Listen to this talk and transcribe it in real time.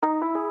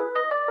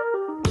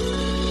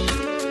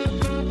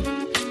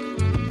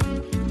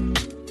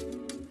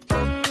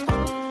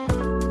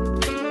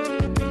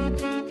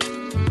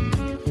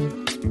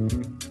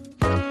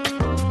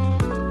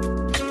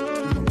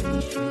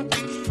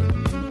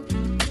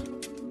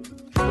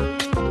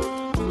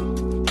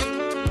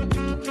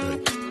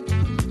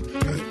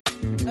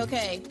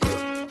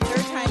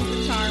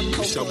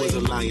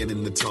lying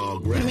in the tall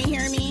grass. Can we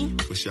hear me?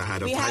 Wish I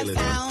had a We have pilot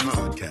sound.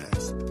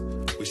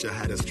 podcast. Wish I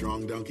had a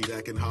strong donkey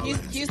that can haul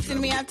ass. Houston,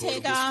 we have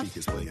takeoff.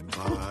 Speakers playing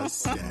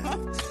podcast.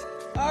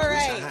 All Wish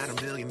I right. had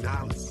 $1 million.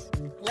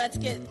 Let's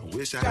get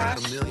Wish I had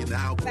Josh $1 million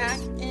albums. back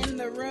in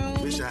the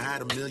room. Wish I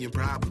had $1 million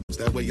problems.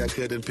 That way I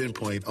couldn't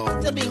pinpoint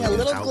all Still being a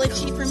little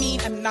glitchy for me.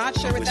 I'm not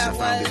sure what that I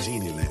found a was.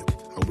 genie lamp.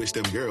 I wish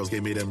them girls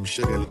gave me them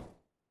sugar.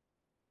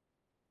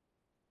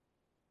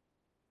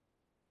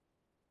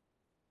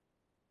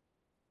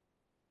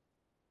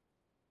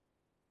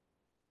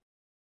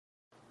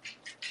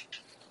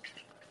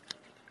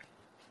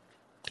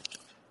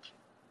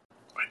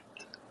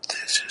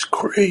 This is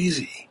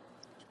crazy.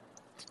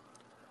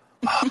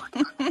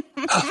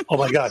 Oh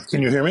my God.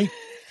 Can you hear me?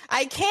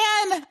 I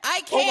can.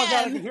 Oh my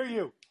God, I can hear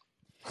you.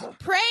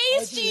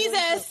 Praise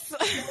Jesus.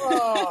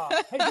 Oh,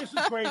 hey, this is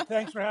great.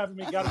 Thanks for having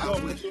me. Got to go.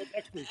 We'll do it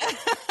next week.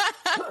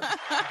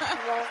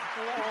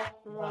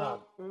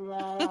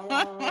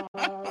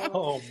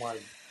 Oh my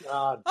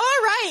God. All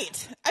right.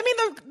 I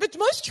mean, the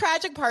most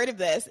tragic part of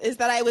this is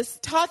that I was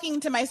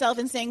talking to myself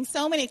and saying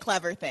so many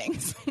clever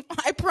things.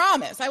 I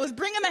promise. I was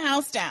bringing the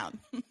house down.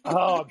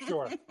 Oh, I'm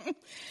sure.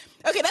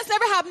 Okay, that's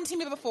never happened to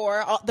me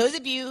before. Those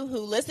of you who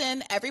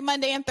listen every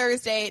Monday and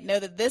Thursday know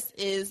that this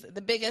is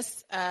the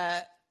biggest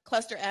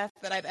cluster F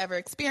that I've ever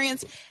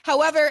experienced.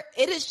 However,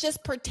 it is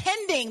just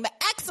pretending the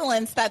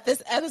excellence that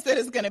this episode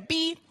is going to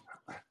be.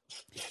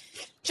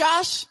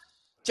 Josh.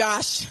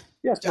 Yes,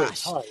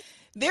 Josh. Hi.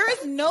 There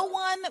is no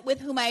one with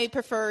whom I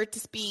prefer to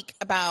speak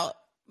about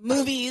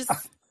movies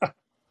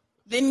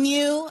than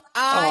you.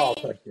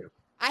 Thank you.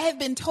 I have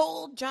been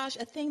told, Josh,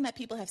 a thing that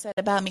people have said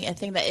about me, a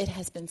thing that it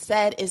has been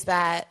said is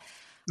that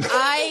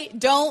I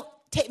don't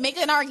make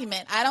an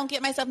argument. I don't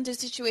get myself into a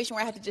situation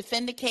where I have to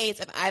defend a case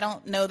if I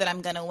don't know that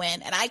I'm going to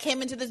win. And I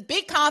came into this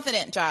big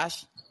confident,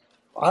 Josh.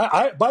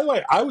 By the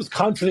way, I was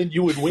confident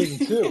you would win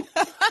too.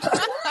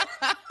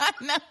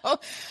 No,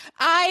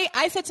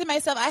 I said to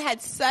myself, I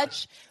had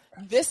such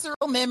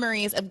visceral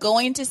memories of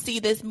going to see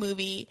this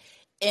movie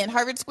in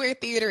Harvard Square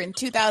Theater in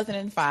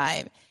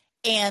 2005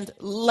 and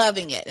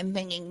loving it and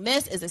thinking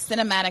this is a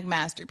cinematic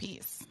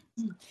masterpiece.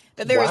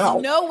 That there Wow.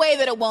 is no way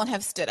that it won't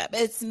have stood up.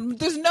 There's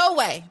no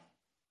way.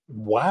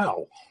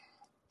 Wow.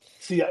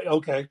 See,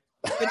 okay.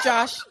 But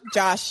Josh,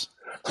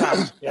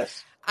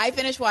 Yes. I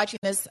finished watching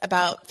this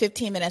about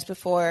 15 minutes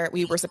before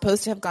we were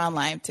supposed to have gone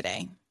live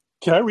today.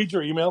 Can I read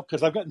your email?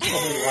 Because I've gotten so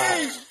many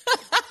laughs.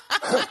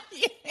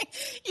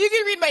 You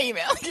can read my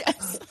email,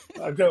 yes.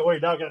 I'm going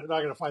wait. Now I'm not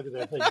going to find the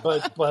damn thing.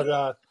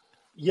 But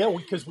yeah,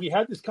 because we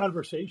had this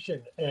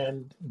conversation,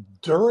 and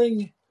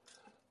during,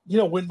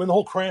 when the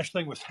whole crash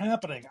thing was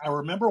happening, I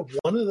remember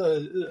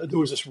there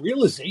was this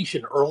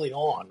realization early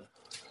on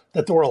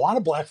that there were a lot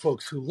of black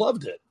folks who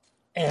loved it,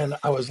 and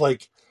I was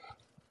like,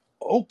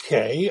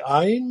 okay,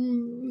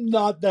 I'm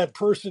not that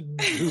person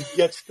who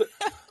gets the.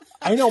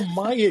 I know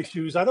my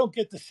issues. I don't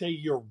get to say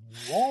you're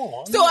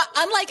wrong. So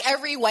unlike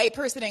every white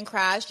person in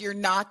Crash, you're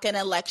not going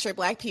to lecture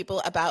black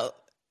people about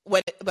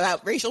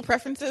racial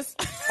preferences?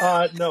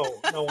 No,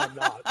 I'm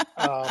not.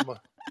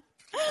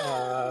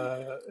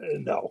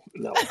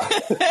 No.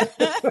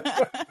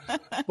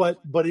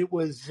 but it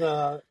was,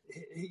 I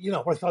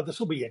thought this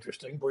will be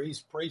interesting.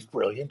 Bree's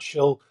brilliant.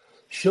 She'll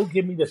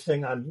give me the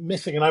thing I'm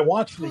missing. And I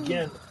watched it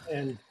again,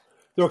 and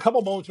there were a couple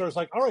of moments where I was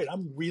like, all right,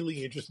 I'm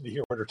really interested to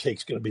hear what her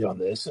take's going to be on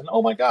this. And,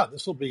 oh, my God,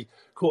 this will be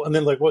cool. And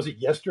then, was it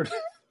yesterday?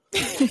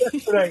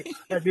 Yesterday,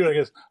 I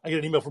get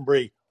an email from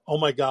Bree. Oh,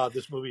 my God,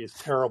 this movie is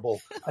terrible.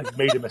 I've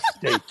made a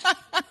mistake.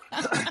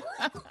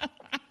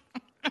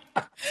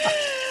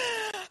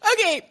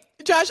 Okay,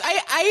 Josh,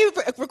 I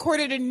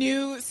recorded a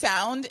new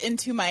sound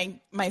into my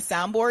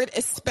soundboard,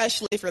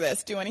 especially for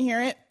this. Do you want to hear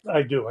it?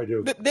 I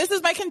do. This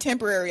is my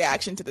contemporary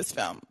reaction to this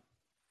film.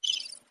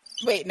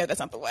 Wait, no, that's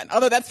not the one.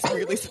 Although that's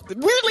weirdly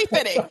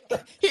fitting.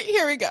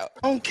 Here we go.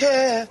 Don't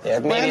care. Yeah,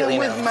 immediately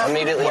no.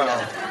 Immediately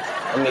no.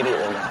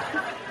 Immediately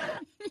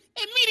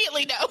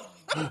no.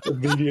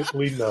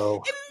 Immediately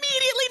no.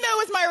 Immediately no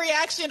is my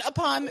reaction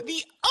upon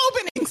the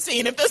opening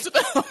scene of this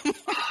film.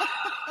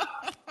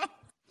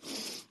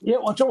 Yeah,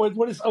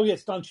 what is? Oh, yeah,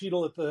 it's Don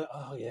Cheadle at the.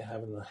 Oh, yeah,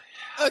 having the.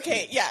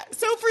 Okay, yeah.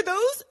 So for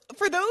those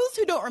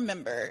who don't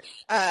remember,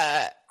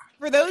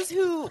 for those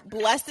who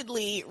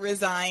blessedly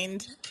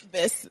resigned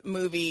this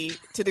movie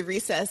to the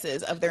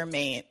recesses of their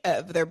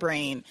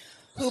brain,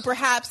 who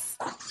perhaps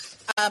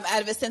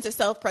out of a sense of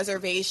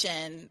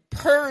self-preservation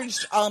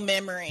purged all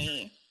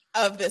memory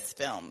of this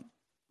film.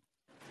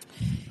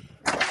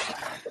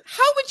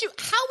 How would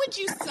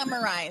you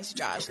summarize,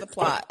 Josh, the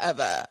plot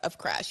of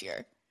Crash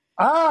here?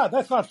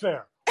 That's not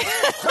fair.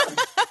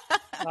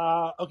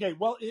 Okay,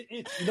 well,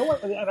 it's you know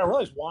what? And I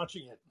realized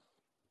watching it,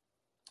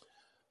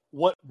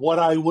 what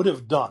I would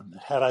have done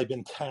had I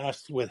been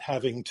tasked with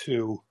having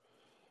to,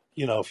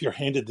 if you're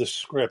handed this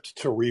script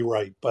to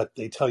rewrite, but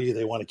they tell you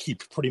they want to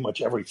keep pretty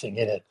much everything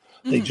in it,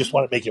 they just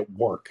want to make it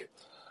work.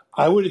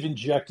 I would have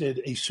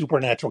injected a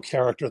supernatural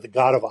character, the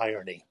god of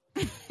irony.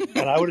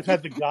 And I would have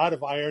had the god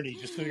of irony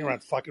just sitting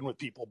around fucking with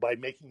people by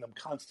making them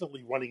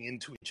constantly running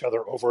into each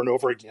other over and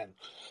over again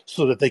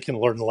so that they can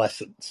learn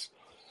lessons.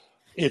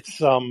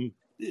 It's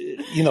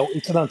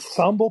it's an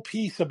ensemble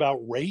piece about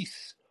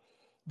race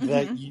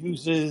that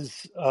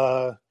uses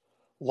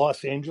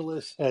Los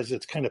Angeles as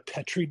its kind of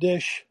petri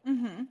dish,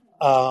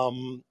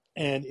 and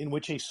in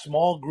which a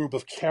small group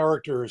of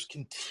characters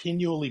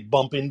continually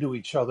bump into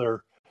each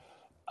other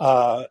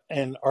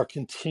and are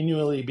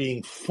continually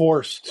being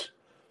forced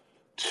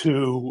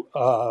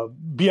to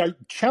be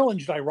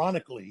challenged,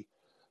 ironically,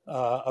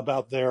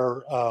 about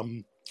their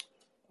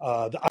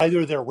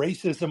either their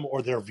racism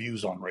or their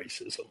views on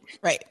racism.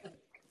 Right.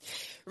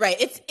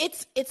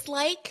 It's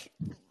like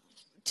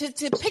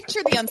to picture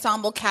the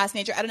ensemble cast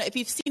nature. I don't know if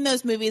you've seen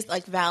those movies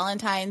like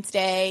Valentine's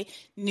Day,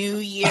 New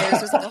Year's.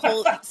 There's like a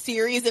whole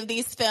series of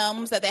these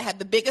films that they had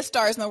the biggest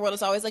stars in the world.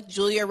 It's always like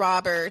Julia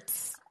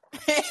Roberts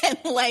and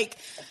like,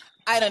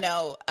 I don't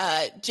know,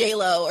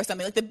 J-Lo or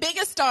something. Like the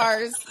biggest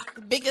stars,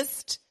 the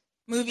biggest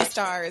movie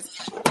stars,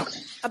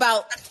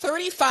 about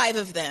 35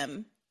 of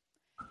them.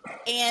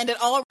 And it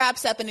all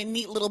wraps up in a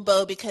neat little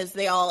bow because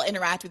they all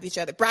interact with each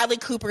other. Bradley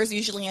Cooper's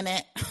usually in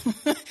it.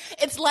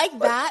 It's like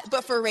that,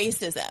 but for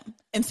racism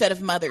instead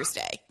of Mother's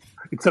Day.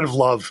 Instead of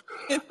love.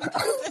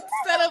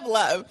 Instead of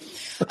love.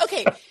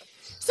 Okay.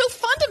 So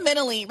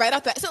fundamentally, right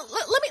off the bat, so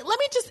let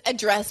me just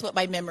address what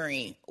my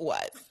memory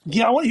was.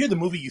 Yeah, I want to hear the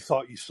movie you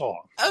thought you saw.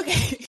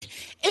 Okay.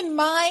 In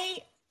my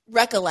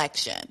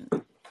recollection,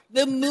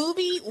 the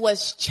movie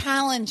was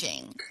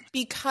challenging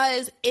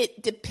because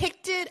it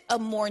depicted a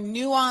more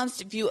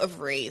nuanced view of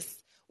race,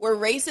 where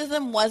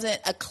racism wasn't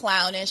a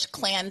clownish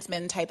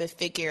Klansman type of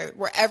figure,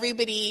 where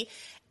everybody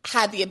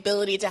had the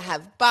ability to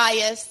have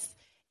bias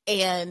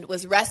and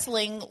was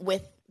wrestling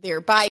with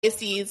their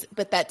biases,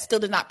 but that still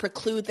did not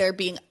preclude there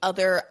being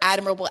other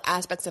admirable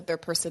aspects of their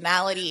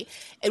personality.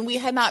 And we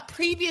had not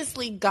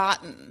previously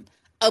gotten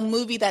a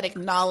movie that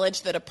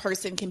acknowledged that a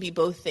person can be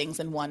both things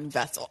in one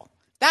vessel.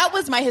 That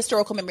was my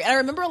historical memory. And I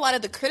remember a lot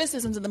of the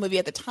criticisms in the movie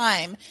at the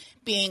time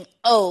being,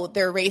 oh,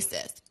 they're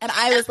racist. And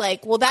I was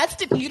like, well,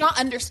 you're not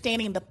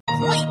understanding the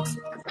point.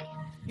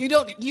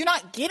 You're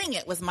not getting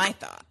it, was my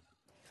thought.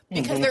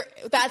 Because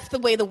that's the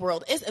way the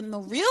world is. In the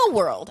real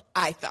world,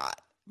 I thought,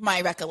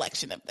 my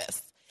recollection of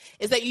this,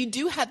 is that you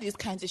do have these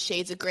kinds of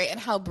shades of gray, and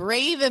how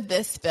brave of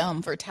this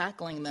film for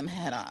tackling them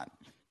head on.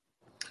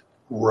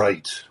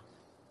 Right.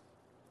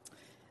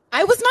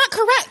 I was not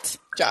correct,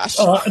 Josh.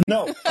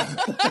 No.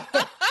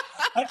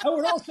 I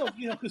would also,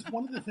 because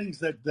one of the things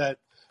that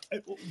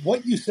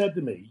what you said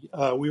to me,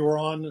 we were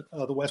on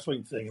the West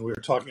Wing thing, and we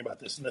were talking about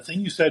this, and the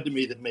thing you said to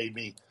me that made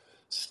me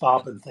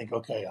stop and think,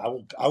 okay,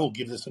 I will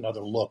give this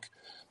another look,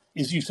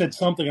 is you said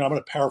something, and I'm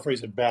going to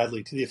paraphrase it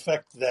badly, to the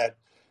effect that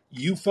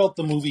you felt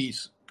the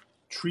movie's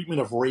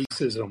treatment of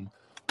racism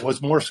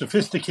was more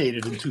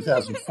sophisticated in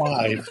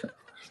 2005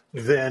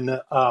 than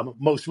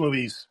most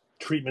movies'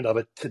 treatment of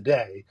it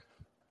today.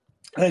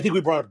 And I think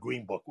we brought up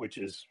Green Book, which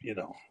is,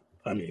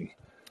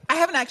 I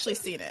haven't actually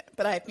seen it,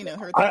 but I've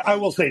heard that. I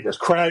will say this: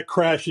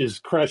 Crash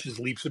is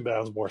leaps and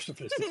bounds more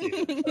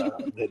sophisticated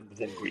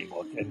than Green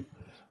Book, and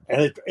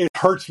it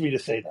hurts me to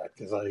say that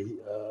because I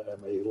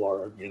am a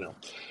large,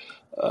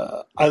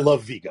 I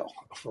love Vigo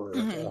for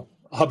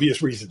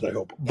obvious reasons, I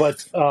hope,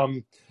 but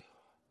and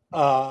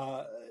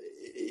I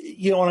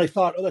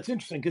thought, oh, that's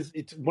interesting because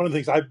it's one of the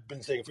things I've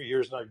been saying for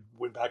years, and I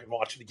went back and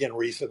watched it again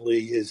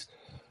recently, is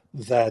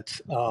that.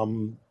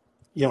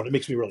 It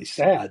makes me really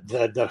sad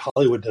that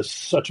Hollywood does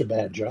such a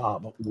bad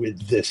job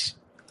with this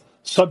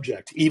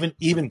subject.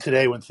 Even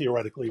today, when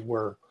theoretically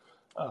we're,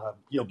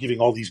 giving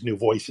all these new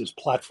voices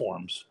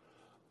platforms,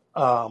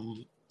 I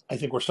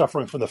think we're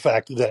suffering from the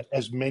fact that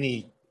as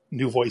many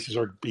new voices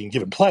are being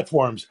given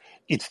platforms,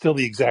 it's still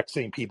the exact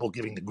same people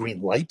giving the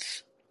green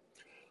lights.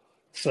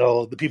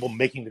 So the people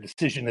making the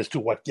decision as to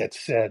what gets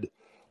said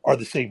are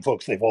the same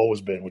folks they've always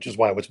been, which is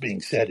why what's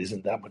being said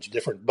isn't that much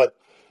different. But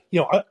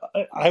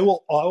I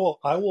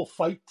will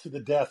fight to the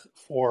death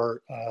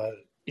for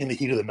In the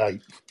Heat of the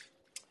Night.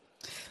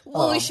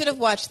 Well, we should have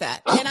watched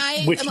that, and I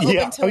am open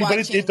to watching. But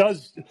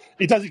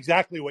it does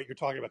exactly what you're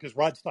talking about, because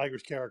Rod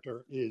Steiger's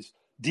character is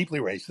deeply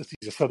racist.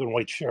 He's a Southern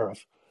white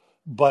sheriff,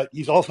 but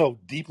he's also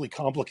deeply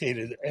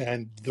complicated,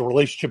 and the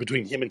relationship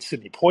between him and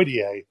Sidney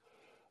Poitier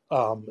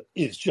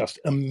is just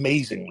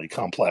amazingly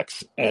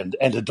complex and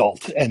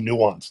adult and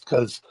nuanced.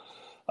 Because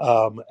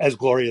as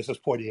glorious as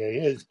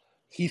Poitier is,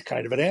 he's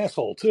kind of an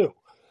asshole too.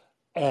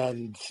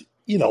 And,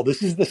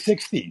 this is the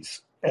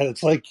 60s. And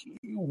it's like,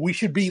 we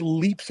should be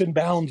leaps and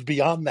bounds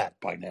beyond that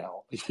by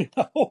now.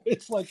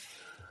 It's like...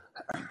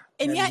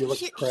 And yet,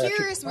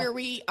 here is where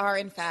we are,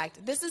 in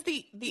fact. This is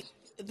the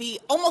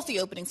almost the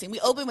opening scene. We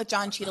open with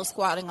John Cheadle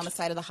squatting on the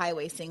side of the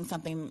highway seeing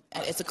something.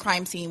 It's a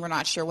crime scene. We're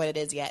not sure what it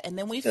is yet. And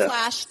then we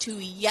flash to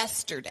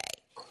yesterday.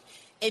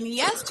 And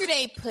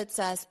yesterday puts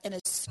us in a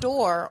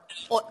store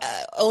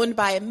owned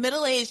by a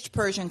middle-aged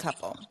Persian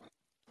couple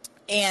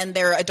and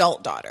their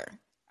adult daughter.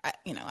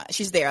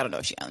 She's there. I don't know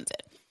if she owns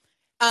it.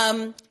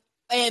 And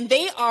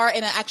they are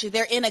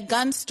they're in a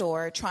gun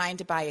store trying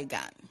to buy a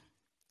gun.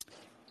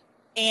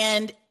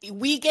 And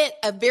we get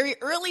a very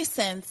early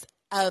sense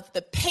of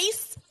the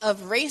pace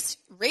of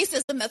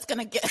racism that's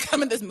going to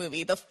come in this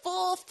movie. The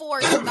full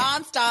force,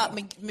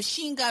 nonstop,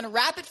 machine gun,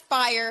 rapid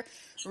fire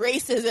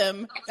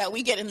racism that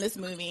we get in this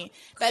movie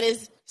that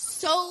is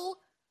so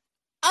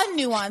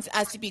unnuanced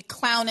as to be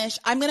clownish.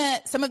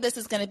 Some of this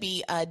is going to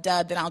be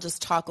dubbed, and I'll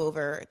just talk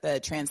over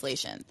the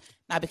translation.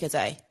 Not because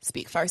I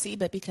speak Farsi,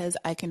 but because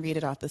I can read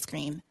it off the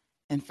screen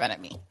in front of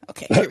me.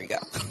 Okay, here we go.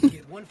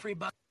 Get 1 free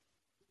box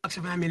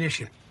of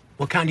ammunition.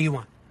 What kind do you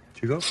want?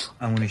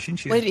 What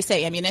did he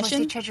say?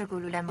 Ammunition? So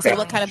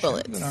what kind of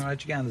bullets?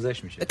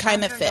 The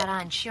kind that fit.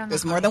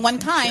 There's more than one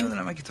kind.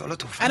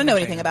 I don't know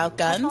anything about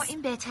guns.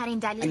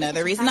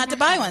 Another reason not to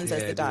buy one,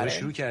 says the daughter.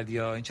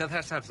 Yo,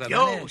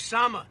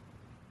 Osama.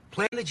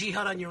 Plan the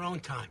jihad on your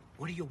own time.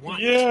 What do you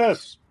want?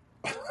 Yes.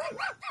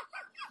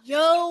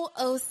 Yo,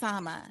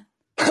 Osama.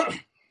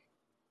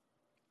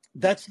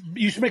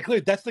 You should make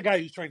clear that's the guy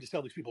who's trying to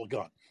sell these people a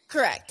gun.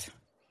 Correct.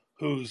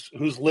 Whose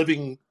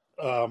living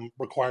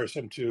requires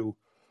him to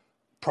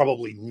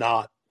probably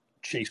not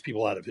chase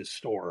people out of his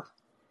store.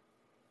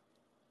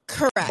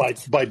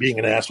 Correct. By being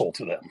an asshole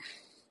to them.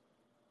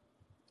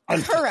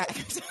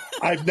 Correct.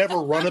 I've never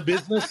run a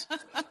business.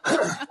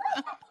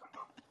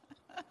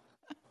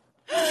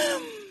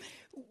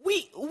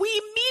 We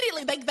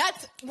immediately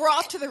we're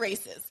off to the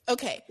races.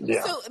 Okay.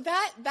 Yeah. So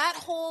that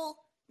whole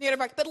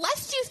narrative arc, but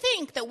lest you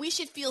think that we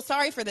should feel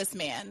sorry for this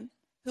man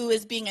who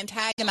is being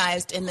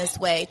antagonized in this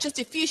way just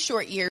a few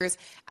short years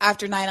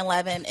after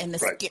 9/11 and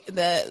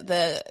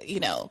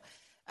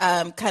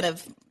kind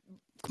of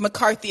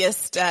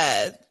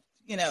McCarthyist,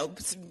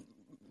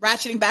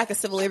 ratcheting back of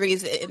civil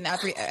liberties and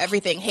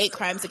everything, hate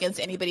crimes against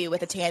anybody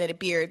with a tan and a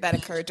beard that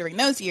occurred during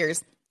those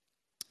years.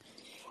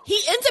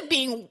 He ends up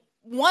being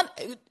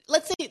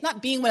let's say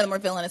not being one of the more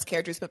villainous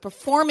characters, but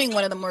performing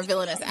one of the more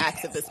villainous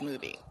acts of this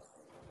movie.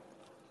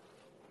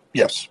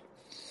 Yes.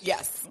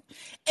 Yes.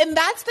 And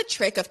that's the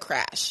trick of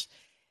Crash.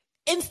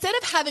 Instead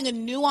of having a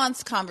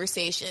nuanced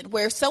conversation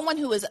where someone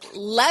who is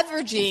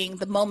leveraging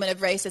the moment of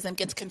racism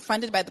gets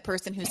confronted by the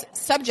person who's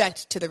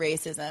subject to the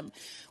racism,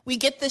 we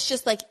get this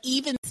just like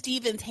even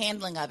Stevens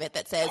handling of it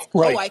that says,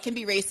 right. Oh, I can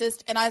be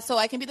racist, and so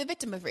I can be the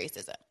victim of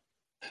racism.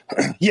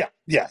 Yeah.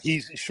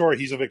 He's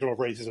a victim of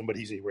racism, but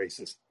he's a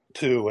racist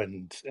too,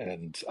 and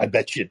I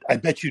bet you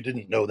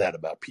didn't know that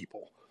about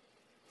people.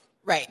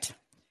 Right.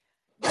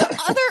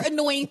 The other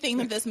annoying thing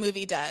that this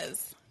movie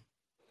does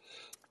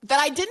that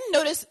I didn't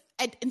notice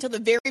until the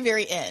very,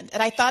 very end,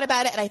 and I thought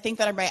about it, and I think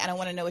that I'm right, and I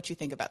want to know what you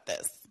think about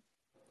this.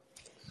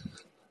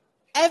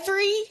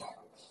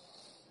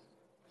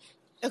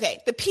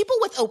 The people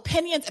with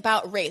opinions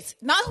about race,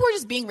 not who are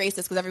just being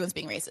racist because everyone's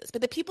being racist,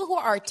 but the people who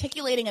are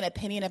articulating an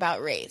opinion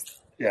about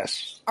race,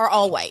 yes, are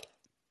all white.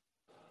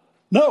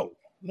 No,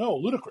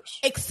 Ludacris.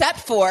 Except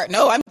for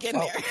I'm getting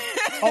there.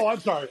 Oh, I'm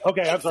sorry.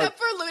 Okay, I'm sorry. Except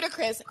for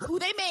Ludacris, who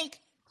they make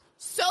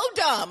so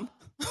dumb.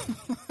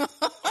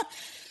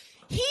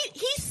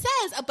 He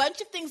says a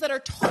bunch of things that are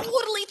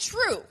totally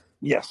true.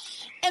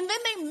 Yes. And then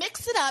they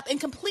mix it up and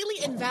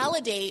completely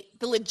invalidate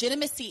the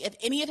legitimacy of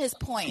any of his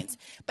points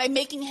by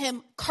making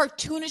him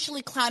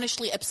cartoonishly,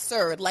 clownishly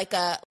absurd, like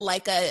a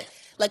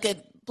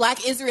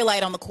black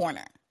Israelite on the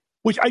corner.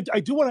 Which I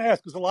do want to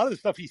ask, because a lot of the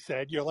stuff he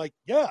said, you're like,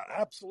 yeah,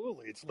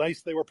 absolutely. It's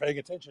nice they were paying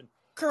attention.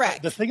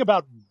 Correct. The thing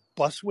about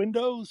bus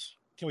windows,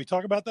 can we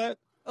talk about that?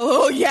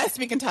 Oh, yes,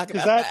 we can talk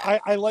about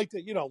that. I like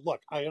to,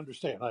 look, I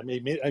understand. I'm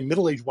a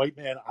middle-aged white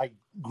man. I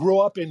grew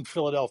up in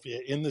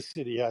Philadelphia, in the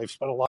city. I've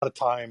spent a lot of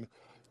time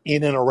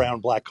in and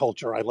around black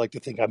culture. I like to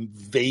think I'm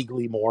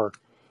vaguely more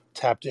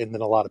tapped in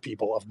than a lot of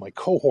people of my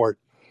cohort.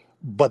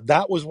 But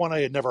that was one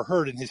I had never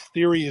heard. And his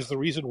theory is the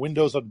reason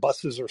windows on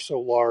buses are so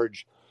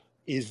large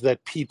is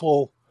that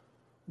people,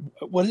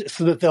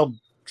 so that they'll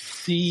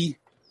see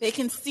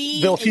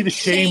the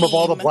shame of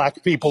all the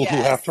black people who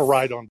have to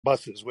ride on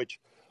buses, which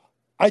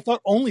I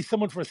thought only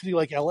someone from a city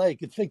like LA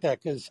could think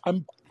that, because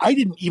I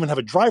didn't even have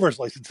a driver's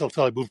license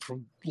until I moved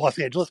from Los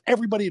Angeles.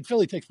 Everybody in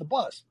Philly takes the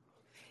bus.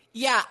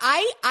 Yeah,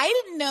 I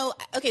didn't know.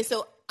 Okay,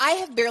 so I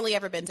have barely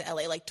ever been to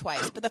LA, like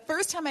twice. But the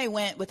first time I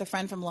went with a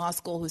friend from law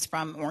school who's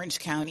from Orange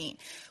County,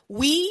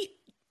 we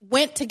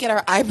went to get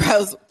our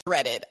eyebrows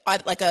threaded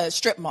at like a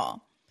strip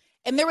mall.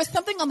 And there was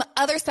something on the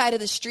other side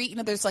of the street.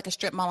 There's like a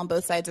strip mall on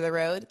both sides of the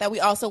road that we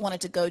also wanted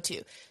to go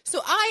to.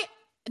 So I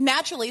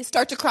naturally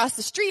start to cross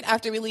the street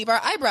after we leave our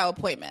eyebrow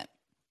appointment.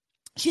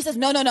 She says,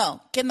 no,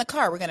 get in the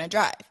car. We're going to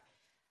drive.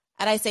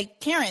 And I say,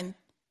 Karen,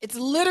 it's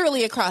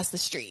literally across the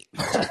street.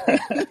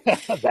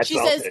 She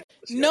says,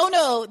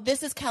 no,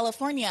 this is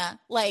California.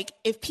 Like,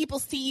 if people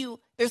see you,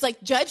 there's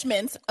like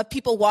judgments of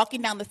people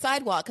walking down the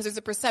sidewalk because there's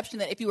a perception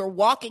that if you are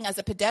walking as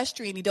a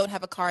pedestrian, you don't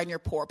have a car and you're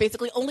poor.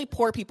 Basically, only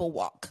poor people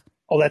walk.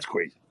 Oh, that's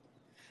crazy.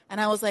 And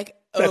I was like,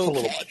 okay. That's a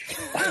little much.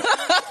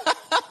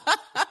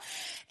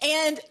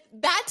 And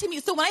that to me,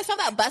 so when I saw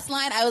that bus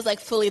line, I was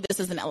like, this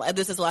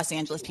is Los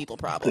Angeles people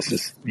problem.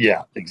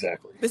 Yeah,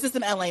 exactly. This is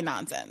some LA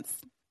nonsense.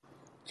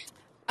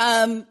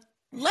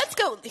 Let's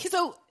go.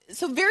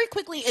 So very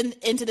quickly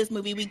into this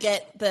movie, we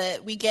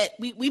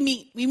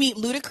meet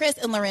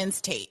Ludacris and Lorenz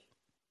Tate.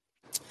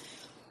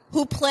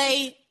 who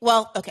play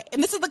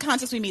and this is the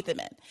context we meet them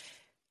in.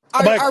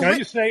 Can I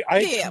just say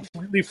I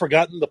completely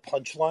forgotten the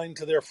punchline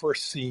to their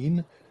first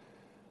scene,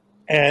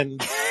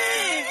 and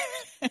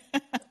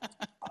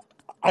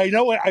I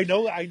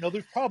know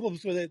there's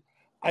problems with it.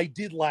 I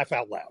did laugh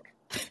out loud.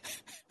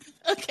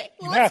 Okay,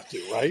 you have to,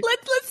 right?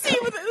 Let's see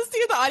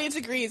if the audience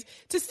agrees.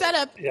 To set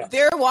up,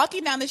 they're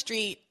walking down the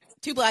street.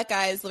 Two black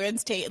guys,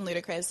 Lorenz Tate and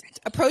Ludacris.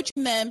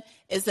 Approaching them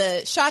is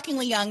a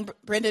shockingly young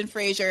Brendan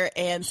Fraser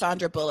and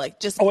Sandra Bullock.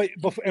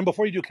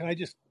 Before you do, can I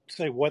just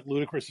say what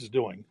Ludacris is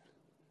doing?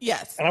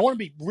 Yes. And I want to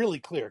be really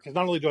clear, because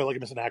not only do I like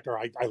him as an actor,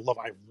 I've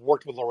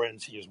worked with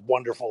Lorenz. He is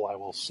wonderful. I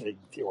will say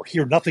or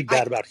hear nothing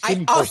bad about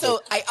him.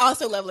 I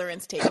also love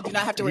Lorenz Tate. You do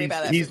not have to worry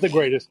about that. He's the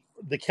greatest.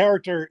 The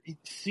character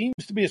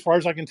seems to be, as far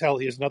as I can tell,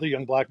 he is another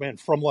young black man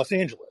from Los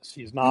Angeles.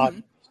 He's not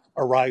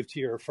arrived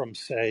here from,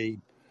 say,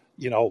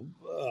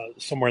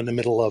 somewhere in the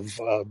middle of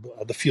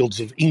the fields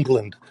of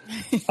England.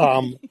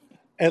 And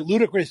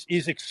Ludacris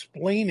is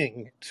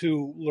explaining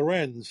to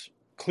Lorenz,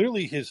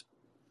 clearly his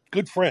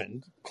good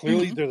friend,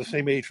 clearly they're the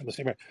same age from the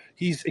same age.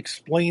 He's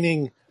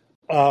explaining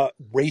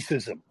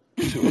racism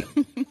to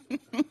him.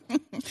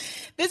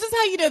 This is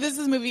how you know this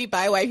is a movie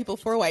by white people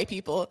for white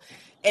people.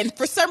 And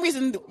for some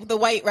reason, the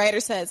white writer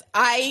says,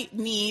 I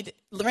need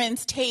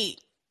Lorenz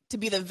Tate to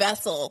be the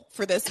vessel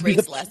for this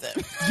race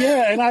lesson.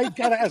 Yeah, and I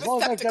gotta, as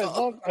long as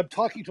I'm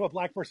talking to a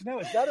black person now,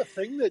 is that a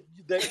thing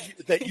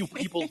that you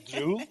people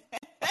do?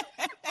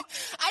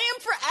 I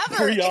am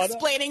forever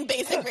explaining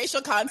basic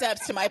racial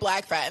concepts to my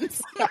black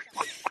friends. Hey,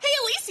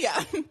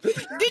 Alicia, did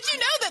you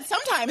know that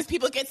sometimes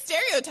people get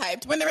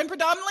stereotyped when they're in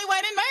predominantly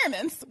white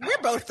environments?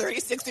 We're both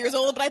 36 years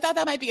old, but I thought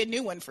that might be a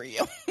new one for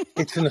you.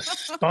 It's an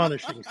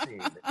astonishing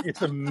scene.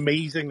 It's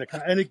amazing.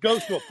 And it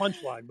goes to a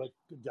punchline, but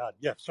God,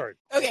 yeah, sorry.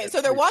 Okay,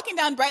 so they're walking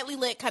down brightly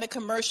lit, kind of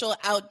commercial,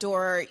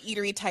 outdoor,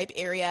 eatery type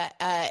area,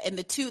 and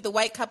the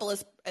white couple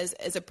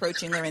is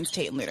approaching Lorenz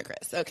Tate and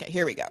Ludacris. Okay,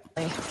 here we go.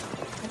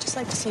 I'd just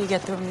like to see you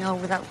get through a meal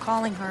without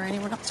calling her or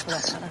anyone else for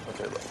that matter.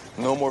 Okay, look,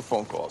 no more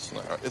phone calls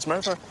tonight. As a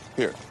matter of fact,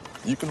 here,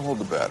 you can hold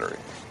the battery,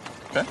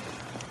 okay?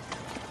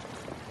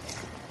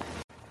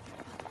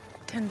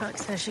 $10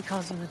 says she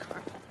calls you in the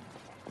car.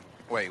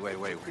 Wait.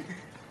 You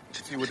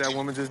see what that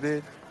woman just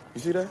did?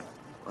 You see that?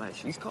 Right,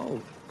 she's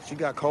cold. She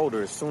got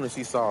colder as soon as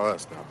she saw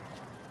us, though.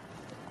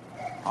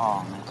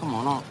 Oh, man, come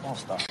on, don't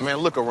stop. Man,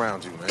 look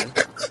around you, man.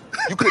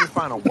 You couldn't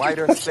find a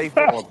whiter,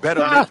 safer, or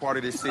better lit part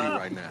of this city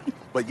right now.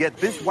 But yet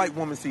this white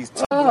woman sees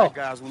two black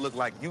guys who look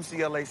like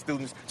UCLA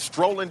students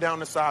strolling down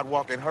the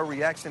sidewalk, and her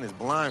reaction is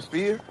blind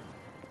fear?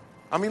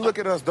 I mean, look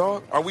at us,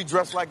 dog. Are we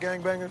dressed like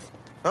gangbangers?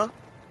 Huh?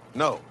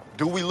 No.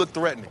 Do we look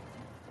threatening?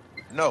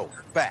 No.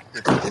 Fact.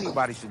 If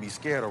anybody should be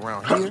scared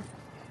around here,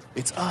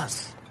 it's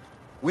us.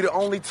 We the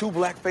only two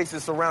black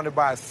faces surrounded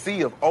by a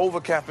sea of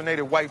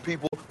over-caffeinated white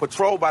people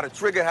patrolled by the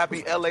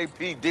trigger-happy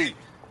LAPD.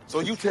 So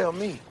you tell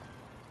me,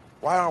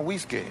 why aren't we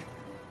scared?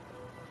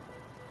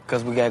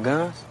 Because we got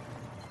guns?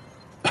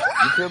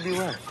 You could be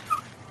right.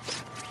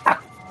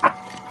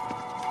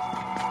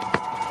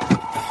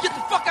 Get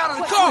the fuck out of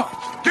the car!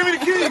 Give me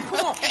the key!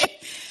 Come on! Okay.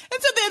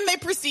 And so then they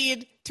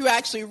proceed to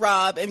actually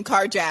rob and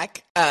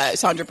carjack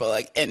Sandra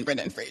Bullock and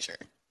Brendan Fraser.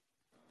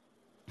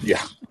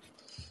 Yeah.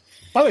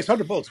 By the way,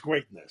 Sandra Bullock's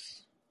great in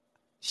this.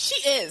 She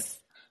is.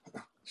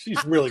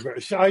 She's really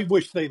great. I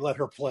wish they let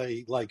her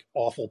play like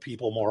awful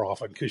people more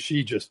often, because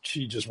she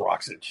just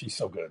rocks it. She's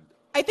so good.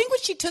 I think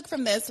what she took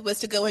from this was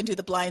to go and do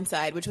The Blind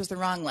Side, which was the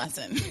wrong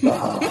lesson.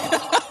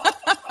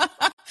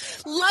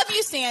 Love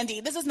you,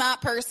 Sandy. This is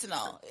not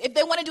personal. If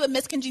they want to do a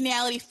Miss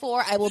Congeniality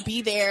 4, I will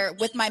be there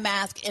with my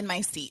mask in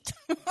my seat.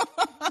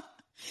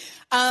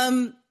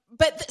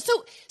 But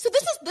so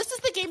this is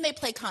the game they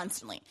play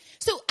constantly.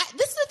 So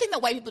this is the thing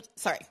that white people.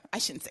 Sorry, I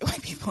shouldn't say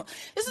white people.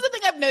 This is the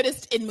thing I've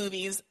noticed in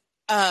movies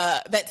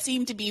that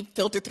seem to be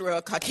filtered through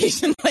a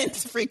Caucasian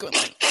lens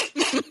frequently.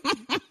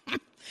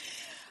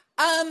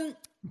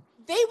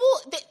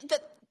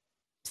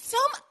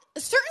 A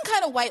certain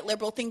kind of white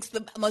liberal thinks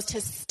the most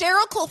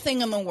hysterical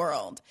thing in the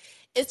world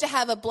is to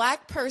have a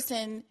black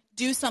person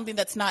do something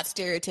that's not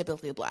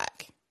stereotypically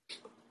black.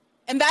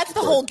 And that's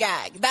the whole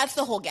gag. That's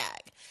the whole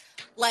gag.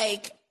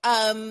 Like,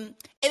 and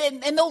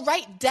they'll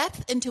write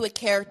depth into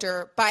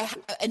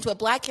into a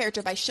black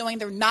character by showing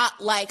they're not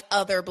like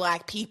other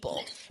black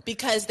people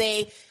because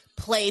they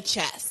play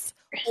chess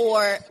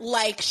or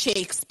like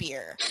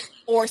Shakespeare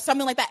or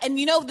something like that. And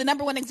the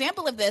number one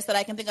example of this that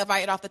I can think of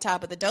right off the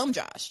top of the dome,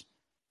 Josh,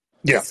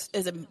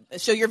 is a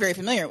show you're very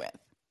familiar with.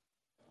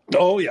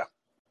 Oh, yeah.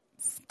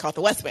 It's called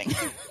The West Wing.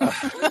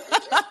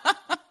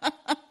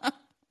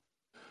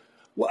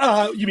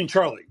 Well, you mean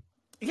Charlie?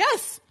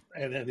 Yes.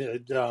 And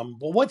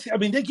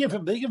they give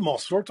him all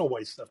sorts of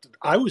white stuff.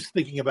 I was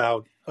thinking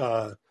about,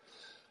 and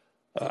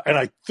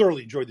I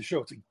thoroughly enjoyed the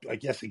show. It's, I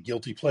guess, a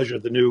guilty pleasure.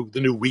 The new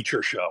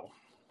Reacher show.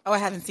 Oh, I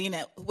haven't seen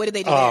it. What did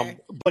they do there?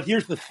 But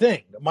here's the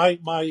thing: my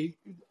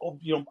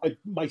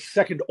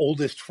second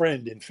oldest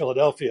friend in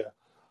Philadelphia,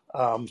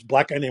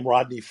 black guy named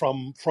Rodney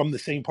from the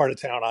same part of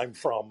town I'm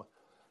from,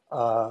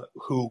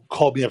 who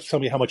called me up to tell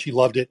me how much he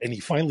loved it, and he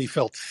finally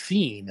felt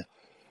seen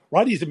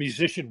Roddy's a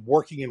musician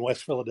working in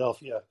West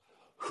Philadelphia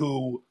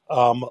who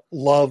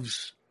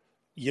loves,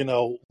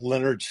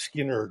 Leonard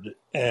Skinner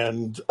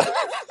and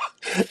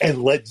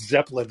and Led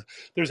Zeppelin.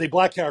 There's a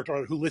black character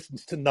on it who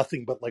listens to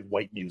nothing but like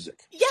white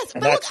music. Yes,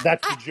 and but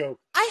that's the joke.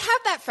 I have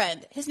that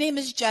friend. His name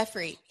is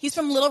Jeffrey. He's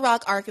from Little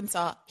Rock,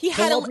 Arkansas. He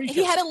had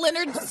a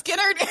Leonard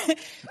Skinner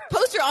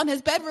poster on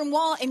his bedroom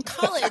wall in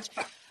college.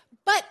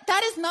 But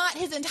that is not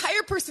his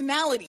entire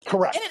personality.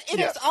 Correct. And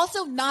it is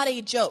also not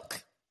a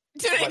joke.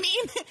 Do you know what I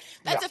mean?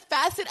 That's a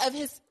facet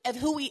of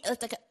who he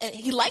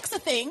likes a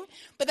thing,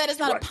 but that is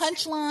not a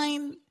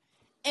punchline,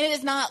 and it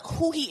is not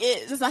who he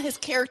is. It's not his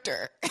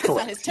character. It's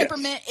not his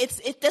temperament. Yes.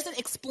 It doesn't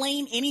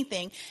explain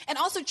anything. And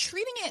also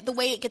treating it the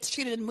way it gets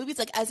treated in movies,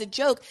 like as a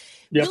joke,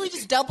 really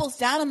just doubles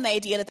down on the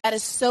idea that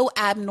is so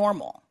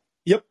abnormal.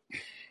 Yep.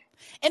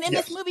 And in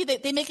this movie,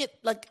 they make it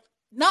like,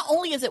 not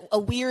only is it a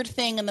weird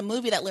thing in the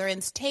movie that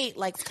Larenz Tate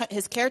likes,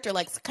 his character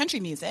likes country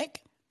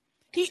music,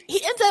 he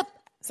ends up,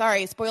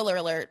 sorry, spoiler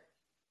alert,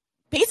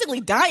 basically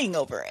dying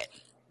over it.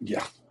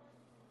 Yeah.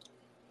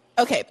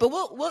 Okay, but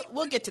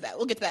we'll get to that.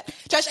 We'll get to that.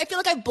 Josh, I feel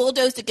like I've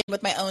bulldozed again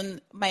with my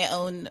own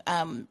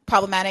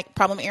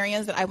problem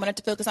areas that I wanted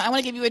to focus on. I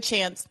want to give you a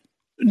chance.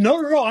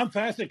 No, I'm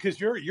fascinated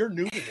because you're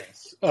new to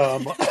this.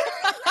 Up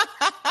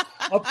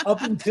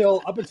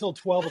until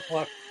 12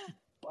 o'clock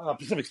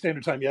Pacific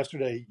Standard Time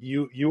yesterday,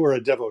 you were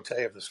a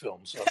devotee of this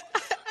film, so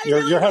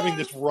you're having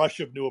this rush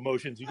of new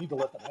emotions. You need to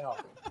let them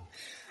out.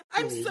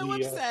 I'm so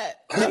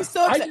upset. I'm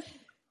so upset.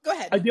 Go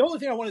ahead. The only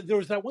thing there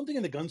was that one thing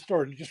in the gun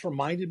store, and it just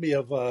reminded me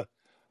of an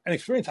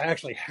experience I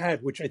actually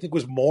had, which I think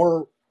was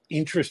more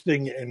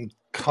interesting and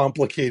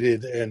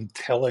complicated and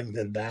telling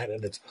than that.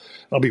 And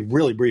I'll be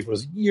really brief. It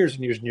was years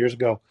and years and years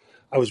ago.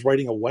 I was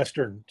writing a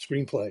Western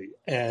screenplay,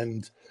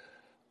 and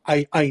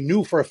I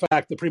knew for a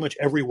fact that pretty much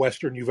every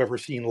Western you've ever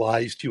seen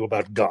lies to you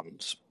about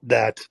guns.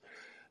 That,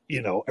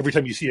 every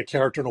time you see a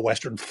character in a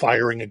Western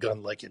firing a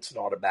gun like it's an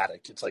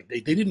automatic, it's like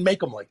they didn't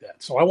make them like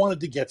that. So I wanted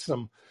to get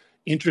some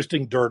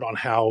interesting dirt on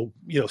how,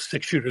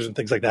 six shooters and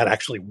things like that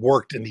actually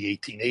worked in the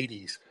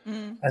 1880s.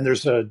 Mm. And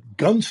there's a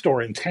gun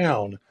store in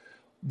town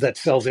that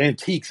sells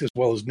antiques as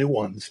well as new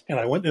ones. And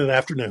I went in an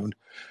afternoon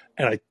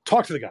and I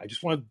talked to the guy. I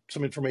just wanted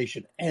some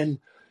information. And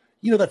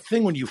that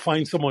thing when you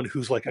find someone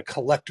who's like a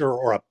collector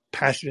or a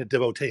passionate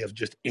devotee of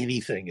just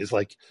anything is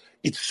like,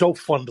 it's so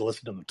fun to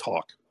listen to them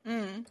talk.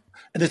 Mm.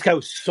 And this guy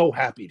was so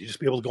happy to just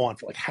be able to go on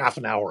for like half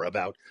an hour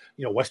about,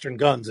 Western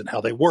guns and how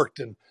they worked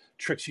and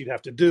tricks you'd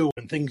have to do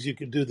and things you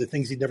could do, the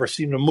things he'd never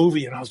seen in a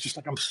movie. And I was just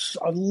like,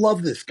 I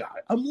love this guy.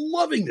 I'm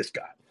loving this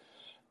guy.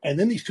 And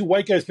then these two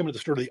white guys come to the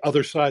store to the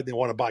other side. They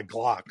want to buy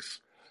Glocks.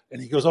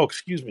 And he goes, oh,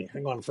 excuse me,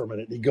 hang on for a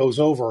minute. And he goes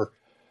over.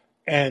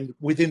 And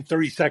within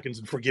 30 seconds,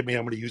 and forgive me,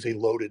 I'm going to use a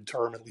loaded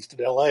term, at least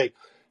in LA,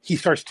 he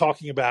starts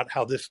talking about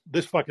how this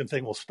fucking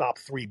thing will stop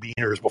 3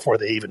 beaners before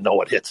they even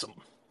know it hits them.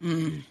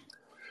 Mm.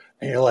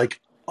 And you're like,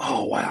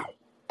 oh, wow.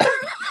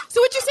 So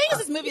what you're saying is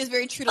this movie is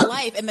very true to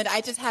life, and that I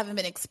just haven't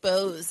been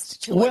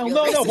exposed to what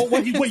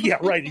but yeah,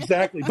 right,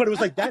 exactly. But it was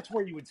like, that's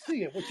where you would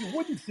see it. What you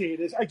wouldn't see it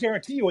is, I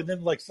guarantee you, and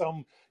then like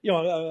some,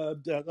 a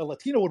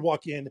Latino would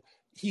walk in,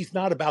 he's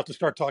not about to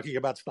start talking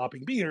about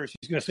stopping beaners.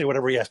 He's going to say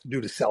whatever he has to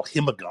do to sell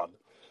him a gun.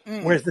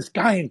 Mm. Whereas this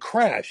guy in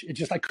Crash,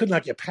 I could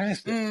not get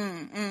past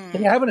it.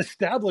 They haven't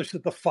established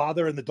that the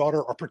father and the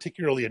daughter are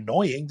particularly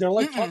annoying. They're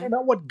like talking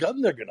about what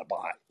gun they're going to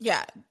buy.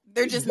 Yeah,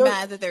 they're just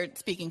mad that they're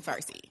speaking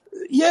Farsi.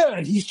 Yeah,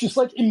 and he's just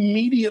like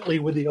immediately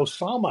with the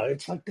Osama.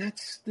 It's like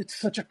it's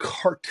such a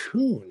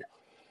cartoon.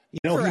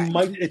 Correct. He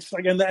might. It's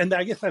like, and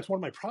I guess that's one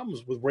of my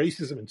problems with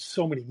racism in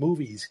so many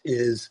movies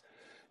is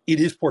it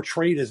is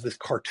portrayed as this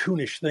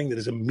cartoonish thing that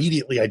is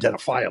immediately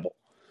identifiable.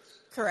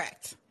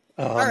 Correct.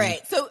 All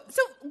right. So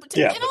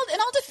in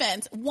all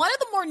defense, one of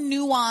the more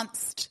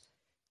nuanced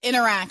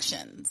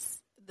interactions,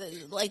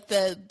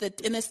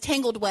 in this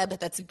tangled web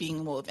that's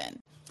being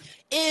woven,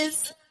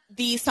 is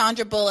the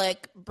Sandra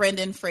Bullock,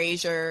 Brendan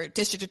Fraser,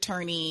 district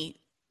attorney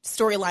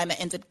storyline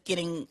that ends up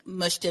getting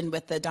mushed in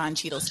with the Don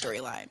Cheadle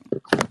storyline.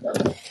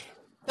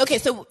 Okay,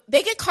 so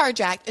they get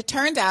carjacked. It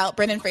turns out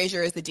Brendan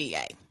Fraser is the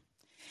DA.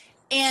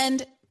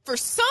 And for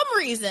some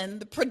reason,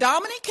 the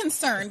predominant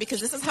concern,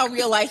 because this is how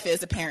real life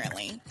is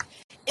apparently,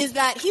 is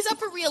that he's up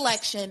for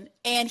re-election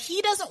and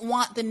he doesn't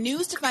want the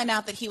news to find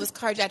out that he was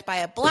carjacked by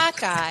a black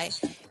guy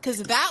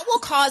because that will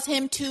cause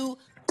him to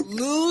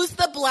lose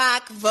the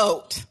black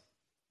vote.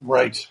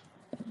 Right.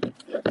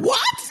 What? In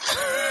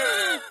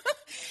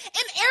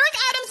Eric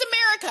Adams'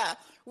 America,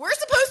 we're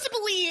supposed to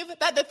believe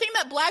that the thing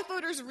that black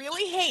voters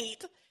really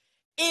hate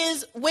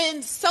is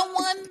when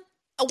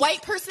a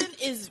white person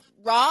is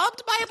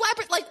robbed by a black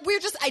person. Like, we're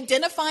just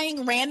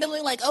identifying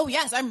randomly, like, oh,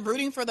 yes, I'm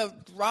rooting for the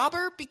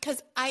robber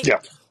because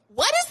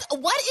What is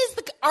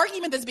the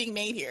argument that's being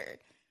made here?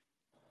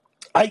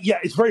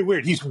 It's very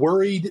weird. He's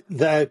worried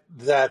that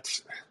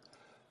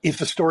if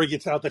the story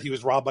gets out that he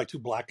was robbed by 2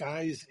 black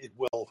guys,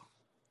 it'll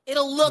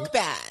look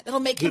bad. It'll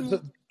make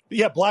him.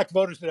 Black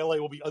voters in LA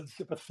will be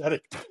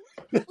unsympathetic.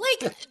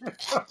 Like,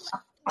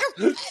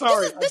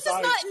 sorry, this is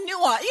not nuance. You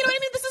know what I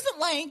mean?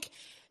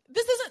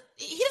 This isn't.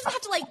 He doesn't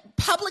have to like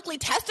publicly publicly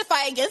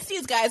testify against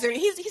these guys, or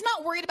he's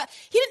not worried about.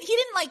 He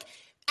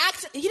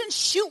didn't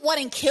shoot one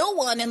and kill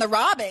one in the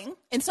robbing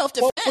in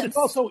self-defense. Well, but it's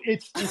also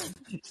it's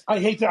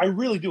I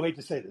really do hate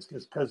to say this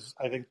because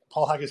I think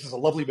Paul Haggis is a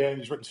lovely man.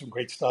 He's written some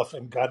great stuff,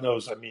 and God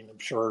knows, I mean, I'm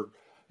sure.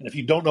 And if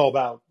you don't know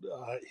about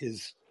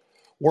his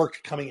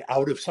work coming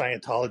out of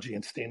Scientology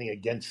and standing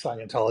against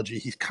Scientology,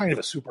 he's kind of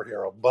a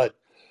superhero. But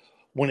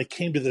when it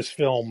came to this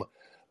film,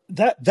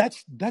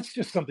 that's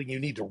just something you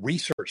need to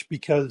research,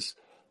 because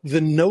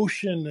the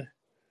notion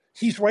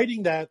he's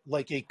writing that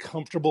like a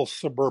comfortable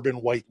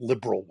suburban white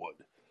liberal would.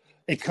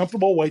 A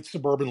comfortable white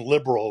suburban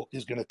liberal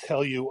is going to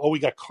tell you, oh, we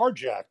got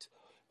carjacked.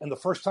 And the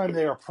first time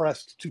they are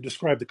pressed to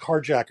describe the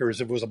carjackers,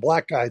 if it was a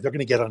black guy, they're going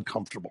to get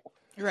uncomfortable.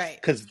 Right.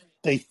 Because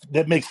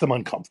that makes them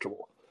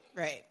uncomfortable.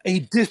 Right. A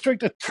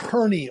district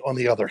attorney, on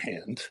the other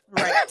hand,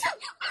 right.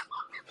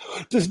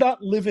 does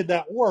not live in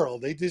that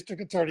world. A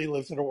district attorney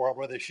lives in a world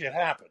where this shit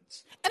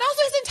happens. And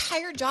also his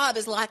entire job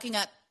is locking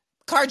up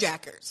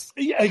carjackers.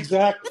 Yeah,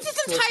 exactly.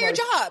 That's his entire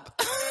job.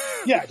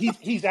 Yeah,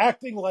 he's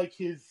acting like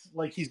he's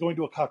going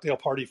to a cocktail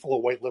party full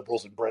of white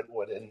liberals in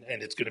Brentwood, and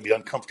it's going to be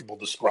uncomfortable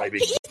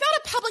describing. He's not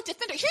a public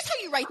defender. Here's how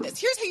you write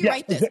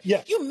this.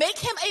 Yeah. You make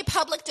him a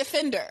public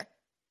defender.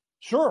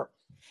 Sure.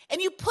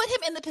 And you put him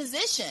in the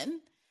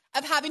position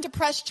of having to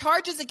press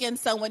charges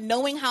against someone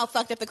knowing how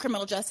fucked up the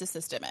criminal justice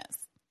system is.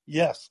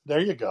 Yes,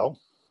 there you go.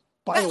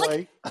 By the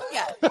way,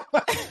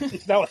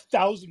 it's now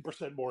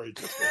 1,000% more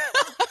interesting.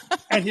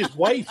 And his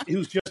wife,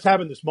 who's just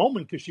having this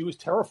moment because she was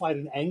terrified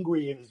and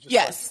angry and is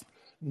just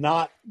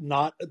not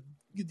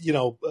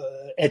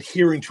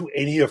adhering to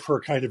any of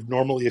her kind of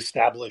normally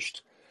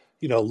established,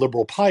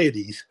 liberal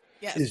pieties,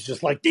 is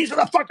just like, these are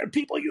the fucking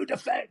people you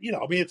defend.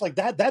 I mean, it's like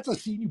that's a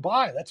scene you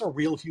buy. That's a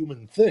real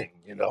human thing,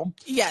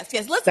 Yes.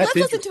 Let's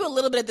listen to a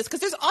little bit of this, because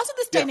there's also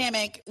this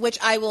dynamic, which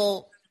I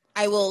will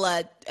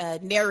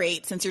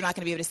narrate, since you're not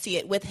going to be able to see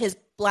it, with his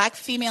black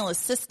female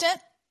assistant,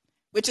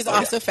 which is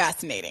also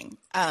fascinating.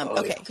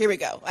 Here we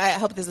go. I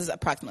hope this is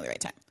approximately the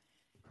right time.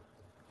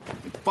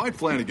 Find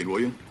Flanagan, will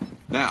you?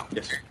 Now.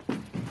 Yes, sir.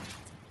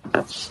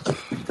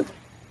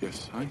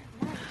 Yes, hi.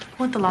 I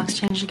want the locks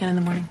changed again in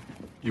the morning.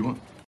 You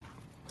want?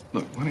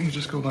 Look, why don't you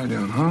just go lie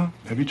down, huh?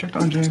 Have you checked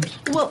on James?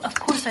 Well, of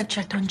course I've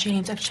checked on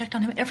James. I've checked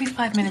on him every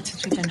 5 minutes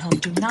since we've been home.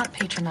 Do not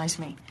patronize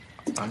me.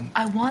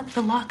 I want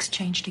the locks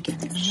changed again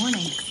in the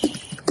morning.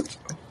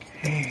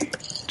 Okay.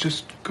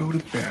 Just go to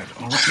bed,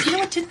 all right? You know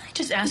what? Didn't I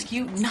just ask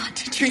you not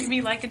to treat me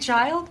like a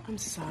child? I'm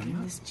sorry,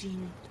 Miss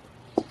Jean.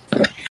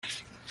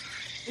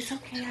 It's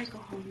okay. I go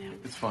home now.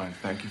 It's fine.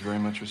 Thank you very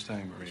much for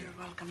staying, Maria. You're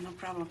welcome. No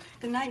problem.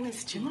 Good night,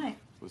 Miss Jean. Good night.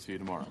 We'll see you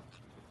tomorrow.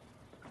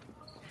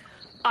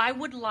 I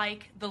would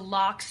like the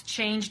locks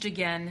changed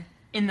again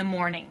in the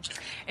morning.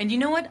 And you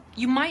know what?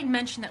 You might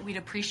mention that we'd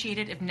appreciate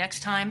it if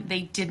next time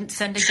they didn't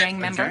send a gang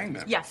member. A gang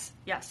member? Yes.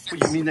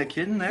 What, you mean that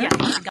kid in there? Yeah,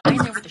 the guy in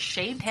there with the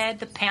shaved head,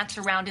 the pants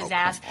around his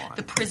ass,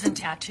 the prison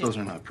tattoo. Those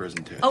are not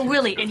prison tattoos. Oh,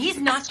 really? And he's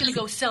not going to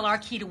go sell our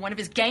key to one of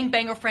his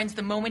gangbanger friends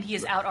the moment he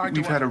is out our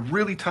door. We've had a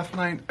really tough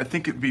night. I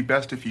think it'd be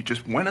best if you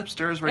just went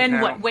upstairs now.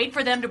 And what, wait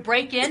for them to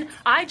break in?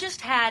 I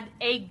just had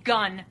a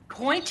gun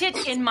pointed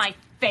in my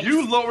face.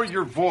 You lower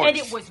your voice. And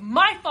it was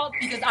my fault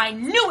because I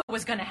knew it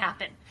was going to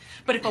happen.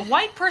 But if a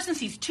white person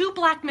sees two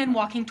black men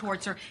walking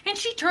towards her and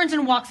she turns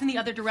and walks in the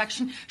other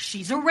direction,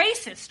 she's a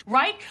racist,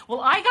 right? Well,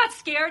 I got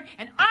scared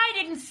and I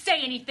didn't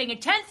say anything. And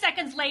 10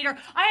 seconds later,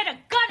 I had a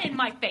gun in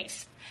my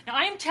face. Now,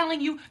 I am telling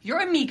you, your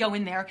amigo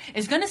in there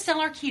is going to sell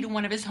our key to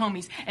one of his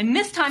homies. And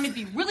this time it'd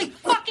be really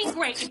fucking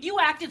great if you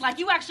acted like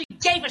you actually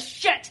gave a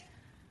shit.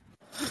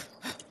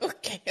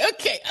 Okay.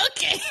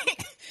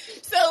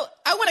 So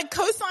I want to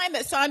co-sign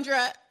that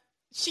Sandra,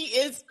 she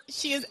is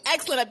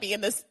excellent at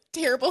being this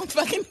terrible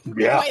fucking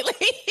white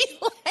lady.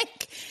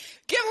 Like,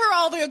 give her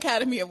all the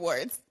Academy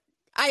Awards.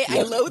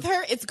 I loathe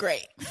her. It's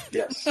great.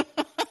 Yes. But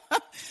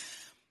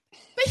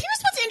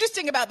here's what's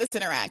interesting about this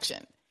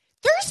interaction.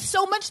 There's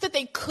so much that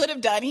they could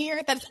have done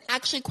here that's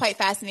actually quite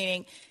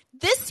fascinating.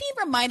 This scene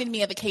reminded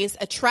me of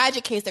a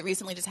tragic case that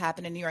recently just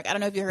happened in New York. I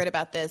don't know if you heard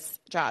about this,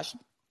 Josh,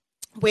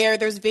 where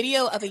there's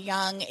video of a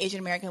young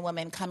Asian American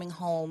woman coming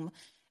home.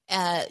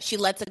 She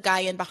lets a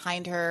guy in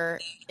behind her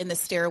in the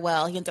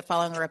stairwell. He ends up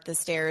following her up the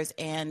stairs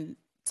and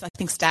I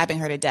think stabbing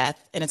her to death.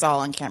 And it's all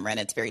on camera and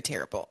it's very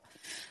terrible.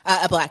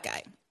 A black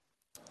guy.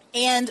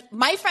 And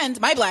my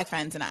black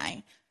friends and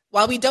I,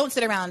 while we don't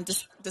sit around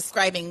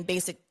describing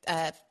basic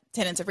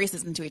tenets of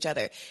racism to each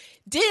other,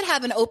 did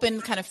have an open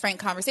kind of frank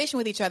conversation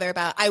with each other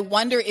about, I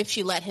wonder if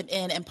she let him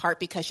in part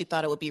because she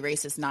thought it would be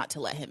racist not to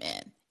let him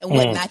in. And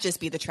wouldn't that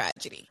just be the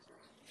tragedy?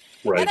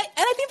 Right. And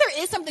I think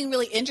there is something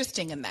really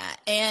interesting in that,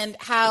 and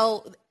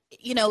how,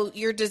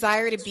 your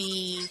desire to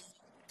be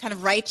kind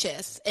of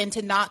righteous and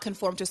to not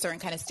conform to a certain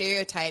kind of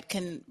stereotype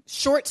can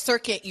short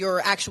circuit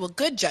your actual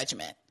good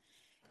judgment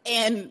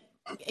and,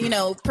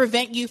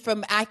 prevent you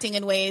from acting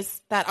in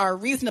ways that are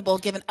reasonable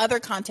given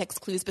other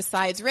context clues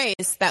besides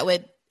race that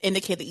would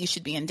indicate that you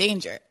should be in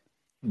danger.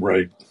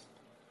 Right.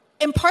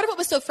 And part of what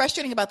was so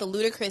frustrating about the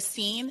ludicrous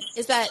scene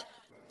is that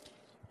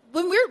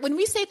when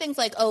we say things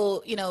like,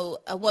 oh,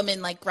 a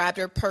woman like grabbed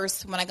her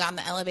purse when I got in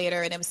the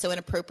elevator and it was so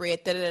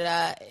inappropriate,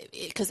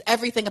 because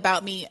everything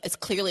about me is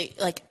clearly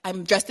like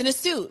I'm dressed in a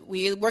suit.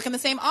 We work in the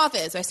same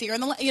office. I see her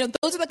in the,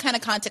 those are the kind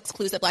of context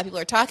clues that Black people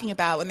are talking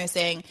about when they're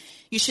saying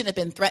you shouldn't have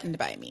been threatened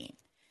by me.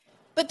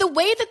 But the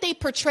way that they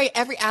portray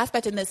every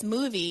aspect in this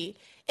movie,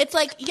 it's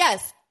like,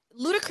 yes,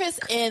 Ludacris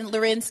and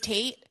Lorenz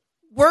Tate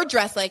were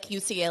dressed like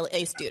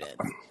UCLA students.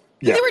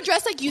 Yeah. They were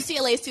dressed like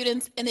UCLA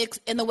students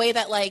in the way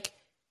that like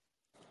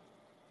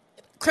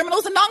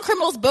criminals and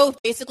non-criminals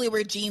both basically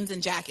wear jeans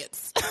and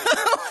jackets.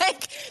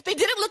 Like they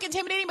didn't look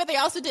intimidating, but they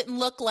also didn't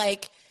look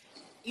like,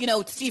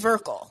 Steve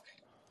Urkel.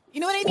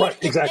 You know what I mean? Right,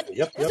 exactly.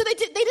 Yep. So they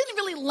didn't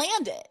really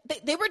land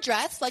it. They were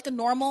dressed like a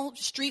normal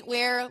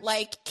streetwear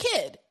like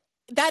kid.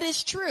 That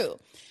is true.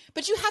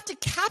 But you have to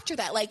capture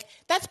that. Like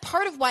that's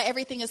part of why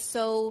everything is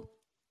so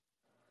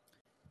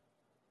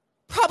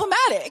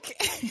problematic.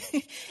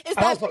 It's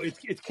cast.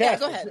 Yeah,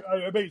 go ahead.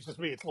 Maybe it's just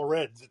me. It's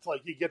Lorenz. It's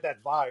like you get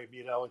that vibe.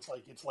 It's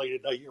like it's late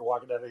at night. You're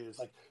walking down. It's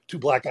like two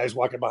black guys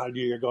walking behind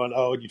you. You're going,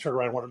 oh, and you turn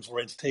around. One of them's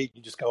Lorenz Tate.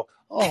 You just go,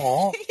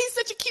 oh. He's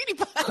such a cutie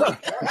pie.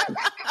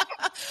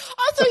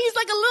 Also, he's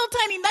like a little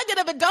tiny nugget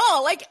of a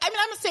doll. Like, I mean,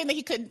 I'm not saying that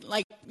he could,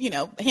 like,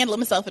 handle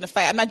himself in a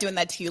fight. I'm not doing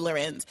that to you,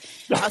 Lorenz.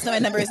 Also, my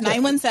number is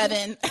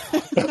 917.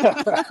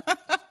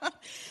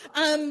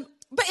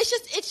 But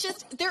it's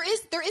just there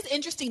is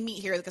interesting meat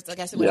here, I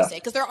guess I would say,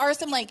 because there are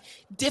some like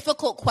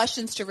difficult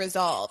questions to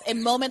resolve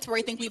and moments where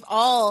I think we've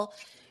all,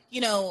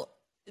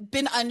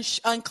 been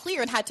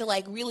unclear and had to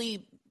like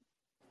really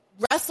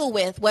wrestle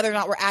with whether or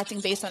not we're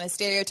acting based on a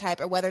stereotype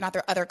or whether or not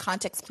there are other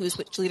context clues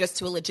which lead us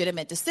to a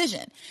legitimate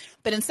decision.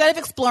 But instead of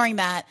exploring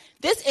that,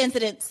 this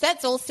incident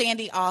sets old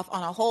Sandy off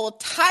on a whole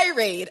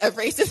tirade of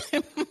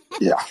racism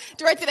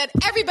directed at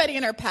everybody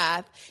in her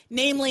path,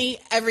 namely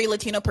every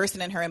Latino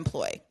person in her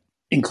employ.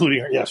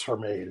 Including her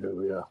maid,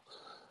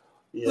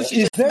 who she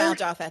just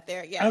mouthed off at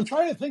there. Yeah, I'm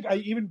trying to think.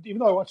 Even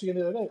though I watched it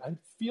the other day, I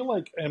feel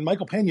like, and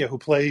Michael Pena, who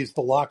plays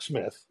the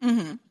locksmith,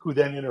 who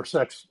then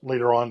intersects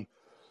later on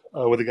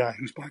with a guy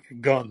who's buying a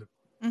gun,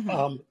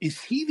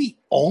 is he the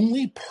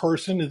only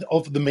person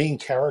of the main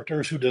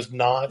characters who's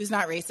not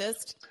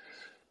racist,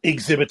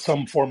 exhibit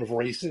some form of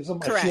racism?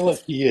 Correct. I feel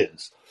like he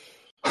is.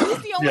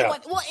 He's the only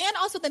one. Well, and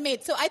also the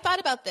maid. So I thought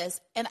about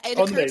this, and it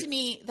occurred to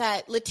me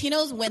that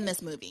Latinos win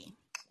this movie.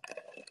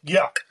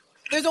 Yeah.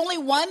 There's only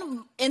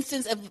one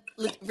instance of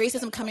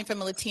racism coming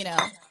from a Latina,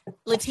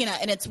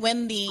 and it's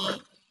when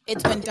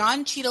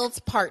Don Cheadle's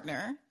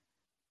partner,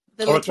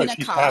 the Latina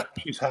cop.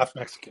 She's half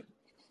Mexican.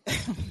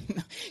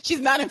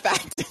 She's not, in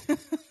fact.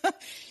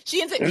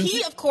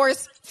 He, of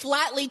course,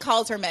 flatly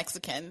calls her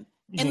Mexican.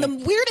 And the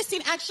weirdest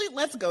scene, actually,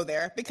 let's go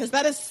there, because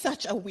that is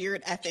such a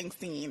weird effing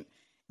scene.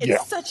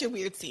 It's such a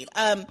weird scene.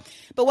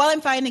 But while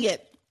I'm finding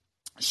it,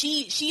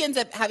 she ends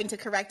up having to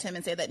correct him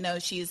and say that no,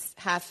 she's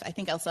half, I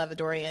think, El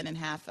Salvadorian and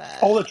half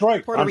that's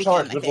right. Puerto Rican.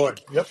 I'm sorry. Good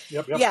Lord. Yep.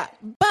 Yeah,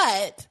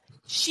 but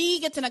she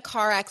gets in a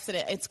car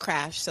accident. It's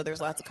crashed, so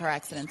there's lots of car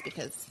accidents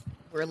because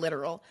we're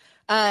literal.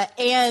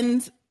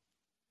 And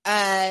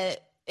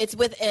it's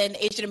with an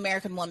Asian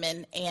American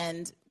woman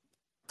and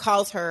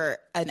calls her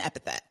an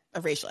epithet,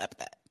 a racial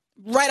epithet,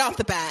 right off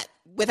the bat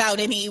without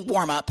any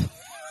warm up.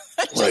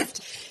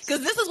 Just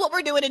because this is what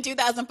we're doing in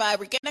 2005.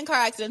 We're getting in car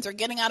accidents. We're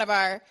getting out of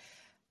our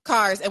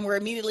cars and we're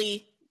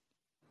immediately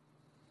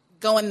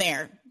going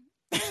there.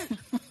 I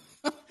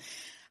mean,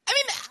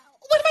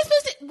 what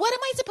am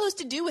I supposed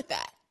to do with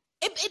that?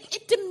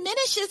 It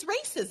diminishes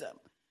racism.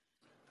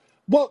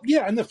 Well,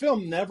 yeah, and the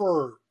film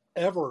never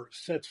ever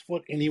sets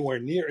foot anywhere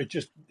near it.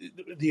 Just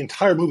the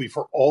entire movie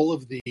for all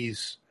of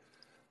these.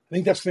 I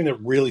think that's the thing that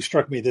really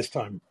struck me this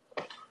time,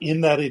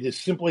 in that it is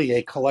simply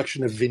a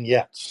collection of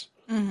vignettes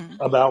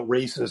about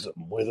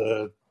racism with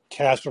a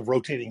cast of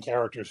rotating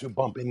characters who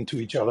bump into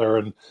each other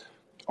and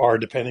are,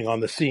 depending on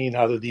the scene,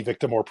 either the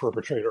victim or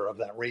perpetrator of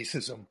that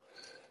racism.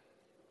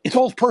 It's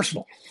all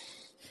personal.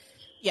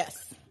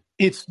 Yes.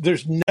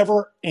 There's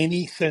never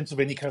any sense of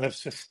any kind of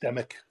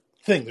systemic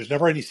thing. There's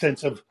never any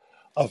sense of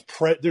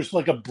there's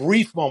like a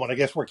brief moment, I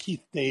guess, where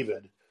Keith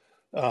David,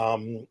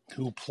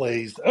 who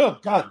plays,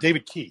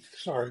 David Keith,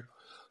 sorry.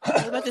 I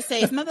was about to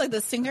say, isn't that like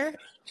the singer?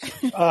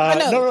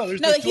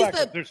 No, he's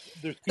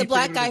the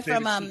black guy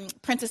from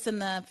Princess and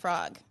the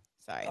Frog.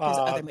 Sorry, there's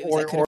other movies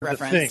I could have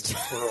referenced.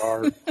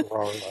 For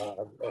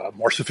our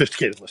more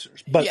sophisticated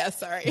listeners. But yeah,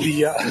 sorry.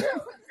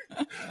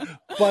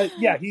 But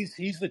yeah,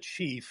 he's the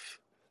chief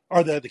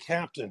or the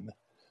captain,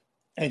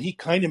 and he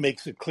kind of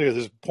makes it clear.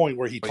 There's a point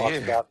where he talks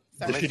about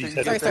the shit he's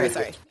had to deal with.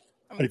 Sorry.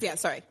 Yeah,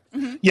 sorry.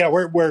 Mm-hmm. Yeah,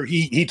 where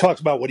he talks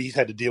about what he's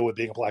had to deal with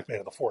being a black man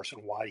of the force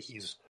and why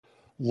he's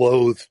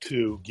loath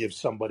to give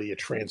somebody a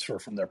transfer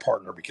from their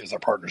partner because their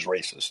partner's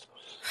racist.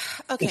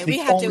 Okay, we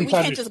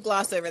can't just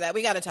gloss over that.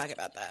 We got to talk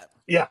about that.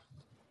 Yeah.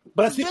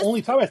 But that's the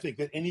only time I think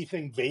that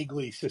anything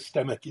vaguely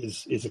systemic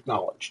is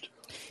acknowledged.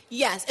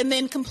 Yes, and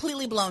then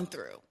completely blown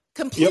through.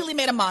 Completely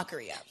made a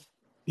mockery of.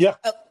 Yeah.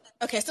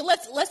 Okay, so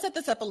let's set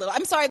this up a little.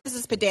 I'm sorry this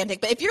is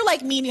pedantic, but if you're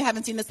like me and you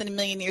haven't seen this in a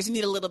million years, you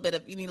need a little bit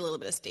of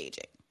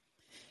staging.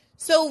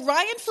 So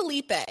Ryan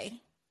Felipe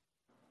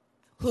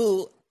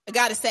who I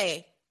got to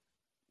say,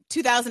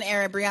 2000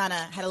 era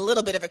Brianna had a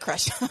little bit of a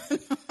crush on.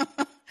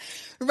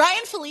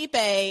 Ryan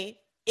Felipe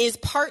is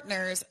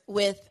partners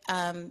with,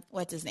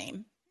 what's his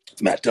name?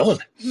 Matt Dillon.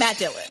 Matt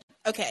Dillon.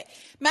 Okay.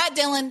 Matt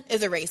Dillon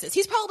is a racist.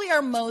 He's probably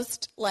our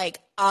most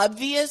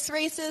obvious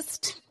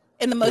racist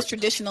in the most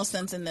traditional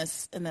sense in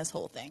this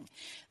whole thing.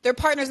 They're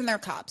partners and they're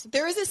cops.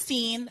 There is a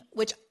scene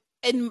which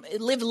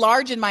lived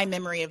large in my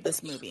memory of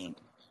this movie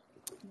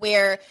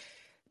where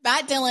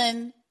Matt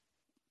Dillon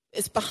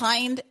is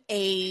behind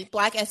a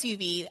black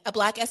SUV. A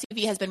black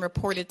SUV has been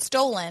reported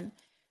stolen.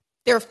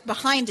 They're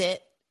behind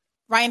it.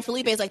 Ryan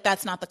Felipe is like,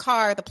 that's not the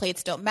car. The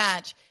plates don't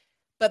match.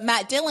 But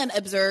Matt Dillon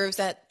observes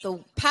that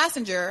the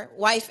passenger,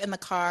 wife in the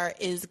car,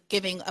 is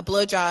giving a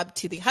blowjob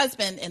to the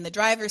husband in the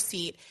driver's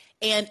seat,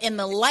 and in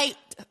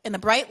the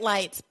bright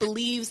lights,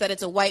 believes that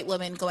it's a white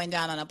woman going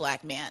down on a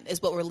black man,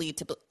 is what we're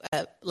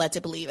led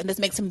to believe. And this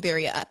makes him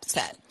very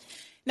upset.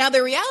 Now,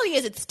 the reality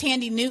is it's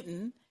Tandy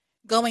Newton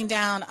going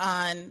down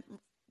on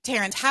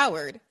Terrence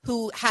Howard,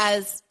 who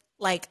has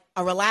a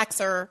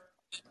relaxer,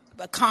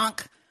 a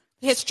conch.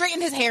 He has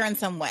straightened his hair in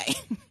some way.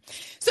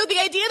 So the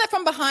idea that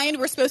from behind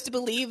we're supposed to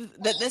believe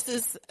that this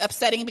is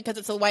upsetting because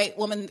it's a white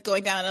woman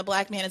going down on a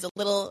black man is a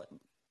little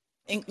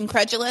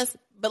incredulous,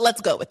 but let's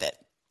go with it.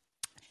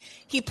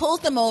 He pulls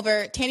them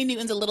over. Tandy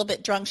Newton's a little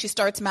bit drunk. She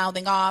starts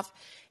mouthing off,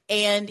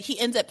 and he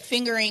ends up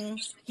digitally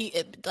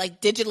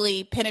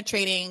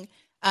penetrating,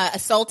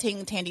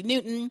 assaulting Tandy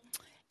Newton.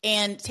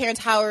 And Terrence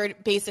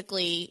Howard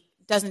basically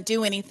doesn't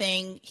do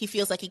anything. He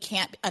feels like he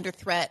can't be under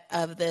threat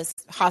of this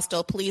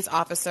hostile police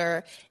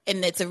officer.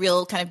 And it's a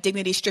real kind of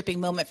dignity stripping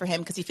moment for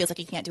him because he feels like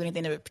he can't do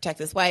anything to protect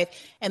his wife.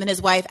 And then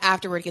his wife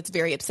afterward gets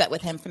very upset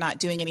with him for not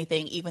doing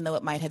anything, even though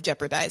it might have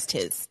jeopardized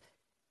his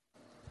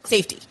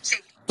safety.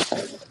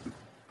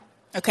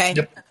 Okay.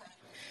 Yep.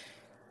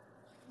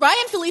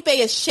 Ryan Felipe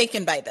is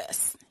shaken by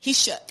this. He's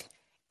shook.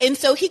 And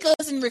so he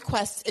goes and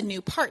requests a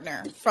new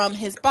partner from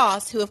his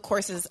boss, who of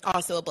course is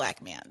also a black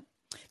man.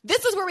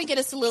 This is where we get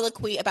a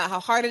soliloquy about how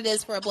hard it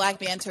is for a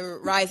black man to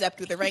rise up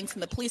through the ranks in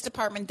the police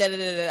department,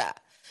 da-da-da-da-da.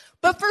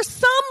 But for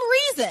some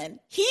reason,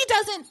 he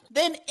doesn't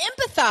then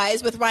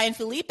empathize with Ryan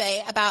Felipe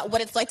about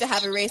what it's like to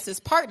have a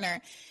racist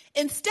partner.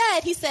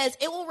 Instead, he says,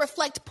 it will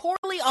reflect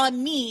poorly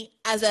on me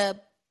as a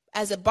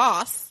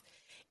boss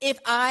if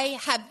I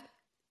have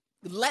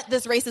let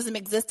this racism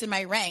exist in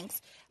my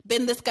ranks,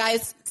 been this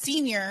guy's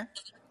senior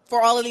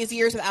for all of these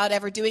years without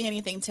ever doing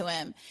anything to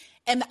him.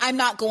 And I'm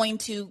not going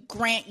to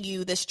grant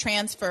you this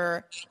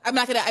transfer. I'm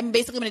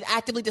basically going to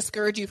actively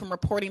discourage you from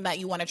reporting that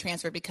you want to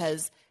transfer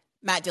because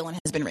Matt Dillon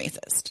has been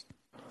racist.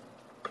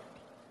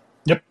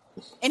 Yep.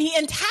 And he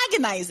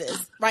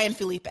antagonizes Ryan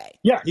Felipe.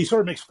 Yeah, he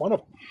sort of makes fun of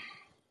him.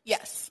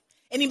 Yes.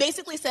 And he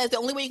basically says the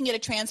only way you can get a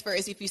transfer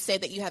is if you say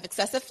that you have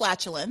excessive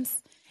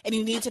flatulence and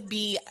you need to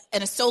be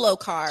in a solo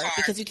car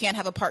because you can't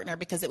have a partner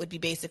because it would be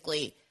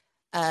basically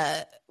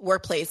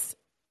workplace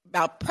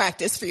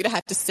malpractice for you to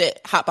have to sit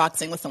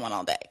hotboxing with someone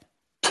all day.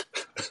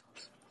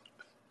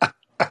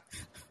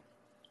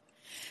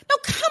 No,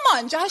 come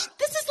on, Josh.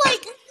 This is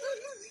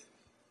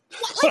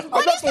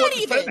what is that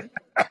even?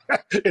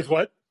 It's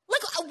what?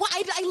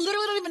 I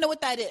literally don't even know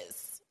what that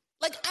is.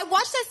 I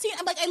watched that scene.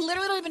 I'm I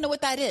literally don't even know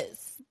what that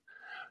is.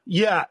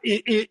 Yeah,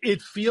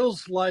 it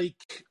feels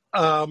like,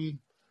 and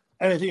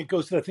I think it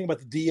goes to that thing about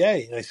the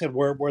DA. And I said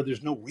where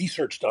there's no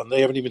research done,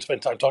 they haven't even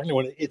spent time talking to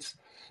anyone. It's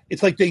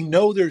like they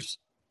know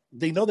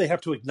they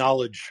have to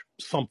acknowledge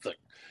something.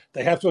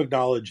 They have to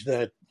acknowledge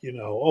that,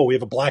 we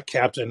have a black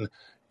captain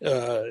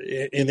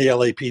in the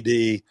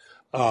LAPD.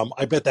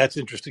 I bet that's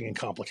interesting and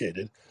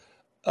complicated.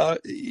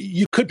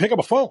 You could pick up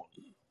a phone,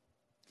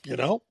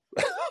 Yeah.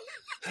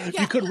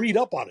 You could read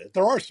up on it.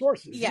 There are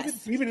sources.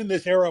 Yes. Even in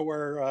this era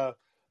where,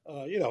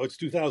 it's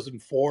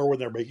 2004 when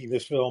they're making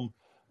this film.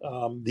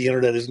 The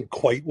internet isn't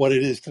quite what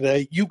it is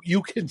today.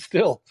 You can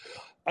still,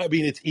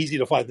 it's easy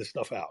to find this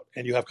stuff out,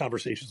 and you have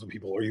conversations with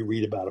people or you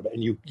read about it,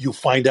 and you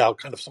find out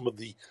kind of some of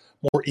the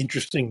more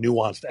interesting,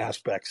 nuanced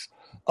aspects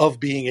of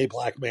being a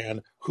black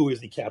man who is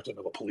the captain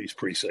of a police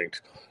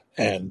precinct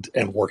and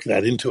work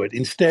that into it.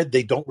 Instead,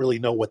 they don't really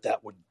know what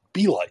that would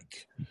be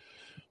like,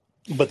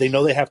 but they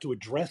know they have to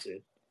address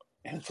it.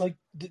 And it's like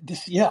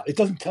this, it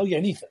doesn't tell you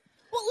anything.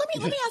 Well,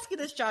 let me ask you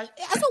this, Josh.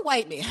 As a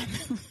white man,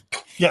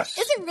 yes,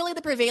 is it really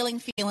the prevailing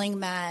feeling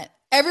that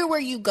everywhere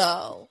you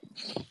go,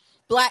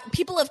 black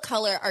people of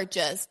color are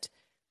just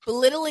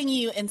belittling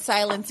you and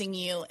silencing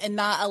you and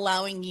not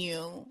allowing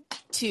you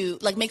to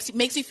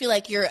makes you feel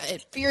like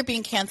you're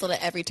being canceled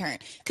at every turn?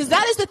 Because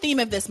that is the theme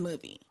of this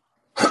movie.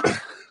 The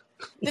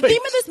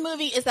theme of this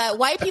movie is that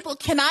white people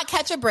cannot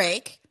catch a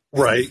break.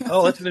 Right.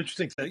 Oh, that's an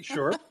interesting thing.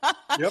 Sure.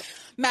 Yep.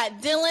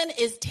 Matt Dillon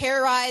is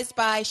terrorized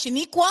by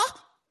Shaniqua.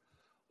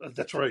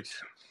 That's right.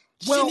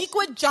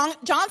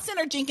 Shaniqua Johnson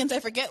or Jenkins, I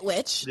forget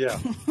which. Yeah.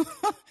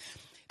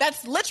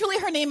 That's literally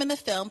her name in the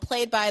film,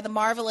 played by the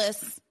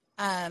marvelous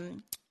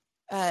Loretta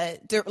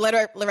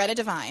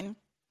Devine,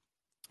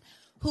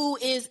 who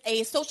is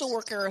a social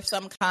worker of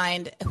some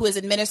kind who is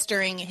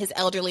administering his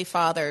elderly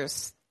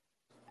father's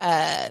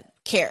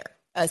care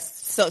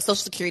Social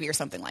Security or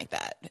something like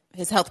that,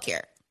 his health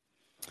care.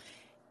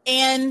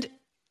 And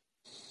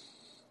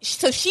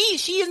so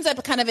she ends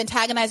up kind of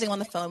antagonizing him on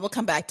the phone. We'll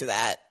come back to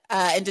that,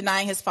 and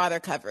denying his father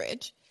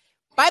coverage.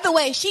 By the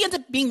way, she ends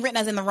up being written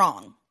as in the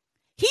wrong.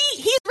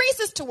 He's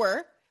racist to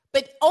her,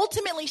 but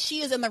ultimately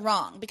she is in the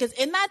wrong because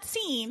in that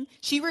scene,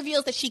 she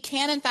reveals that she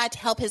can in fact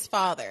help his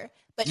father,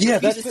 but she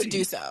refuses to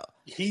do so.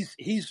 He's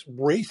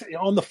racist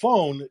on the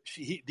phone.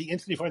 The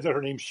instant he finds out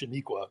her name's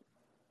Shaniqua,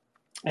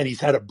 and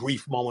he's had a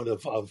brief moment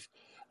of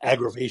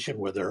aggravation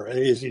with her, and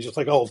he's just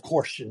like, "Oh, of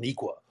course,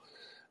 Shaniqua,"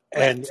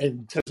 right.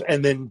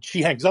 and then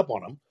she hangs up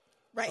on him,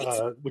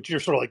 right? Which you're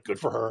sort of like, good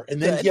for her.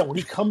 And then when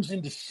he comes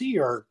in to see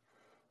her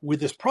with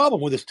this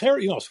problem, with his terror,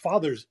 his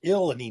father's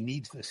ill and he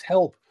needs this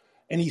help.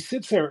 And he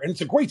sits there, and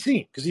it's a great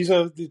scene because it's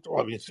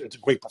a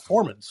great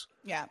performance.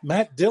 Yeah.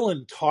 Matt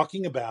Dillon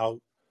talking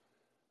about,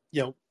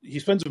 he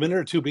spends a minute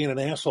or two being an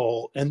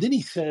asshole, and then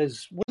he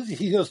says, "What is he?"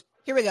 He goes,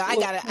 "Here we go. I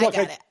got it.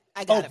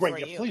 I got it great. for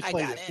you. Please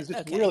play this because it's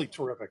okay. really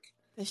terrific.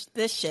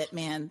 This shit,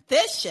 man.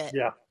 This shit.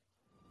 Yeah.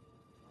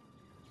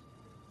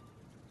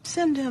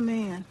 Send him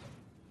in.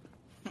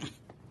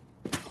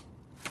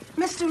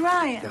 Mr.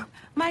 Ryan,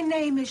 my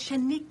name is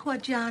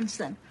Shaniqua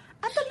Johnson.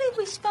 I believe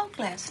we spoke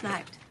last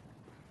night.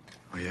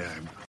 Oh, yeah.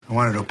 I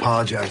wanted to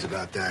apologize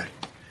about that.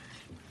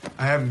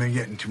 I haven't been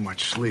getting too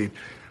much sleep.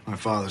 My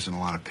father's in a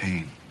lot of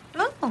pain.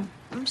 Oh,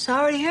 I'm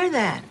sorry to hear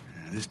that.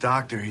 This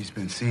doctor he's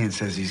been seeing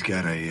says he's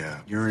got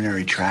a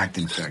urinary tract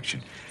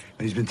infection.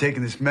 And he's been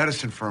taking this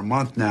medicine for a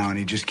month now, and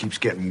he just keeps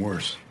getting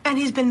worse. And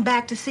he's been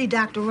back to see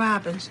Dr.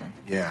 Robinson.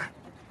 Yeah.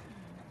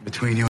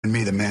 Between you and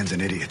me, the man's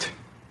an idiot.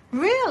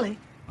 Really?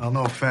 Well,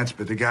 no offense,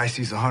 but the guy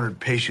sees 100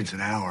 patients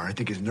an hour. I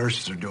think his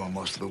nurses are doing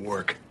most of the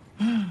work.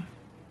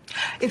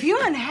 If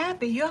you're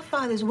unhappy, your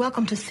father's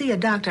welcome to see a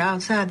doctor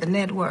outside the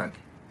network.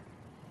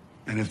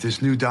 And if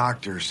this new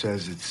doctor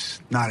says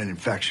it's not an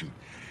infection,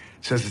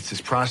 says it's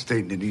his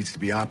prostate and it needs to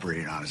be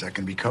operated on, is that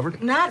going to be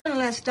covered? Not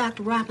unless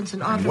Dr.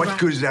 Robinson authorizes. What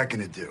good is that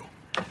going to do?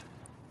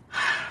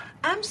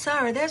 I'm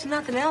sorry, there's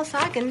nothing else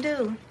I can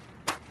do.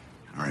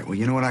 All right, well,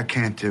 you know what I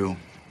can't do?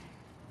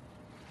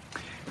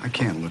 I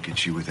can't look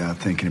at you without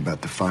thinking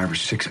about the 5 or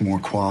 6 more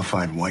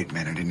qualified white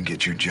men who didn't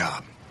get your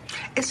job.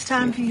 It's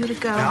time for you to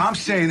go. Now, I'm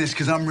saying this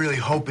because I'm really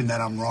hoping that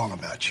I'm wrong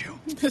about you.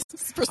 This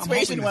is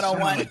persuasion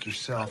 101. Like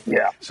yourself,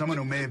 someone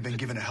who may have been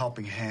given a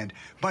helping hand,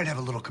 might have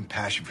a little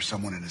compassion for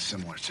someone in a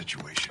similar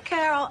situation.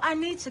 Carol, I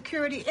need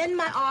security in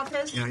my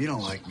office. You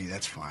don't like me,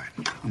 that's fine.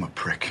 I'm a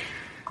prick.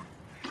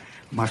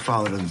 My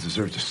father doesn't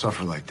deserve to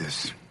suffer like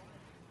this.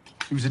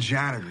 He was a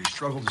janitor. He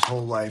struggled his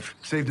whole life,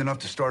 saved enough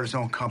to start his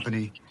own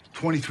company.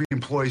 23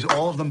 employees,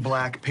 all of them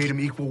black, paid him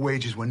equal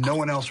wages when no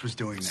one else was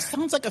doing that.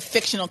 Sounds like a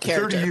fictional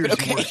character. 30 years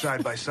he worked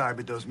side by side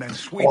with those men,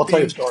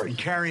 sweeping and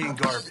carrying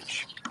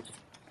garbage.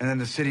 And then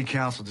the city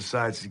council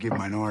decides to give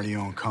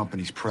minority-owned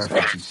companies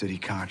preference in city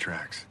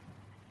contracts.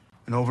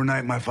 And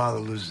overnight, my father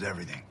loses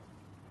everything.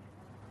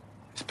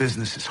 His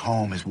business, his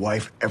home, his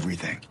wife,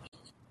 everything.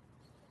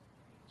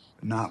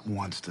 Not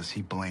once does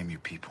he blame you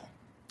people.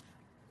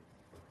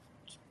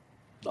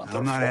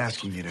 I'm not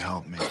asking you to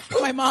help me.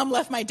 My mom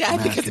left my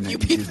dad because of you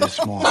people. people. Do this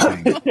small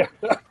thing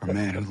for a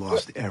man who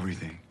lost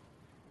everything,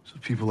 so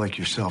people like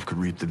yourself could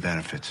reap the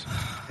benefits.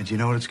 And do you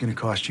know what it's going to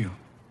cost you?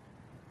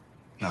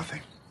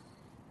 Nothing.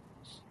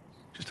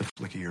 Just a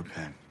flick of your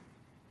pen.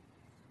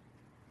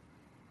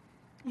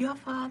 Your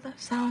father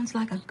sounds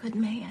like a good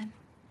man.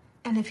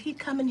 And if he'd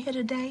come in here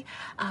today,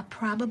 I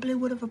probably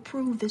would have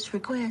approved this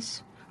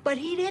request. But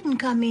he didn't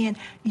come in.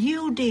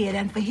 You did.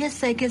 And for his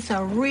sake, it's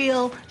a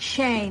real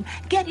shame.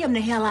 Get him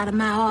the hell out of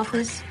my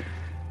office.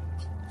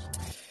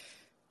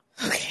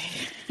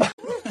 Okay.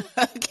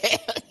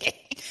 Okay.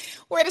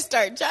 Where to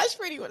start? Josh,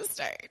 where do you want to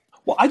start?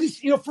 Well, I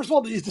just, first of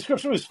all, his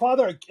description of his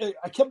father,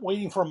 I kept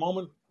waiting for a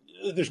moment.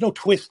 There's no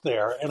twist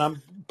there. And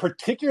I'm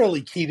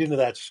particularly keyed into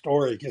that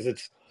story because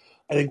it's,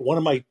 I think, one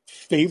of my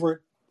favorite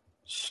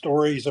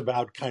stories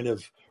about kind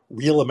of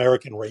real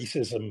American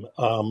racism.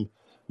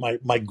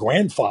 My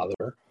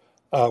grandfather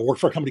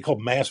worked for a company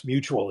called Mass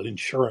Mutual in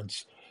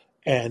insurance.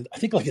 And I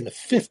think like in the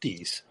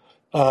 50s,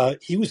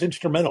 he was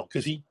instrumental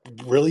because he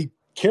really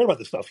cared about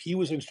this stuff. He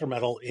was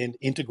instrumental in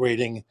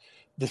integrating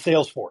the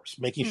sales force,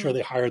 making sure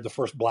they hired the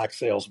first black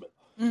salesman.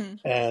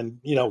 And,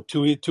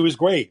 to his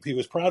grave, he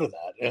was proud of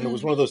that. And it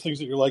was one of those things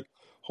that you're like,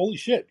 holy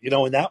shit,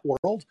 in that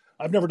world,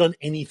 I've never done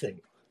anything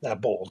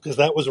that bold because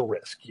that was a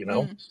risk,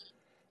 And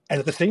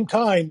at the same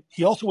time,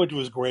 he also went to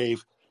his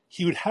grave.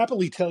 He would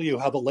happily tell you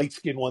how the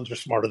light-skinned ones are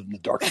smarter than the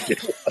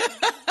dark-skinned ones.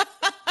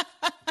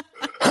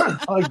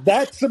 Like,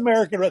 that's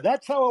American.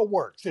 That's how it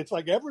works. It's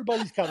like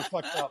everybody's kind of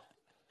fucked up.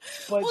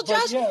 Well,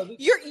 Josh,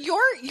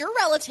 your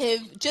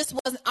relative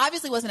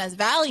obviously wasn't as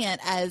valiant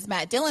as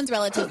Matt Dillon's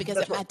relative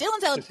because Matt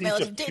Dillon's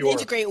relative didn't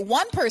integrate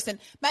one person.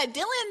 Matt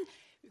Dillon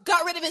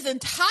got rid of his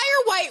entire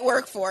white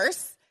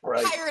workforce.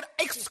 Right. Hired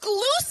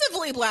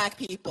exclusively black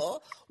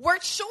people,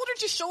 worked shoulder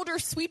to shoulder,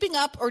 sweeping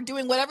up or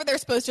doing whatever they're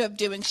supposed to have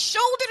doing,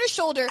 shoulder to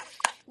shoulder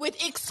with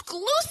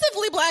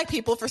exclusively black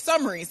people for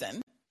some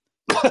reason.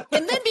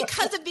 And then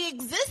because of the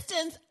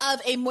existence of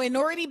a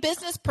minority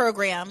business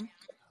program.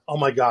 Oh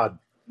my God.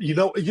 You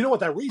know what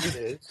that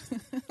reason is?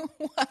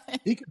 What?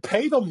 He could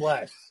pay them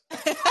less.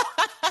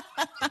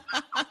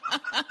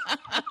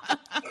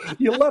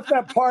 You left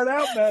that part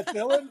out, Matt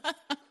Dillon. And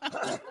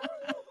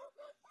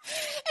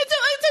so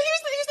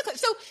here's the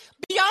so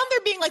beyond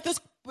there being like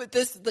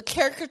the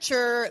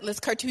caricature,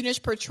 this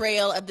cartoonish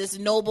portrayal of this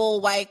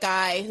noble white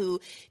guy who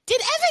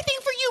did everything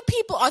for you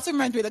people. Also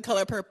reminds me of The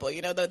Color Purple,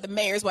 the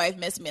mayor's wife,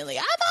 Miss Millie.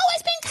 I've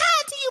always been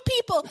kind to you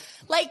people.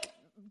 Like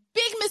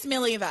big Miss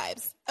Millie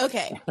vibes.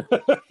 Okay.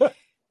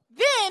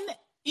 Then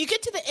you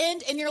get to the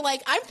end and you're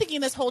like, I'm thinking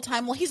this whole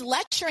time, well, he's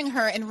lecturing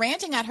her and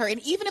ranting at her.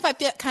 And even if I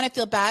kind of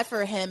feel bad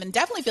for him and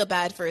definitely feel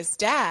bad for his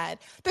dad,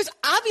 there's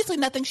obviously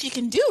nothing she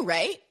can do,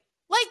 right?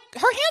 Like,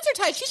 her hands are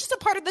tied. She's just a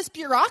part of this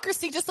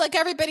bureaucracy just like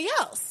everybody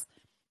else.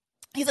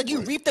 He's like,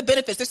 you reap the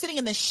benefits. They're sitting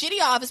in this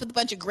shitty office with a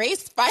bunch of gray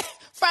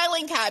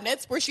filing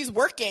cabinets where she's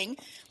working,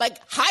 like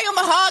high on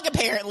the hog,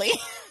 apparently.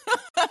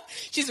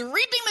 She's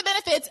reaping the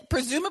benefits,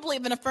 presumably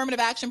of an affirmative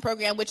action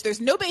program, which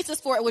there's no basis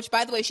for it, which,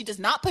 by the way, she does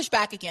not push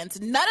back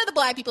against. None of the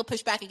black people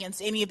push back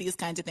against any of these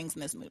kinds of things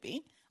in this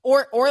movie,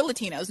 or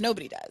Latinos.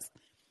 Nobody does.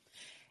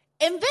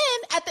 And then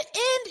at the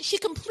end, she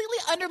completely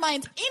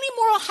undermines any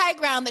moral high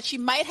ground that she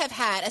might have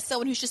had as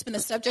someone who's just been the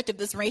subject of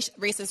this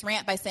racist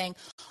rant by saying,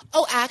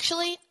 oh,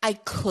 actually, I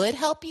could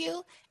help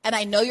you. And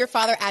I know your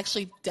father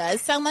actually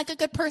does sound like a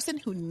good person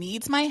who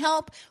needs my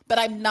help, but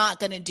I'm not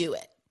going to do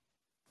it.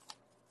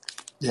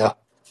 Yeah.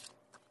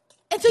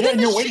 And so then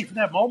you're waiting for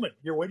that moment.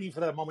 You're waiting for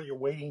that moment. You're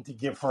waiting to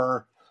give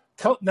her.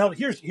 Now,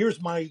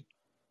 here's my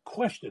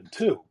question,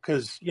 too,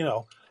 because,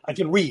 I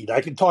can read,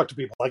 I can talk to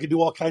people, I can do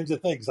all kinds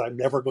of things. I'm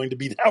never going to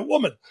be that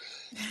woman.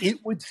 It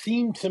would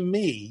seem to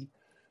me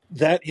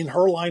that in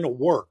her line of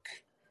work,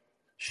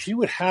 she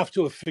would have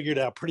to have figured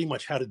out pretty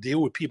much how to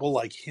deal with people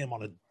like him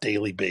on a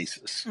daily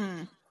basis.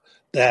 Mm.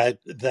 That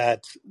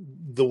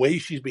the way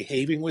she's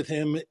behaving with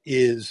him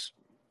is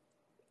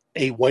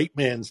a white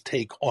man's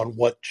take on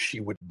what she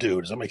would do.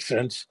 Does that make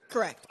sense?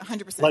 Correct.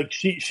 100%. Like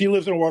she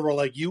lives in a world where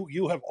like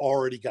you have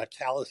already got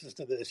calluses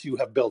to this. You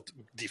have built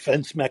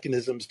defense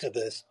mechanisms to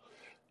this.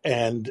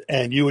 And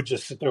you would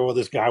just sit there while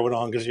this guy went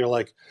on because you're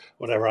like,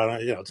 whatever.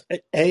 I don't,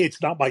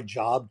 it's not my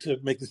job to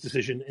make this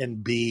decision,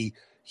 and B,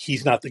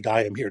 he's not the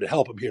guy I'm here to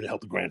help. I'm here to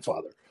help the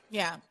grandfather.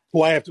 Yeah,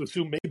 who I have to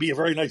assume may be a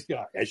very nice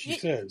guy, as she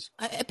says.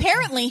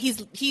 Apparently,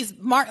 he's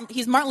Martin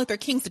Luther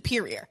King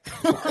superior.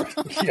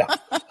 Yeah.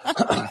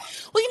 Well,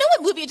 you know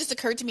what movie just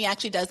occurred to me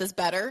actually does this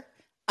better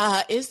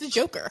is The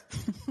Joker.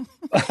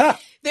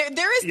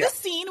 There is this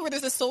scene where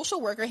there's a social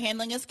worker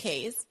handling his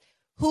case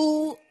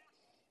whose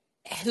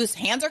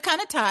hands are kind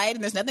of tied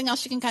and there's nothing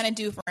else she can kind of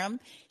do for him.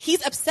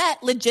 He's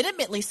upset,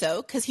 legitimately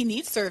so, because he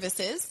needs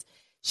services.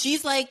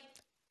 She's like,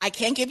 I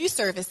can't give you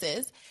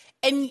services.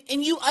 And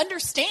you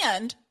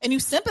understand and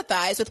you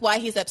sympathize with why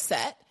he's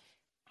upset,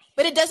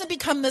 but it doesn't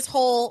become this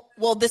whole,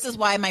 well, this is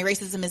why my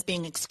racism is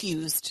being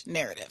excused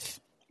narrative.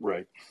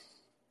 Right.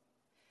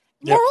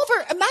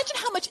 Moreover, imagine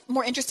how much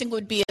more interesting it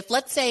would be if,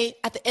 let's say,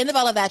 at the end of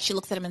all of that, she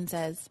looks at him and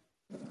says,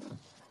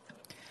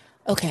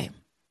 okay,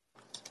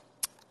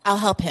 I'll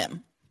help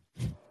him.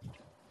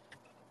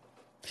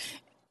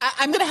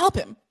 I'm going to help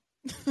him.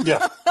 Yeah. Or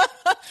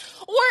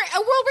a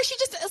world where she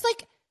just is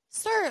like,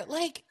 sir,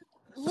 like,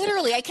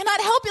 literally, I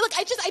cannot help you. Like,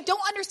 I don't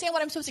understand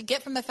what I'm supposed to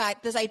get from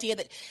this idea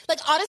that, like,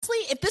 honestly,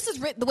 if this is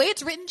written, the way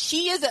it's written,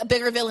 she is a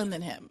bigger villain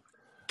than him.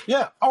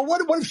 Yeah. Or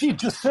what if she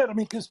just said,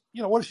 because,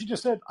 what if she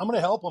just said, I'm going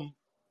to help him,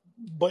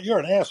 but you're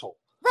an asshole.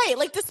 Right.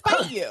 Like,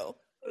 despite you.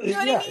 You know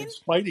what I mean? In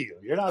spite of you.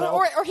 You're not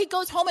or he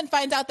goes home and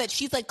finds out that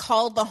she's like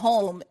called the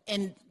home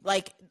and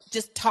like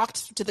just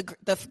talked to the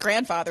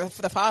grandfather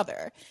for the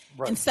father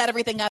and set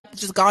everything up,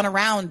 just gone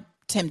around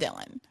Tim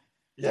Dillon.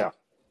 Yeah.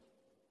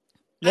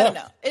 I don't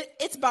know.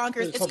 It's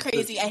bonkers. It's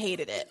crazy. I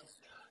hated it.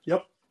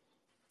 Yep.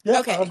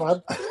 Yeah. Okay. I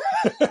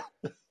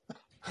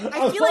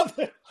feel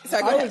like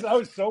sorry, I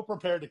was so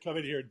prepared to come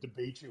in here and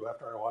debate you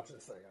after I watched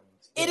this thing.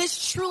 It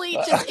is truly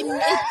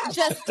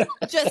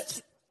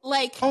just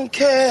like don't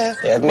care.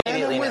 Yeah,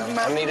 immediately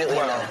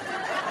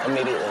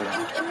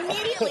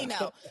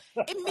no.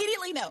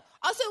 Immediately no.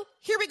 Also,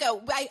 here we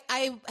go.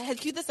 I had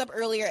queued this up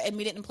earlier and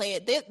we didn't play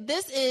it.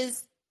 This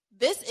is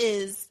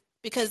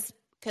because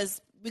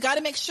we got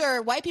to make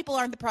sure white people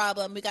aren't the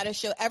problem. We got to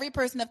show every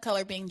person of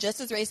color being just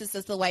as racist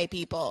as the white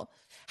people,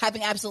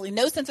 having absolutely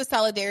no sense of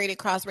solidarity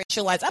across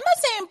racial lines. I'm not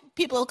saying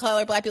people of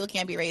color, black people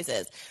can't be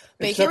racist,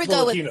 but except here we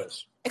go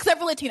Latinos. Except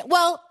for Latino.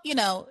 Well,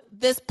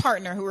 this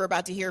partner who we're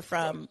about to hear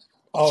from,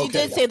 she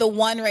did say the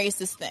one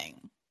racist thing.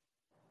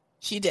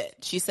 She did.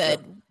 She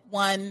said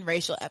one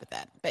racial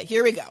epithet. But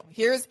here we go.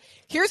 Here's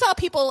how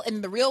people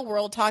in the real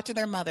world talk to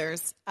their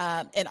mothers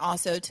and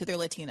also to their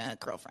Latina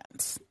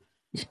girlfriends.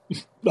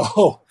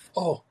 Oh,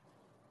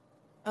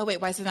 wait,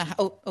 why is it not?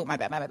 Oh, my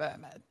bad.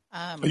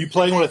 Are you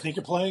playing what I think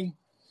you're playing?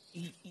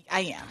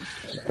 I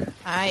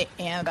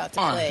am about to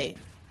play.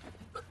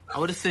 I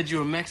would have said you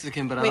were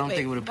Mexican, but I don't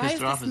think it would have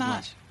pissed her off as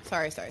much.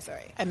 Sorry.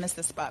 I missed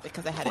the spot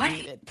because I had it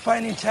muted.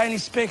 Finding tiny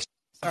specks.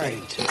 All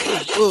right.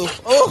 Ooh.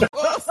 Oh,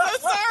 so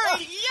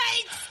sorry.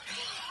 Yikes.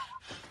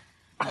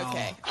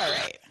 Okay. All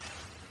right.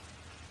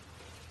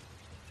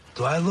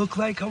 Do I look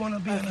like I want to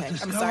be on a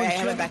Discovery I'm sorry. I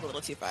Channel? went back a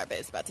little too far, but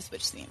it's about to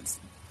switch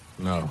scenes.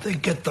 No. Then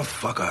get the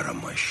fuck out of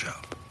my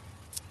shop.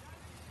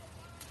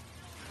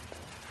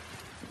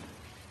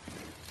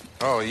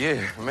 Oh,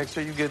 yeah. Make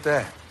sure you get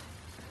that.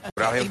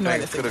 Without him,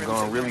 things could have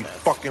gone really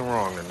fucking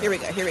wrong tonight. Here we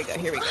go.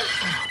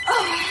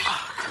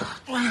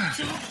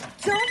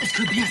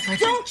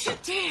 Don't you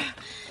dare.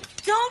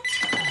 Don't.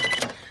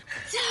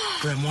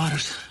 Graham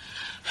Waters.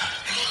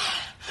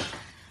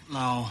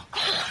 No.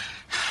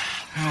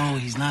 No,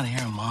 he's not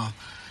here, Mom.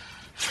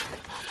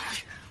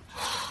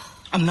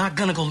 I'm not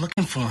gonna go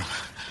looking for him.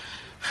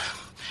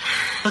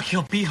 Look,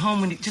 he'll be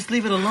home when you... Just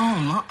leave it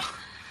alone, Mom.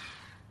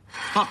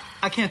 Mom,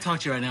 I can't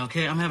talk to you right now,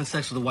 okay? I'm having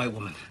sex with a white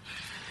woman.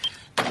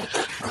 Okay,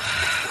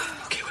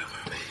 where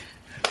were we?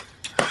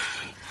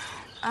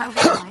 I was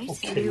nice.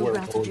 Okay, you were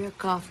about to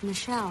jerk off in the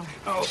shower.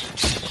 Oh,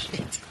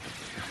 shit.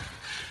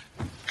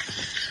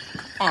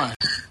 All right.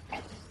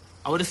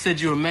 I would have said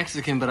you were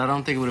Mexican, but I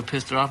don't think it would have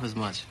pissed her off as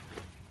much.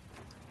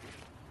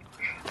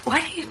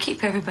 Why do you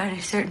keep everybody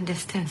a certain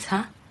distance,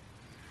 huh?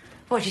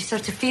 What, you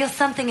start to feel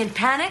something and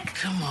panic?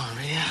 Come on,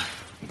 Rhea.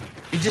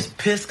 You just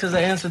pissed because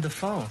I answered the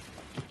phone.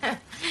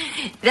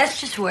 That's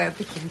just where I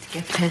begin to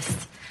get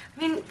pissed.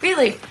 I mean,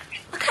 really,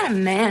 what kind of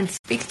man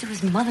speaks to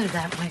his mother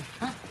that way,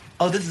 huh?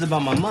 Oh, this is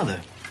about my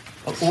mother.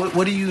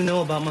 What do you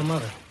know about my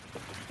mother?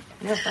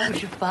 You know, if I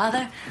was your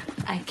father,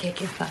 I'd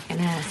kick your fucking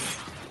ass.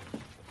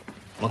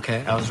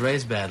 Okay, I was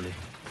raised badly.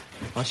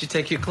 Why don't you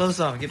take your clothes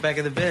off, get back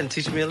in the bed, and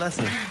teach me a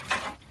lesson?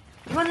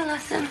 You want a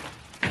lesson?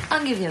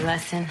 I'll give you a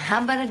lesson.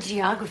 How about a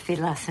geography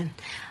lesson?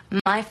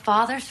 My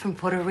father's from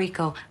Puerto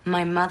Rico.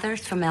 My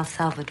mother's from El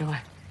Salvador.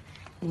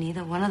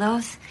 Neither one of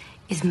those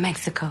is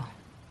Mexico.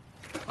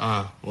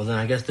 Well, then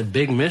I guess the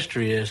big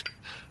mystery is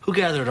who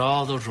gathered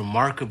all those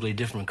remarkably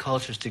different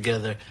cultures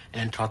together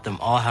and taught them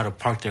all how to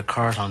park their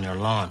cars on their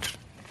lawns?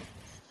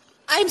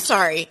 I'm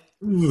sorry.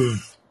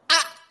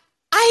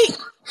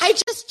 I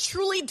just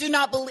truly do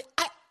not believe.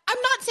 I'm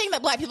not saying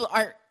that black people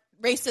aren't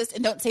racist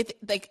and don't say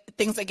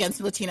things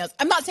against Latinos.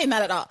 I'm not saying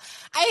that at all.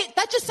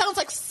 That just sounds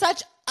like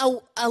such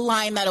a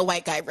line that a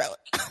white guy wrote.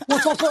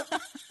 Well,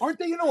 aren't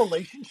they in a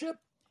relationship?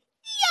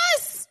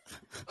 Yes.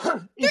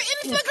 They're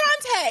in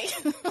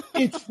flagrante.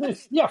 It's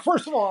this. Yeah.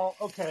 First of all,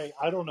 okay.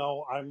 I don't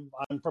know. I'm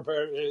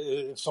prepared.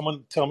 If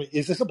someone tell me,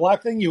 is this a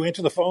black thing? You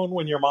answer the phone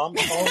when your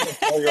mom's phone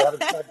while you're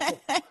having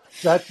sex.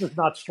 That does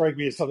not strike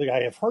me as something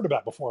I have heard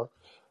about before.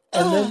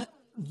 And then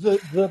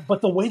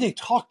but the way they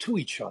talk to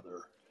each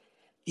other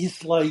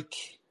is like,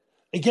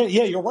 again,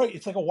 yeah, you're right.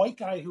 It's like a white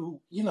guy who,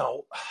 he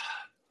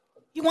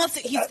wants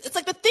to. It's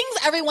like the things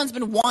everyone's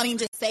been wanting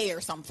to say or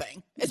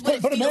something. Is what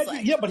it feels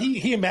like. Yeah, but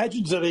he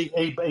imagines that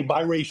a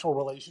biracial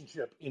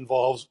relationship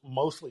involves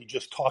mostly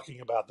just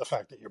talking about the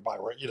fact that you're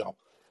biracial.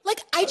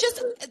 Like I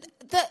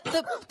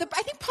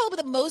think probably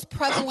the most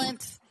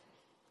prevalent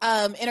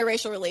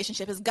interracial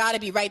relationship has got to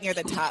be right near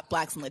the top,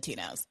 blacks and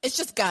Latinos. It's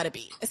just got to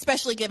be,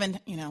 especially given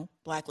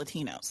black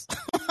Latinos.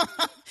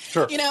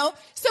 Sure.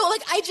 So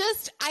like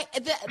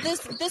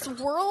this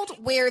world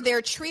where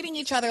they're treating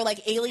each other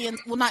like aliens.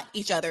 Well, not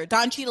each other.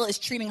 Don Cheadle is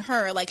treating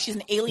her like she's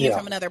an alien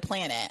from another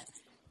planet.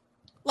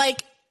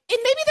 Like, and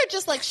maybe they're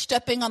just like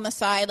stepping on the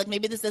side. Like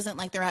maybe this isn't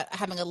like they're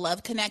having a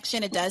love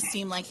connection. It does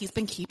seem like he's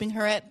been keeping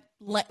her at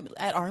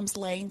arm's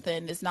length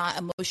and is not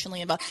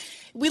emotionally involved.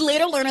 We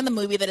later learn in the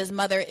movie that his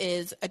mother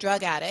is a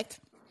drug addict,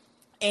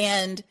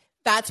 and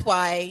that's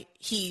why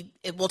he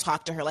will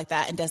talk to her like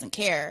that and doesn't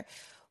care.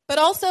 But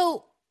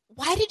also,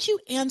 why did you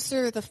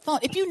answer the phone?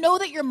 If you know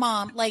that your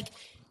mom,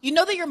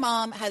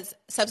 has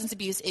substance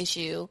abuse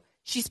issue,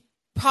 she's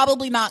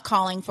probably not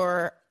calling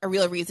for a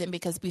real reason,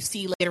 because we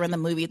see later in the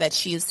movie that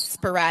she's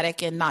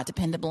sporadic and not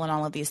dependable and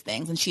all of these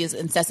things. And she is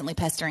incessantly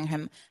pestering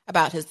him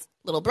about his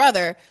little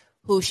brother,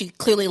 who she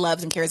clearly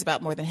loves and cares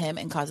about more than him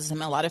and causes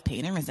him a lot of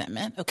pain and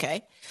resentment.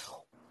 Okay.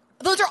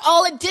 Those are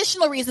all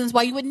additional reasons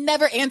why you would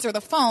never answer the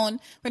phone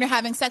when you're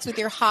having sex with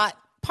your hot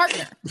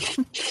partner.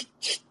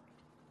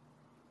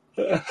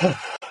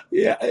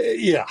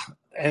 Yeah.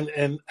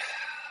 And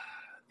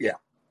yeah,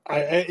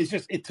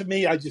 to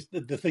me,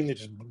 the thing that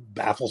just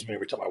baffles me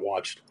every time I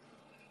watched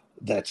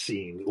that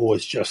scene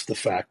was just the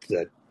fact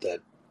that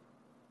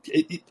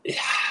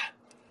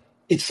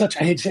it's such,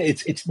 I hate to say,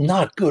 it's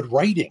not good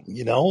writing.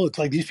 It's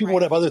like these people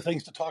would have other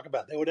things to talk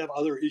about. They would have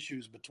other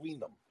issues between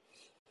them.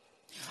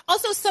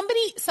 Also,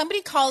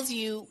 somebody calls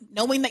you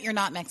knowing that you're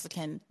not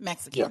Mexican,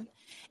 yeah.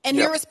 and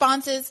your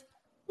response is,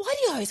 "Why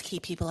do you always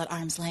keep people at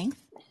arm's length?"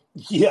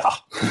 Yeah.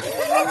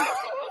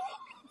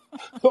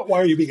 Why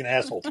are you being an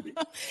asshole to me?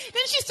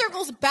 Then she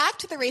circles back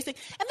to the racing.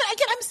 And then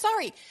again, I'm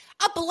sorry,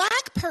 a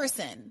black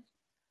person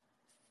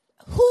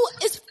who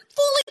is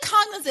fully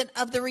cognizant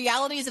of the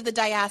realities of the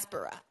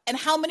diaspora and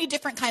how many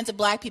different kinds of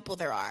black people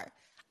there are.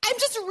 I'm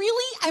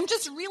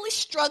just really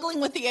struggling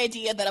with the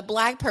idea that a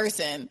black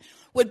person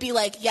would be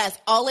like, yes,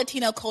 all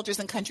Latino cultures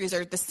and countries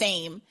are the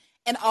same.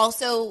 And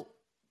also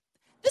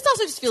This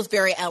also just feels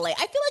very LA.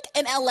 I feel like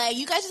in LA,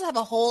 you guys just have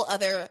a whole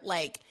other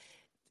like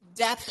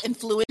depth and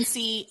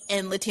fluency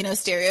in Latino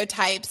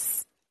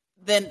stereotypes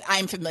than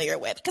I'm familiar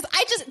with. Because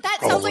that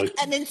sounds like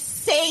an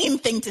insane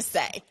thing to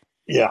say.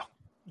 Yeah.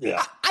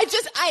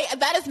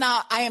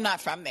 I am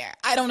not from there.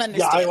 I don't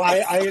understand. Yeah,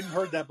 I hadn't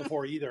heard that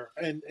before either.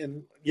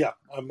 And yeah,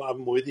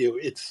 I'm with you.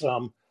 It's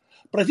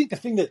but I think the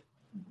thing that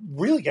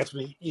really gets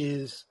me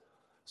is,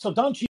 so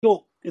Don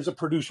Cheadle is a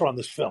producer on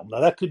this film. Now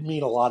that could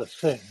mean a lot of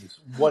things.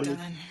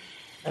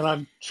 And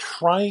I'm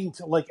trying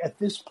to, like, at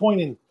this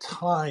point in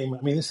time,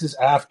 I mean, this is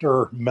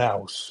after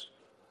Mouse.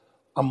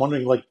 I'm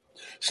wondering, like,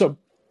 so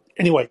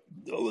anyway,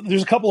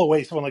 there's a couple of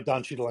ways someone like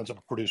Don Cheadle ends up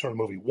a producer on a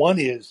movie. One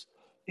is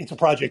it's a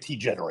project he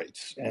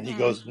generates, and he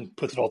goes and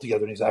puts it all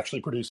together, and he's actually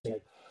producing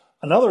it.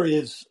 Another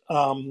is,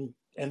 and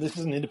this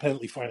is an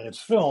independently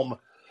financed film,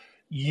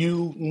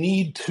 you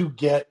need to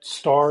get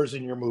stars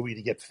in your movie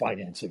to get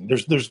financing.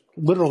 There's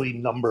literally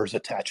numbers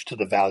attached to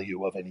the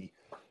value of any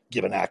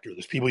given actor.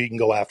 There's people you can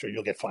go after and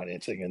you'll get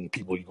financing, and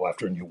people you go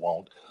after and you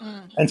won't.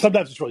 And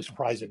sometimes it's really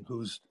surprising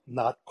who's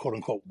not, quote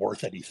unquote,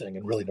 worth anything,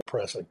 and really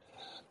depressing.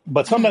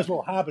 But sometimes what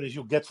will happen is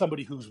you'll get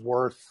somebody who's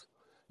worth,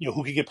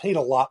 who can get paid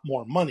a lot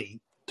more money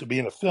to be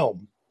in a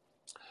film,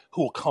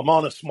 who will come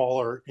on a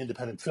smaller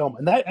independent film.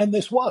 And that's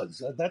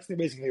the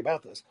amazing thing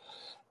about this.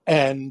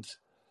 And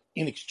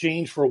in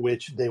exchange for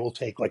which they will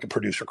take like a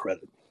producer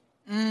credit.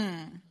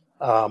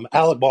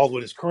 Alec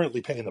Baldwin is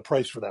currently paying the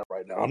price for that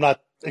right now. I'm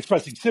not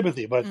expressing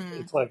sympathy, but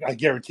it's like, I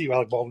guarantee you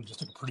Alec Baldwin just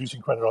took a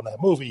producing credit on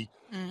that movie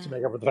to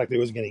make up for the fact that he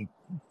wasn't getting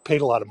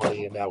paid a lot of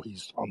money, and now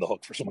he's on the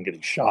hook for someone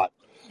getting shot.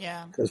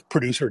 Yeah. Because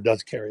producer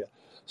does carry it.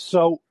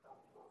 So,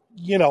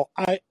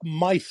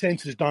 my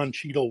sense is Don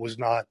Cheadle was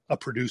not a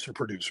producer.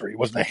 He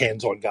wasn't a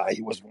hands-on guy.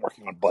 He wasn't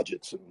working on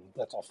budgets, and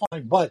that's all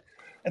fine. But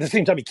at the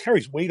same time, he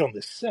carries weight on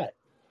this set.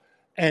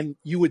 And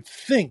you would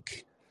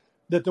think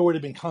that there would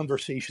have been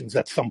conversations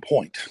at some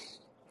point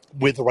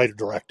with the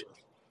writer-director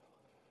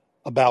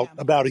about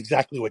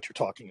exactly what you're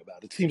talking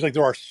about. It seems like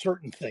there are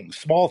certain things,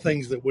 small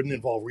things that wouldn't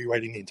involve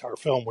rewriting the entire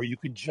film, where you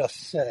could just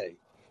say,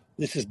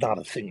 this is not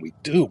a thing we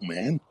do,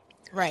 man.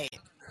 Right.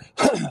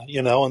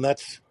 And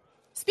that's...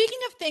 Speaking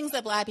of things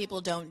that Black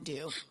people don't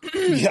do.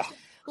 Yeah.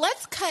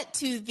 Let's cut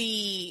to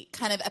the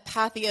kind of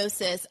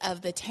apotheosis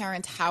of the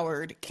Terrence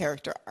Howard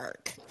character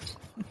arc.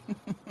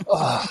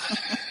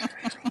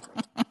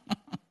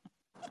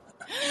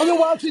 Okay,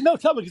 well, actually, no,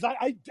 tell me, because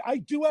I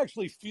do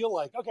actually feel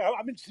like, okay,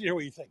 I'm interested to hear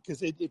what you think,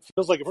 because it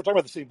feels like, if we're talking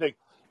about the same thing,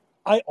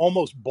 I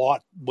almost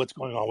bought what's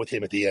going on with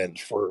him at the end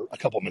for a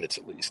couple minutes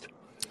at least.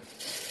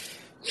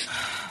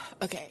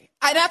 Okay.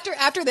 And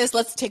after this,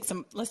 let's take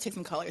some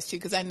colors too,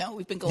 because I know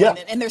we've been going in,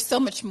 and there's so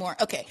much more.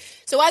 Okay,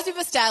 so as we've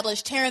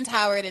established, Terrence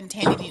Howard and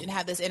Tandy Newton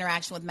have this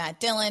interaction with Matt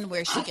Dillon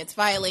where she gets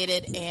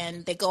violated,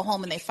 and they go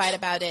home and they fight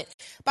about it.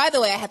 By the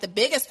way, I had the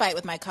biggest fight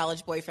with my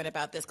college boyfriend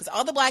about this, because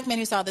all the Black men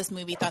who saw this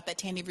movie thought that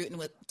Tandy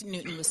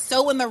Newton was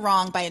so in the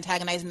wrong by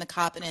antagonizing the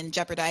cop and then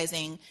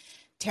jeopardizing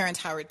Terrence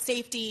Howard's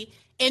safety.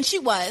 And she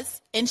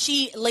was, and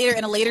she later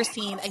in a later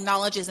scene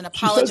acknowledges and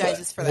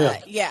apologizes for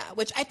that. Yeah,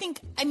 which I think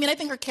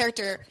her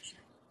character.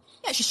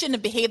 Yeah, she shouldn't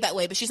have behaved that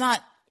way, but she's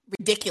not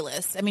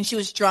ridiculous. I mean, she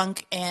was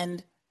drunk,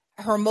 and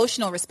her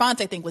emotional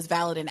response, I think, was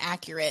valid and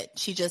accurate.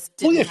 She just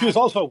didn't. Well, yeah, she was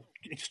also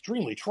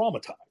extremely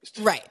traumatized.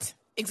 Right.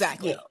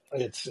 Exactly.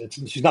 Yeah,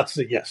 she's not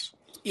saying yes.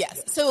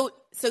 Yes. So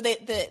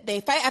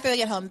they fight after they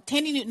get home.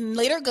 Tandy Newton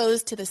later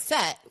goes to the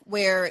set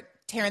where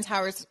Terrence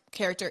Howard's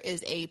character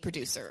is a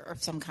producer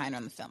of some kind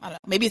on the film. I don't know.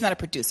 Maybe he's not a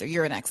producer.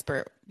 You're an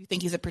expert. You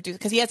think he's a producer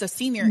because he has a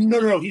senior?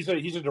 No. He's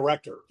a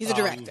director. He's a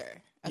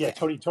director. Okay. Yeah,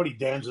 Tony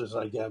Danza's,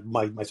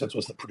 my sense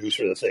was the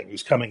producer of the thing,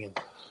 who's coming and,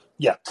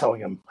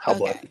 telling him how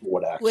Black people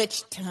would act.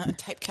 Which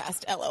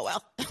typecast,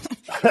 LOL.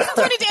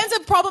 Tony Danza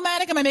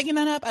problematic? Am I making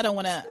that up? I don't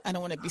want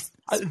to be.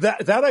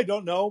 That I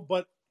don't know,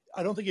 but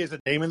I don't think he has a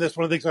name in this.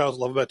 One of the things I always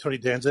love about Tony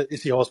Danza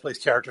is he always plays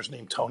characters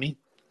named Tony.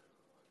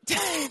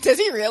 Does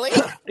he really?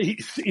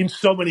 He's in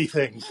so many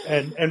things,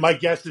 and my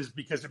guess is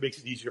because it makes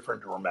it easier for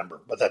him to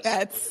remember. But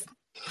that's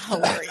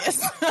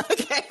hilarious.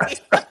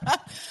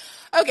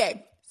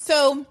 Okay,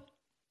 so.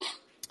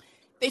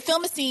 They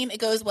film a scene. It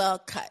goes well.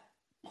 Cut.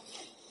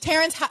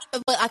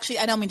 Well, actually,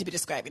 I don't mean to be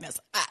describing this.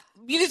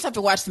 You just have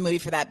to watch the movie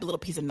for that little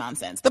piece of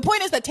nonsense. The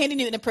point is that Tandy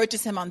Newton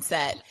approaches him on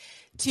set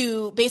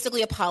to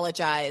basically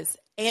apologize.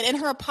 And in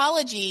her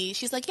apology,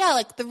 she's like, yeah,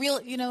 like the real,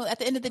 at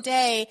the end of the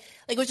day,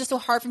 like it was just so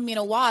hard for me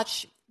to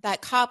watch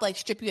that cop like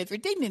strip you of your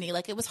dignity.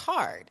 Like it was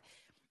hard.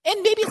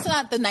 And maybe it's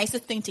not the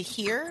nicest thing to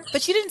hear,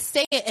 but she didn't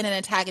say it in an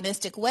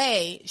antagonistic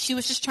way. She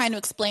was just trying to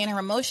explain her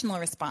emotional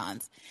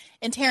response.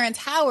 And Terrence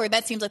Howard,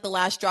 that seems like the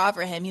last straw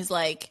for him. He's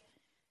like,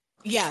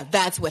 yeah,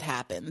 that's what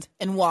happened,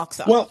 and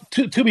walks off. Well,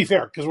 to be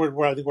fair, because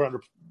I think we're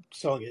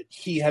underselling it,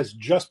 he has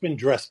just been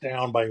dressed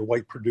down by a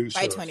white producer.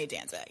 By Tony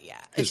Danza,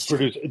 yeah.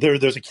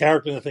 There's a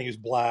character in the thing who's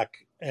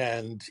Black,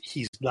 and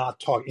he's not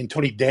talking, in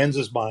Tony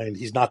Danza's mind,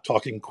 he's not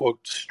talking,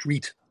 quote,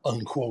 street,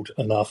 unquote,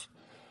 enough.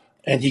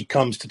 And he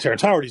comes to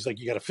Terrence Howard. He's like,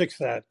 you got to fix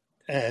that.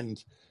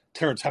 And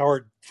Terrence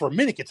Howard, for a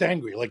minute, gets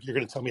angry. Like, you're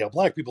going to tell me how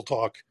Black people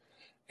talk.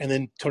 and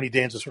then Tony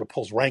Danza sort of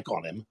pulls rank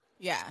on him.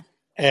 Yeah.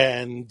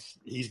 And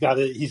he's got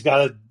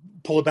to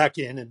pull it back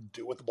in and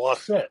do what the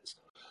boss says.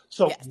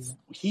 So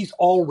he's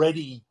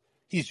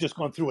just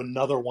gone through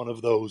another one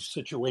of those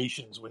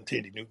situations when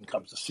Tandy Newton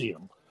comes to see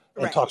him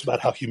and talks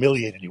about how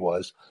humiliated he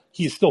was.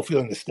 He's still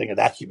feeling the sting of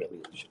that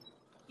humiliation.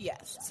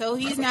 Yes. So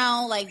he's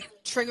now like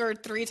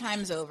triggered 3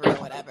 times over or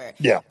whatever.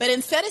 Yeah. But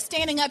instead of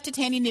standing up to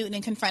Tandy Newton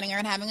and confronting her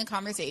and having a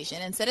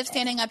conversation, instead of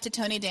standing up to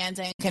Tony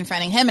Danza and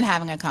confronting him and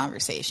having a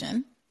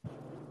conversation,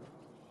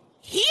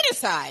 he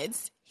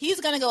decides he's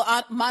going to go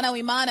mano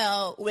a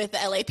mano with the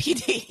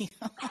LAPD.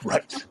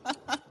 Right.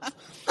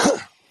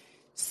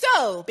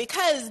 So,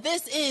 because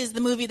this is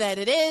the movie that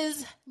it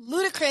is,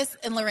 Ludacris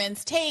and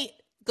Lorenz Tate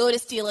go to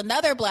steal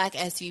another black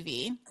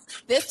SUV,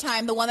 this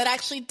time the one that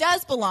actually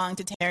does belong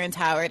to Terrence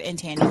Howard and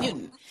Tandy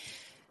Newton.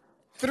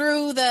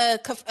 Well,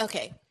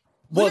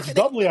 it's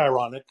doubly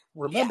ironic.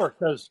 Remember,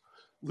 because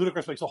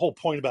Ludacris makes a whole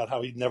point about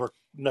how he never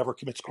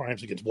commits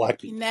crimes against black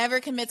people. He never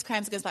commits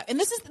crimes against black. And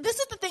this is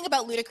the thing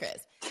about Ludacris.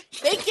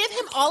 They give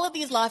him all of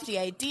these lofty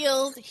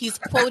ideals. He's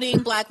quoting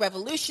black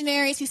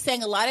revolutionaries. He's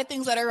saying a lot of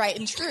things that are right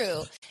and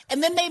true.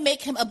 And then they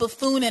make him a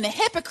buffoon and a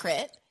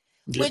hypocrite,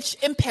 which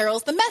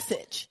imperils the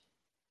message.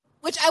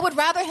 Which I would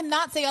rather him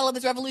not say all of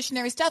his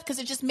revolutionary stuff, because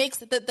it just makes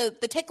the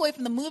takeaway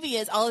from the movie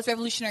is all his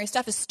revolutionary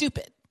stuff is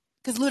stupid.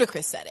 Because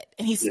Ludacris said it,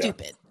 and he's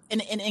stupid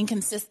and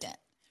inconsistent,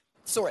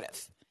 sort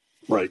of.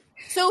 Right.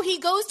 So he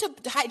goes to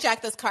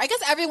hijack this car. I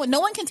guess no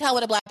one can tell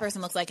what a black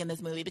person looks like in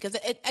this movie, because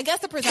I guess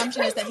the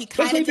presumption is that he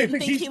kind of didn't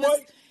think he was.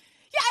 White?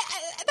 Yeah,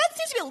 that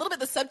seems to be a little bit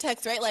the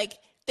subtext, right? Like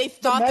they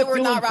thought they were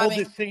not robbing.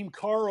 Pulled the same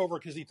car over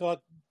because he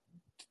thought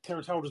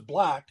Terrence Howard was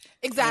black,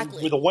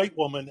 exactly, with a white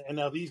woman, and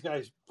now these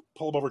guys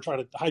pull him over, try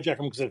to hijack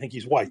him because they think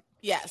he's white.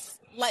 Yes,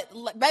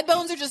 red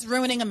bones are just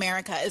ruining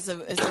America. Is the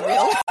real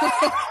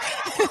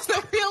is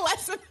the real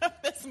lesson of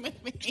this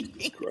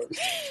movie.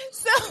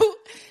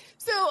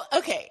 So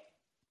okay.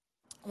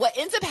 What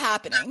ends up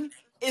happening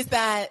is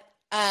that,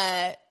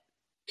 Lorenz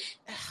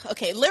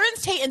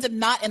Tate ends up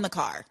not in the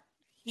car.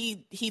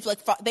 He's like,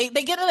 they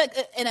get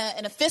in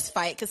a fist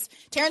fight because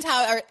Terrence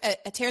Howard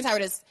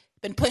has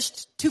been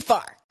pushed too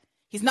far.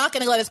 He's not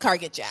going to let his car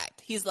get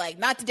jacked. He's like,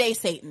 not today,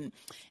 Satan.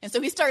 And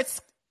so he starts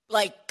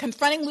like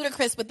confronting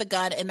Ludacris with the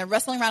gun, and they're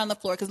wrestling around on the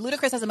floor because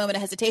Ludacris has a moment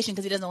of hesitation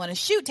because he doesn't want to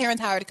shoot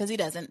Terrence Howard because he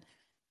doesn't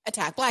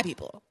attack black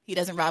people. He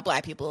doesn't rob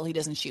black people. He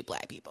doesn't shoot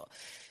black people.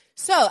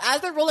 So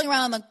as they're rolling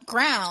around on the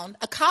ground,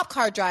 a cop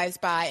car drives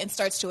by and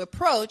starts to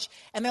approach,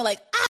 and they're like,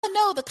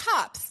 no, the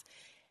cops.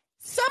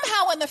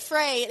 Somehow in the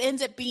fray, it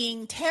ends up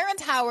being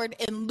Terrence Howard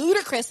and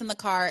Ludacris in the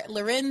car.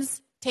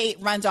 Lorenz Tate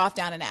runs off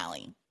down an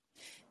alley.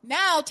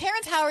 Now,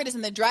 Terrence Howard is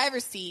in the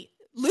driver's seat.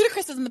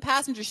 Ludacris is in the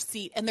passenger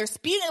seat, and they're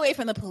speeding away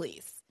from the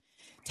police.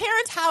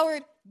 Terrence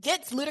Howard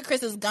gets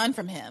Ludacris's gun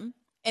from him,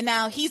 and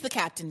now he's the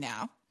captain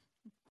now.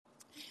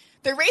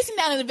 They're racing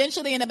down, and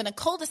eventually they end up in a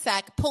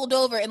cul-de-sac, pulled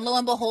over, and lo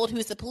and behold,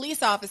 who's the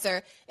police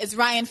officer is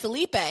Ryan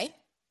Felipe,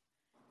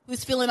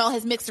 who's feeling all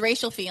his mixed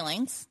racial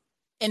feelings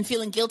and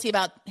feeling guilty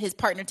about his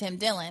partner, Tim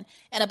Dillon,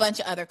 and a bunch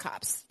of other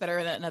cops that are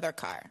in another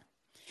car.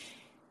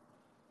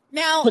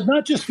 Now, but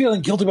not just feeling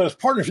guilty about his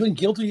partner, feeling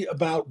guilty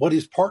about what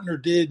his partner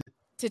did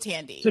to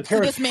Tandy, to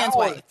this man's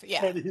wife,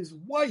 and his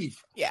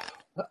wife. Yeah.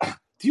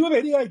 Do you have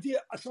any idea?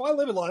 So I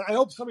live in I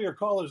hope some of your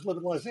callers live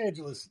in Los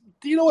Angeles.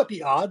 Do you know what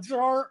the odds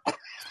are?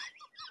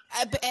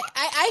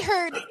 I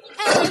heard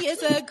LA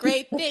is a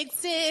great big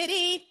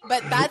city,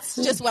 but that's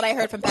just what I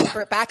heard from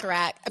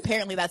Baccarat.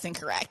 Apparently, that's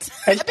incorrect.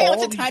 Apparently,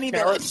 all it's a tiny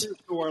these village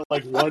who are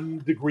like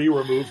 1 degree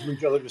removed from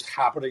each other, just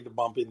happening to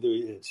bump into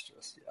it. It's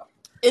just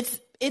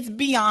It's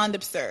beyond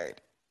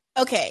absurd.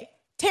 Okay,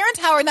 Terrence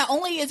Howard. Not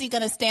only is he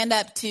going to stand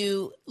up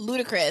to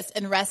Ludacris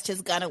and wrest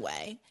his gun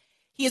away,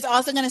 he is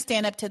also going to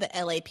stand up to the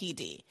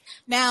LAPD.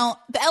 Now,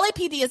 the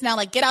LAPD is now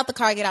like, get out the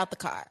car, get out the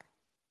car.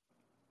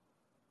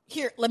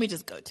 Here, let me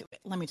just go to it.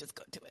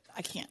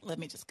 I can't. Let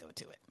me just go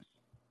to it.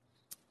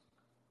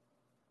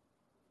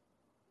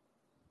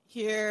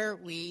 Here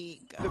we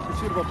go. The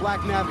pursuit of a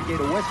black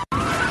navigator west.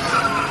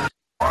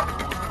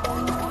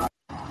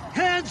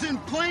 Hands in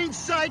plain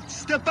sight.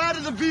 Step out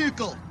of the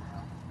vehicle.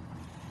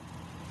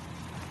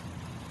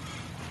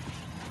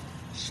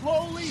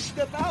 Slowly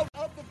step out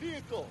of the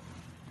vehicle.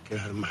 Get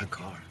out of my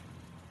car.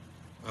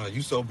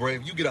 You so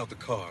brave. You get out the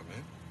car,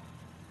 man.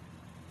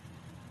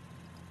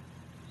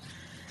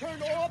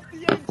 Turn off the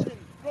engine.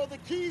 Throw the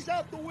keys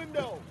out the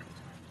window.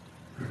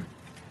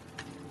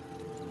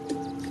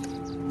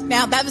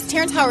 Now, that was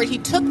Terrence Howard. He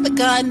took the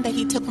gun that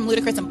he took from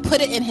Ludacris and put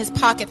it in his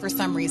pocket for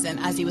some reason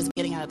as he was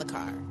getting out of the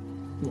car.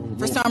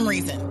 For some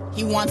reason.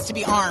 He wants to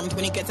be armed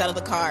when he gets out of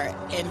the car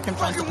and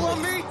confronts the police.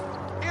 Want me?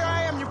 Here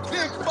I am, you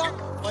pig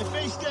fuck. Lie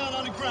face down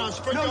on the ground.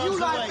 Spread your arms and legs. No, you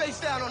lie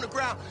face down on the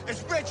ground and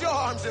spread your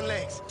arms and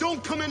legs.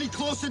 Don't come any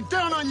closer.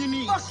 Down on your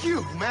knees. Fuck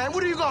you, man.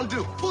 What are you gonna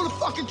do? Pull the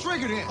fucking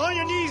trigger then. On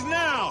your knees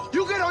now.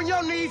 You get on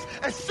your knees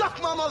and suck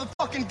my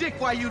motherfucking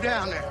dick while you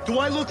down there. Do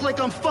I look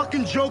like I'm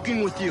fucking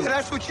joking with you? Yeah,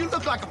 that's what you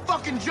look like, a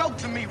fucking joke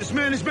to me. This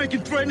man is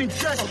making threatening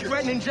gestures. Oh,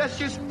 threatening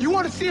gestures? You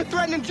want to see a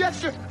threatening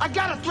gesture? I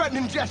got a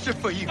threatening gesture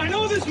for you. I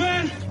know this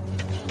man.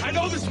 I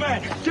know this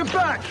man. Get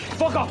back.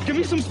 Fuck off. Give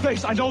me some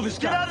space. I know this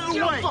guy. Get out of the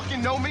way. You don't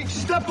fucking know me.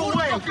 Step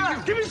away.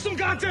 Give me some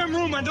goddamn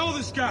room. I know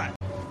this guy.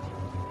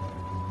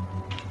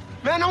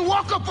 Man, don't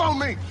walk up on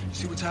me.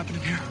 See what's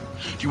happening here?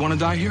 Do you want to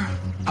die here?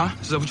 Huh?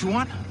 Is that what you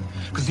want?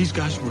 Because these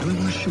guys really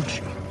want to shoot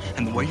you.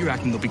 And the way you're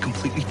acting, they'll be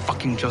completely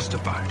fucking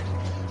justified.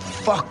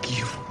 Fuck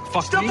you.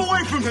 Fuck Step me?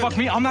 away from him. Fuck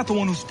me? I'm not the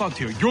one who's fucked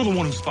here. You're the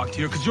one who's fucked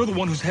here because you're the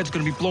one whose head's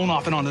going to be blown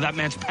off and onto that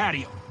man's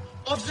patio.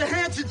 Officer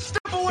Hanson,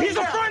 step away. He's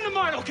a friend of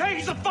mine, okay?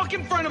 He's a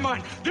fucking friend of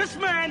mine. This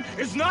man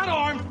is not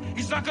armed.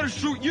 He's not going to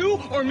shoot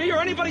you or me or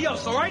anybody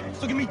else, all right?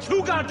 So give me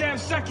 2 goddamn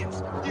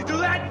seconds. You do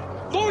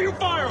that? Lower your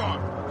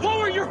firearm.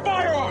 Lower your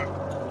firearm.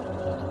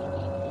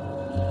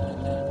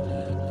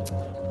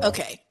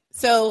 Okay,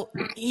 so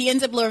he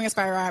ends up lowering his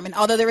firearm, and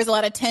although there was a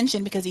lot of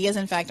tension because he is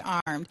in fact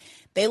armed,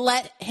 they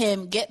let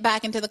him get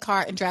back into the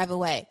car and drive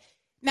away.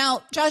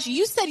 Now, Josh,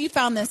 you said you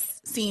found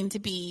this scene to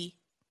be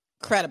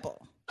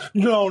credible.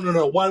 No.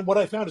 What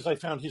I found is I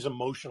found his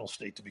emotional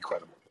state to be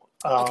credible.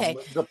 Okay.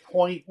 The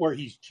point where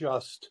he's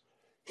just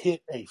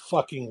hit a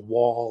fucking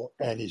wall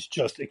and is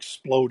just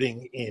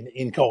exploding in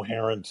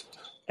incoherent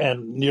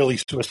and nearly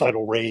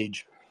suicidal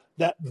rage.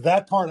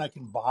 That part I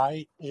can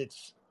buy.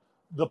 It's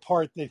the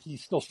part that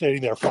he's still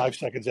standing there 5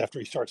 seconds after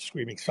he starts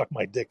screaming, "Suck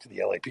my dick" to the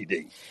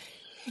LAPD.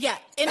 Yeah,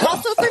 and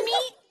also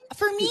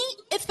for me,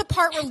 it's the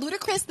part where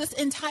Ludacris this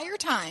entire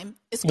time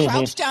is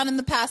crouched down in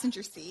the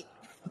passenger seat.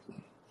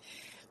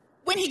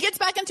 When he gets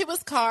back into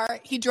his car,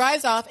 he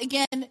drives off.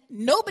 Again,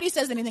 nobody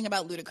says anything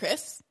about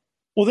Ludacris.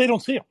 Well, they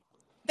don't see him.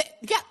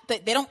 They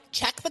don't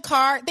check the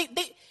car. They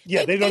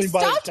don't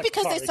stopped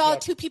because they saw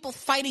 2 people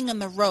fighting on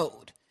the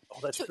road. Oh,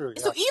 that's true.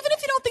 Yeah. So even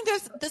if you don't think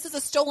this is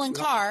a stolen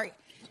car,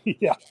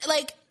 yeah.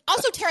 Like,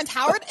 also Terrence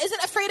Howard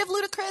isn't afraid of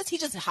Ludacris. He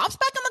just hops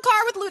back in the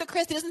car with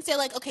Ludacris. He doesn't say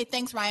like, "Okay,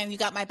 thanks, Ryan, you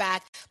got my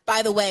back.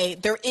 By the way,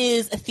 there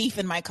is a thief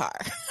in my car."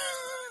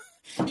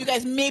 You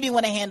guys maybe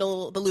want to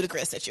handle the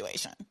Ludacris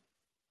situation.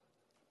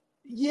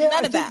 Yeah, None I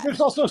of think that.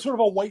 there's also sort of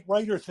a white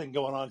writer thing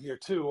going on here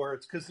too, where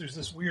it's because there's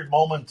this weird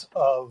moment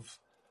of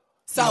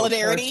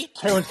solidarity.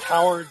 Terrence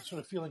Howard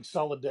sort of feeling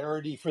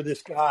solidarity for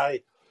this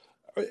guy.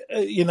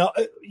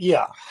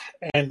 Yeah,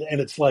 and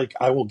it's like,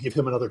 I will give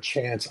him another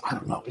chance. I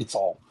don't know. It's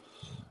all,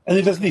 and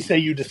then doesn't he say,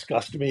 "You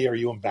disgust me" or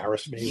 "You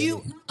embarrass me"?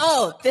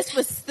 This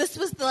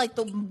was like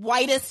the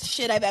whitest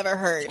shit I've ever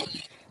heard.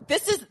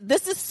 This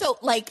is so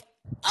like,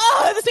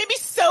 this made me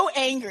so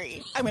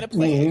angry. I'm gonna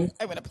play it.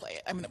 I'm gonna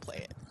play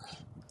it.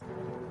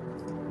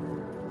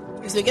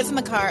 So he gets in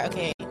the car.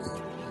 Okay,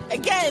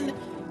 again.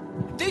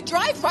 They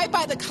drive right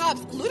by the cops.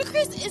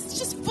 Ludacris is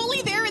just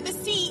fully there in the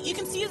seat. You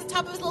can see the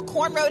top of his little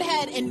cornrowed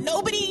head, and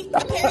nobody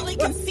apparently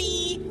can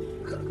see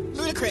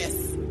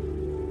Ludacris.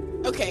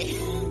 Okay.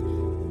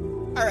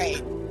 All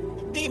right.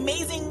 The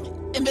amazing,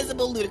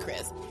 invisible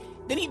Ludacris.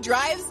 Then he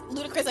drives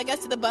Ludacris, I guess,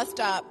 to the bus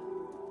stop.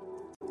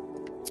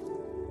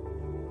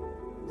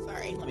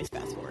 Sorry, let me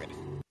fast forward.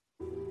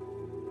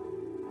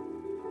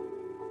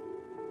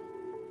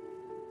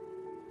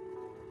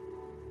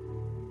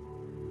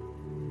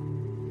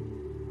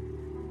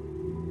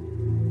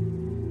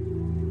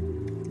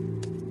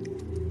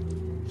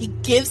 He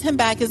gives him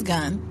back his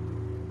gun.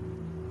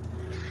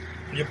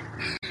 Yep.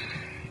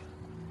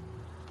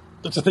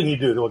 That's the thing you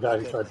do to a guy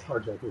who tried to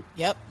carjack you.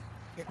 Yep.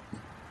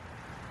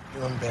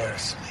 You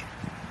embarrass me.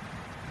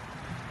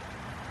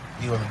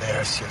 You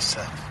embarrass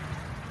yourself.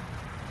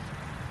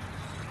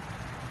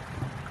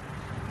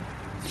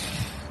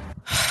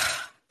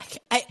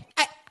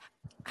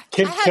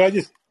 Can I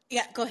just...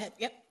 Yeah, go ahead.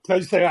 Yep. Can I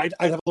just say, I'd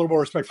have a little more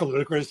respect for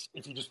Ludacris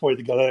if he just pointed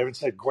the gun at him and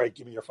said, "Great,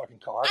 give me your fucking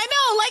car." I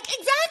know, like,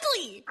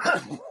 exactly.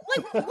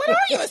 Like, what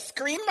are you, a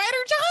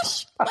screenwriter,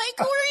 Josh? Like,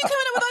 where are you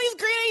coming up with all these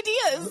great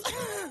ideas?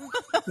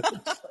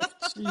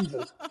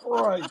 Jesus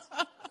Christ.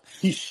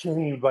 He's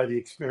shamed by the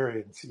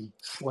experience. He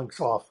slinks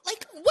off.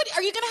 Like, what,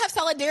 are you going to have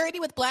solidarity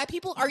with black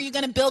people? Or are you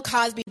going to Bill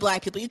Cosby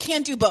black people? You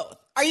can't do both.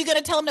 Are you going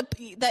to tell him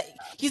that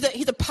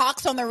he's a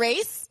pox on the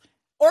race?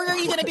 Or are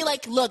you going to be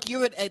like, "Look,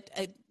 you're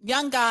a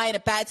young guy in a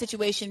bad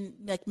situation,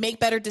 like,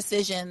 make better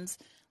decisions."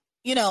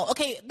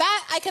 Okay,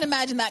 that I can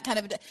imagine that kind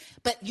of,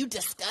 but you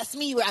disgust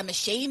me, I'm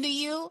ashamed of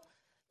you.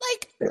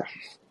 Like,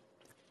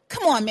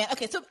 come on, man.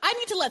 Okay, so I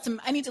need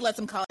to let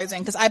some callers in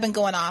because I've been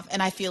going off,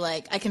 and I feel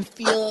like I can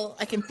feel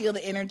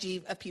the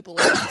energy of people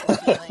with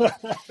feelings.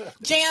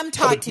 Jam,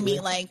 talk to me.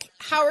 Like,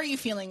 how are you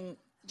feeling,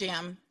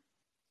 Jam?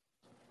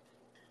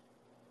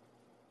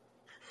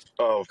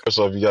 Oh, first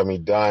off, you got me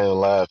dying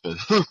laughing.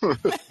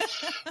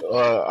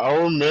 I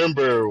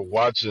remember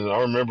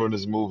when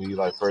this movie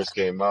like first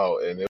came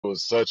out, and it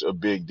was such a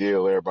big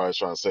deal. Everybody's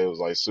trying to say it was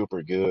like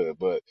super good,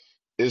 but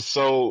it's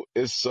so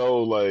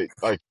like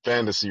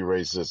fantasy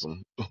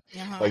racism.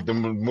 Like the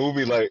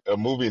movie, like a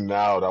movie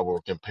now that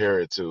we'll compare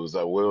it to is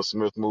that Will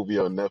Smith movie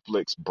on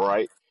Netflix,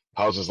 Bright.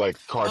 How it's just like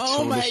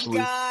cartoonishly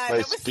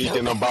like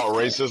speaking about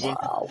racism.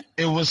 Wow.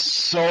 It was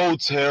so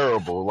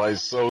terrible,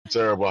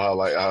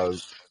 how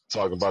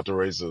talking about the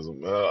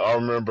racism. I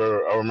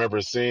remember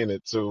seeing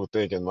it too,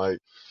 thinking like,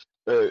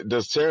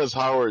 does Terrence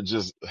Howard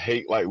just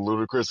hate like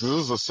Ludacris? 'Cause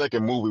this is the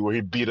second movie where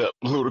he beat up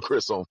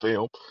Ludacris on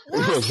film.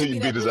 Where else did he He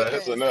beat beat up his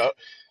ass, Ludacris?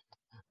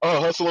 and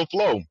Hustle and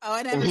Flow. Oh,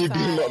 I When never he beat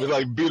him saw up, he it.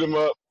 like beat him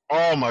up.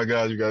 Oh my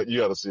God, you got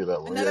to see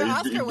that one. Yeah, Another he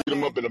Oscar beat him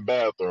winner. up in the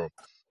bathroom.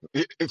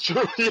 It's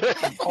true. Yeah,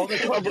 Oh,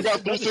 that's I right. forgot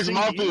That 3 was the 6 same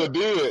Mafia year.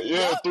 did.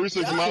 Yeah, Yep, 3 6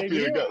 yep. Same Mafia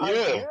year. got. I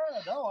Yeah,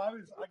 got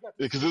to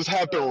because this see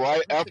happened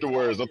right 3 6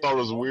 afterwards. I Mafia, thought it you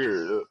was know?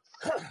 weird.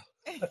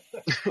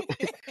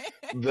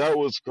 That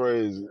was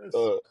crazy.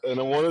 And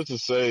I wanted to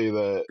say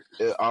that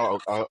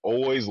I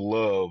always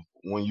love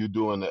when you're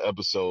doing the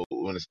episode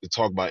when it's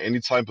talk about any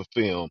type of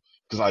film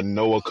because I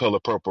know a Color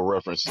Purple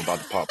reference is about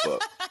to pop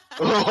up.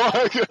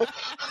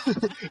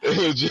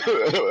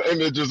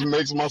 And it just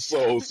makes my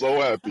soul so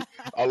happy.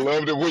 I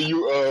loved it when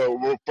you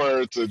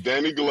referred to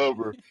Danny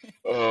Glover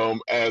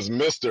as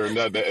Mister, and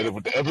and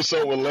with the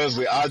episode with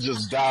Leslie, I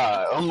just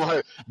died. I'm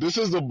like, this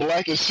is the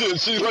blackest shit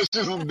she's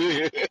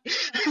did.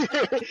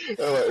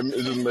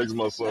 It just makes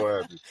my soul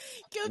happy.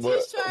 Guilty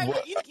as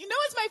charged. You know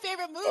it's my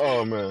favorite movie.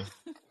 Oh man.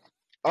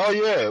 Oh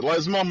yeah, like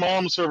it's my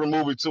mom's favorite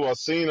movie too. I've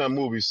seen that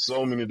movie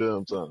so many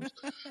damn times.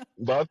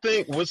 But I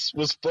think what's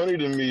funny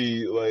to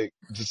me, like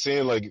just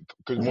seeing like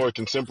more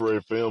contemporary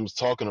films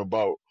talking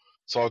about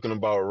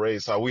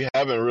race, how we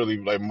haven't really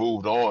like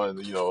moved on.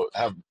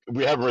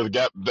 We haven't really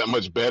got that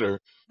much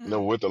better.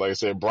 With it. Like I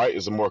said, Bright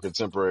is a more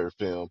contemporary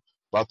film.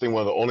 But I think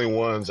one of the only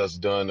ones that's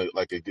done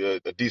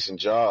a decent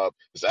job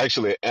is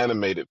actually an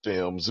animated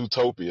film,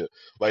 Zootopia.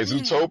 Like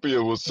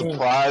Zootopia was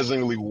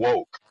surprisingly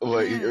woke.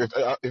 Like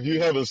if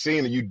you haven't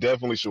seen it, you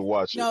definitely should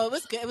watch it. No, it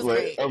was good. It was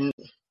great.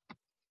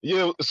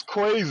 Yeah, it's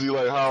crazy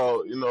like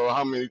how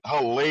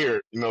how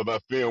layered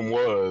that film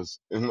was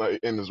in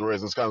this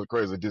race. It's kind of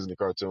crazy Disney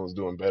cartoons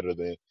doing better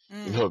than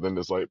than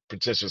this like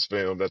pretentious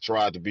film that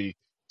tried to be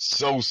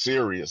so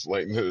serious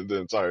like the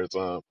entire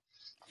time.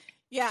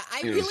 Yeah,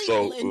 I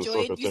really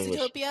enjoyed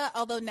Zootopia,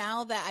 although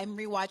now that I'm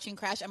rewatching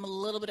Crash, I'm a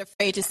little bit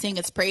afraid to sing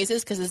its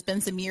praises because it's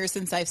been some years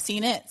since I've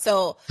seen it.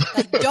 So,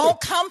 like, don't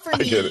come for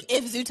me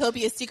if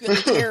Zootopia is secretly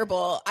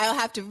terrible. I'll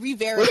have to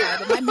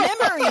re-verify. But my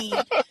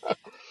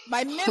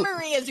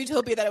memory of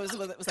Zootopia that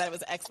it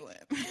was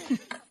excellent.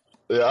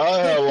 Yeah, I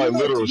have like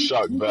literal do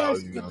shock you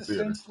guys value get in the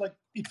theater. sense, like,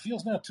 it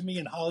feels now to me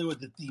in Hollywood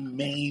that the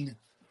main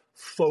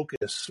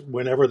focus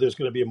whenever there's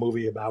going to be a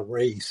movie about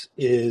race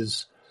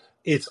is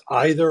it's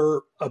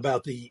either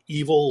about the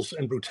evils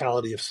and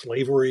brutality of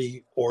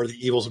slavery or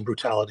the evils and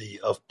brutality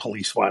of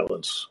police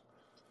violence.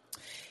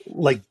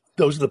 Like,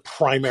 those are the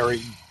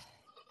primary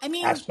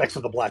aspects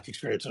of the black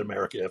experience in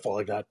America if all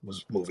I got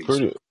was movies.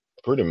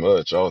 Pretty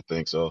much, I would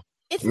think so.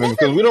 It's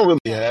because we don't really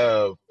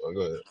have. Oh,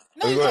 go ahead.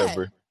 No, you go ahead.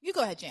 Brie. You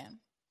go ahead, Jan.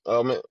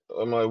 I'm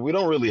like, we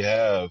don't really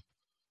have.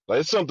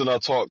 Like, it's something I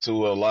talk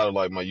to a lot of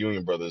like my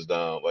union brothers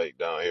down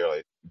here,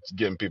 like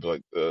getting people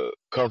like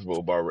comfortable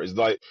about race,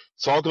 like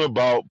talking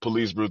about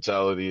police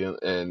brutality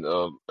and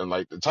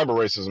like the type of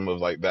racism of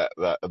like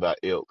that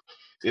ilk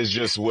is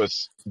just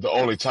what's the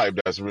only type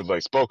that's really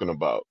like spoken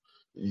about.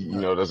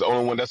 That's the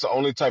only one. That's the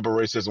only type of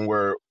racism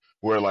where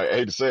like I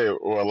hate to say it,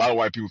 or a lot of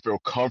white people feel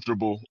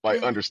comfortable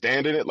like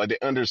understanding it, like they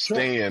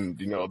understand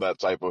that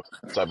type of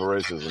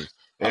racism.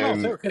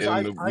 And because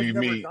I've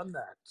never done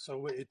that,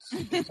 so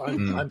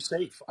I'm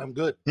safe. I'm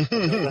good. I've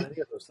never done any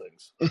of those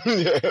things.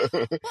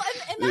 Well,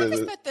 in that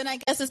respect, then I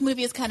guess this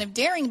movie is kind of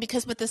daring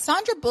because with the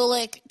Sandra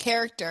Bullock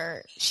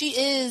character, she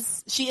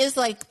is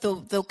like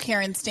the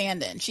Karen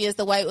stand-in. She is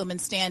the white woman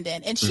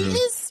stand-in, and she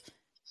is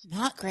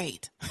not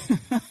great.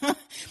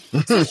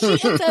 So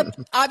she ends up.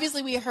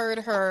 Obviously, we heard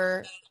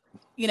her,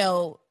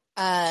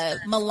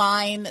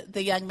 malign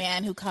the young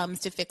man who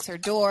comes to fix her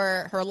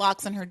door, her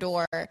locks on her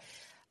door.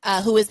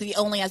 Who is the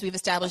only, as we've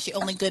established, the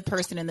only good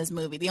person in this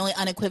movie, the only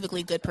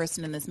unequivocally good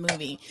person in this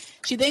movie.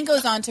 She then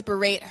goes on to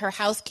berate her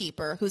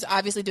housekeeper, who's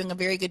obviously doing a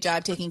very good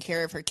job taking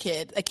care of her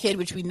kid, a kid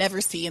which we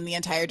never see in the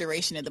entire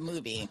duration of the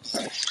movie.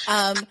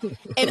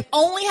 And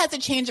only has a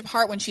change of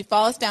heart when she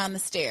falls down the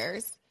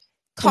stairs,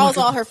 calls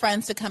all her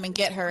friends to come and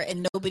get her,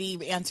 and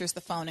nobody answers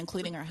the phone,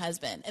 including her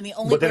husband. And the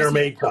only then her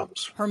maid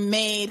comes. Her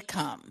maid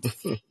comes.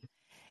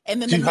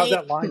 And then Do you have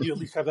that line? Do you at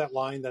least have that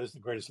line? That is the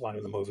greatest line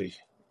in the movie.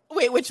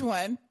 Wait, which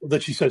one?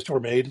 That she says to her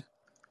maid.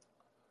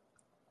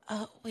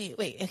 Oh, wait.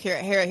 Here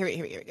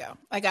we go.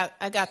 I got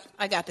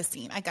the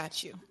scene. I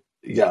got you.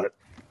 You got it.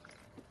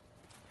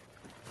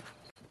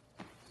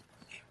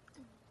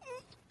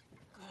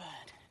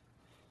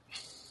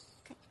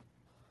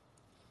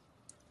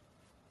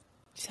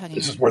 Good.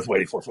 This is worth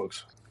waiting for,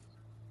 folks.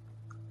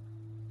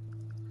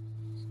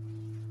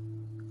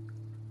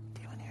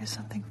 Do you want to hear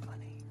something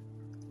funny?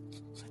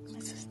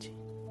 Mrs. G.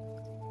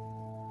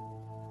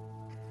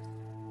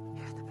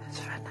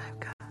 Friend I've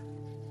got.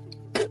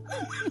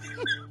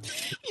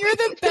 You're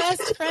the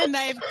best friend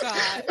I've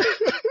got.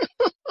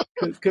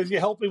 Because you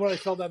helped me when I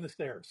fell down the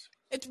stairs.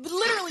 It's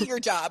literally your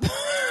job.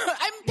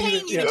 I'm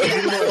paying you to do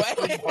that,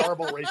 by the way.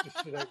 Horrible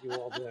racist shit at you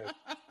all day.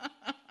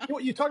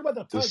 You talk about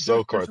that. It's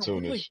so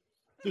cartoonish.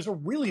 There's a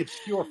really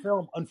obscure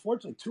film,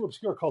 unfortunately too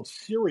obscure, called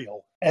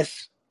Serial,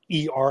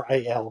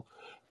 Seral,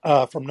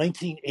 from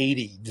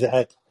 1980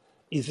 that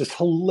is this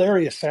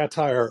hilarious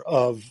satire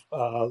of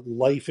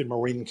life in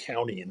Marin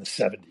County in the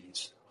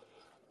 70s.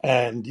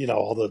 And,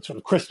 all the sort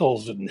of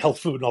crystals and health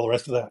food and all the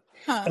rest of that.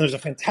 Huh. And there's a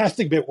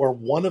fantastic bit where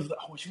one of the,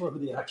 I can't remember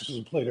the actresses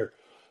who played her,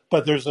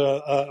 but there's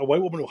a white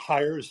woman who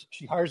hires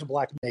a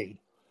black maid.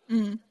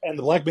 Mm. And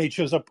the black maid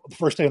shows up the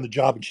first day on the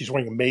job and she's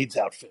wearing a maid's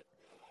outfit.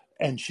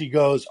 And she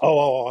goes,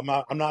 I'm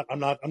not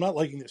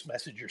liking this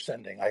message you're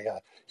sending.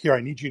 I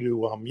need you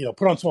to,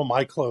 put on some of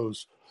my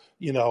clothes,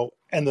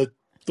 and the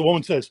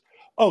woman says,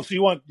 oh, so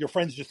you want your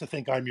friends just to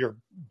think I'm your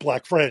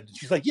black friend? And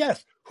she's like,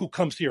 yes, who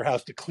comes to your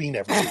house to clean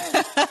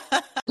everything.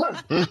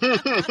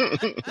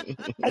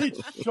 And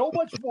it's so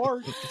much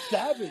more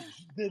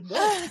savage than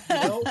this,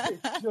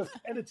 It's just,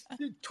 and it's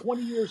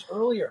 20 years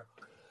earlier.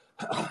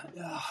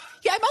 Yeah,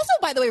 I'm also,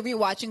 by the way,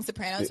 rewatching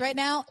Sopranos right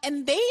now,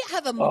 and they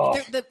have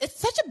it's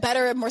such a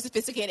better, more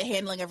sophisticated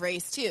handling of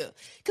race too,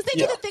 because they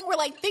do the thing where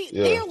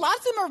they are,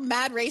 lots of them are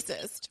mad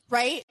racist,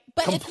 right?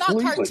 But Completely.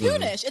 It's not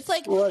cartoonish. It's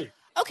like, right.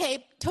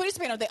 Okay, Tony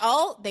Soprano,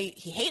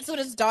 he hates when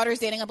his daughter's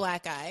dating a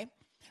black guy.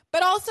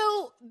 But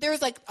also,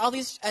 there's all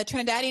these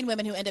Trinidadian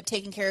women who end up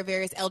taking care of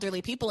various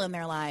elderly people in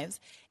their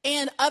lives.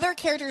 And other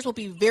characters will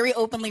be very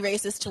openly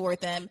racist toward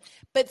them.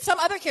 But some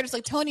other characters,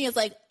 like Tony, is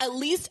at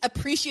least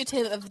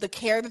appreciative of the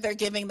care that they're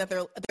giving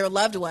their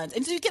loved ones.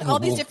 And so you get all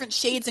these different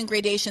shades and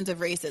gradations of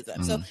racism.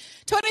 Mm-hmm. So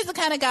Tony's the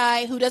kind of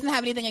guy who doesn't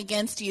have anything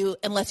against you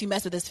unless you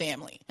mess with his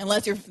family,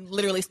 unless you're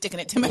literally sticking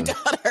it to my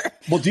daughter.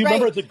 Well, do you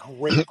remember the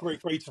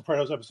great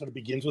Sopranos episode? It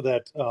begins with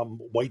that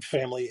white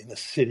family in the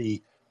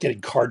city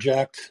getting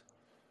carjacked.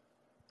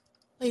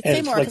 Wait,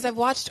 say more, because I've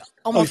watched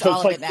almost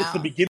all of it now. It's the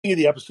beginning of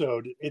the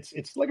episode. It's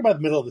about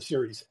the middle of the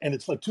series, and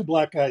it's two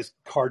black guys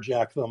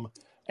carjack them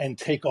and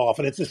take off,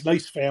 and it's this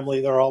nice family.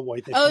 They're all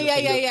white.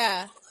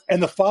 Yeah.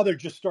 And the father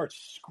just starts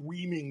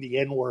screaming the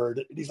N-word.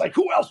 And he's like,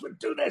 who else would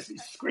do this?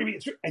 He's screaming.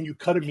 And you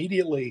cut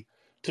immediately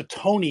to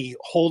Tony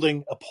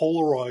holding a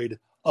Polaroid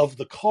of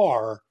the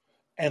car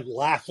and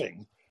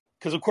laughing,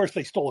 because, of course,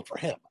 they stole it for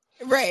him.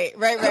 Right.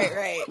 Yeah,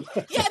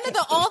 and then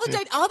all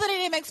the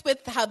dynamics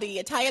with how the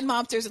Italian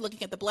mobsters are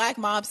looking at the black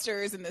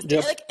mobsters and this,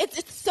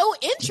 it's so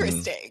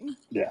interesting.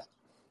 Mm-hmm. Yeah.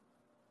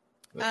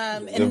 I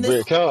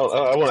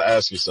want to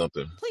ask you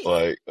something.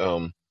 Please.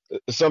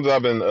 It's something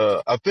I've been.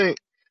 I think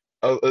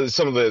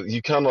some of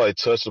you kind of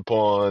touched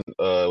upon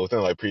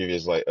within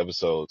previous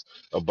episodes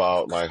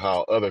about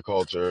how other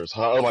cultures,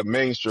 how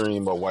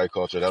mainstream or white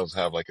culture doesn't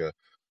have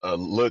a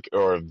look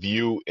or a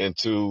view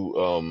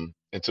into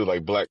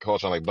black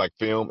culture and black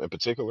film in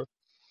particular.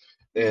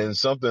 And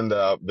something that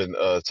I've been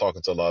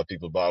talking to a lot of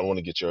people about, I want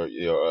to get your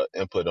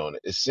input on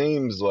it. It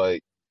seems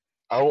like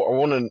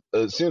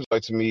it seems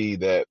like to me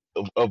that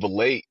of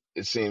late,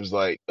 it seems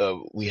like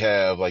we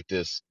have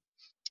this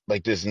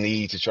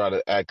need to try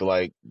to act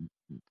like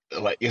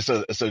it's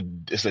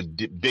a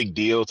big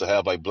deal to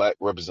have black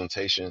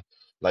representation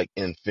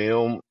in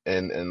film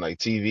and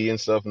TV and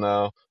stuff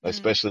now,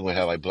 especially when we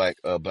have black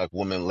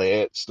woman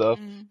led stuff.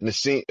 And it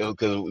seems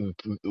because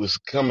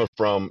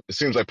it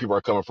seems like people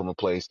are coming from a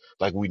place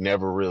we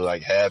never really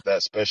had that,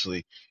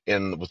 especially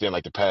within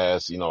the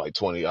past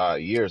 20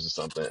 odd years or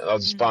something. And I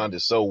just find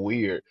it so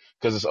weird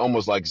because it's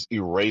almost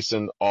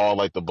erasing all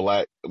the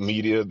black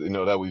media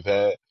that we've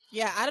had.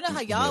 Yeah, I don't know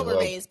how y'all were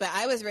raised, but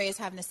I was raised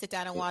having to sit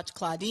down and watch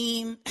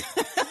Claudine.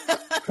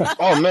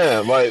 Oh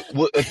man,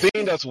 a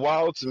thing that's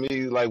wild to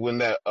me, when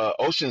that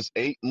Ocean's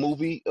 8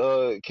 movie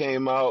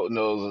came out, it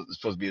was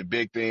supposed to be a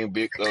big thing,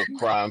 big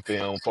crime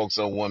film, focused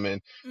on women.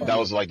 Mm-hmm. That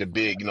was the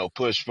big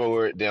push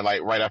for it. Then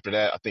right after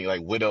that, I think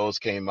Widows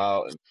came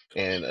out,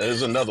 and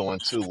there's another one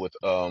too with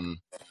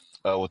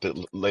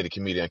the lady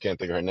comedian, I can't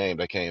think of her name,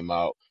 that came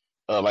out.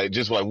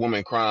 Just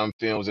women crime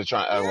films, they're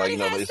trying to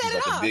act this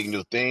is a big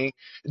new thing.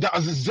 That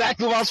was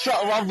exactly what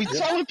I was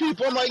telling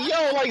people.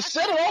 I'm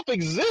Set It Off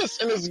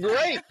exists and it's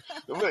great.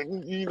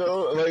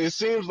 It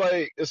seems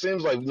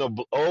like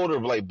older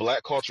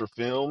black culture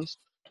films,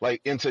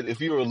 if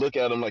you were to look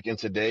at them in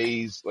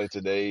today's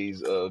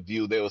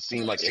view, they would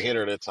seem ahead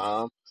of their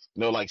time.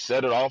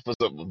 Set It Off was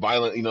a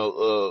violent,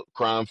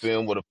 crime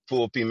film with a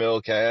full female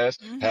cast.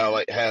 Mm-hmm. How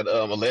had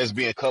a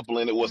lesbian couple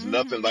in it. Was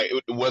nothing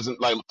it wasn't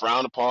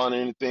frowned upon or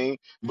anything.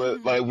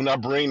 But when I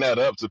bring that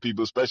up to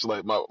people,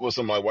 especially with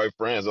some of my white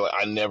friends,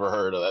 I never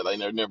heard of that.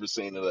 I've never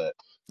seen of that.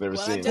 Never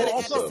seen that.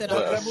 Also,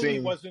 that movie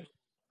wasn't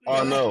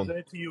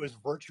presented to you as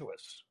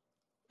virtuous.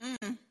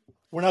 Mm.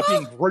 We're not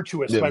being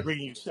virtuous by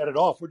bringing you Set It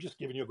Off. We're just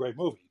giving you a great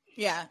movie.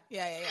 Yeah.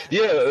 Yeah,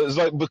 it's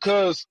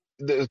because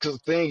the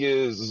thing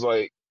is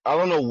I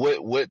don't know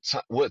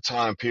what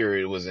time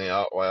period it was in.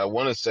 I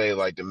want to say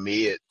the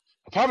mid,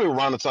 probably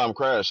around the time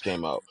Crash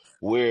came out,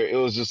 where it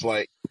was just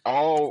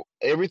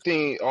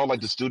everything, all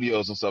the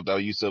studios and stuff that I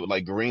used to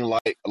green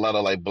light a lot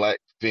of black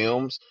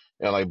films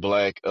and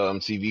black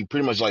TV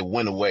pretty much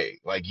went away.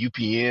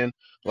 UPN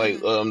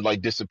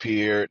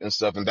disappeared and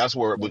stuff, and that's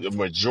where the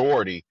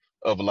majority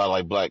of a lot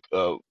of black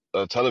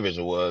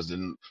television was.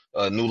 And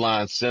New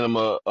Line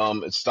Cinema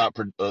it stopped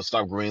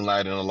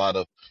greenlighting a lot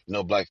of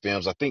black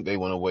films. I think they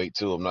went away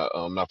too.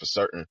 I'm not for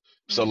certain.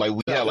 So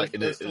we had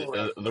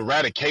the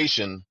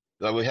eradication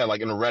Like we had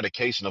like an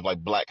eradication of like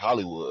Black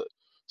Hollywood.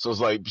 So it's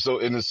like,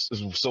 and it's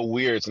so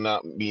weird to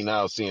not be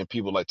now seeing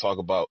people like talk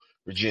about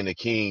Regina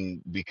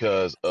King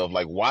because of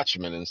like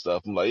Watchmen and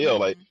stuff. I'm like, yo,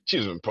 like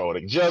she's been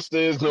poetic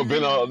justice,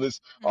 been all this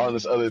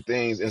other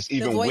things. And it's The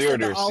even voice of the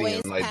weirder seeing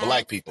always like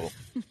Black Pats. people.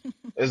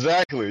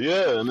 Exactly,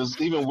 yeah, and it's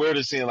even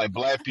weirder seeing like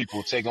Black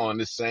people take on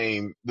the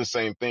same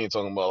thing,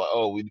 talking about like,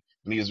 oh, we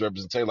need his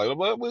representation. Like,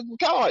 well, we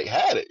kind of like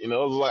had it, It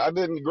was like I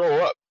didn't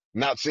grow up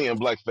not seeing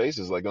Black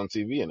faces like on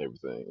TV and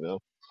everything,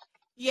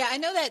 Yeah, I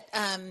know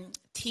that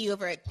T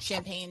over at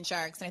Champagne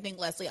Sharks, and I think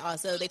Leslie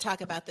also, they talk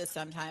about this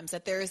sometimes,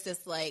 that there is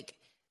this like,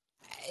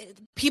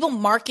 people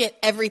market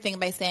everything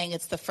by saying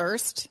it's the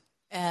first.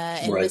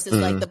 And Right. this is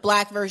like the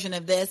Black version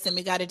of this, and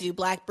we got to do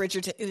Black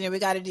Bridgerton, we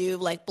got to do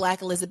like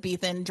Black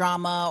Elizabethan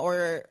drama,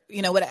 or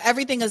what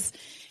everything is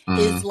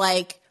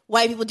like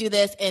white people do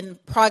this,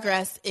 and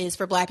progress is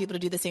for Black people to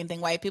do the same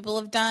thing white people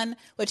have done,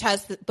 which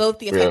has both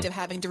the effect of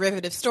having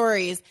derivative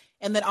stories,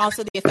 and then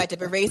also the effect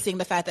of erasing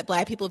the fact that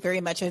Black people very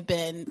much have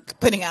been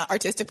putting out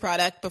artistic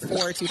product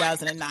before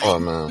 2009. Oh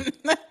man,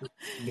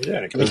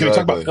 yeah. Can we talk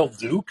about Bill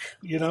Duke,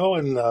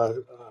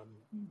 and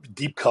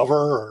Deep Cover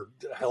or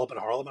Hell Up in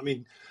Harlem? I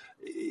mean,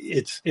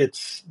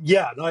 it's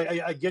yeah. No,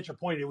 I get your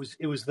point.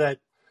 It was that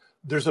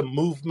there's a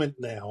movement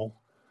now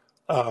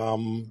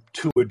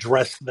to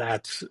address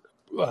that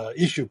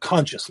issue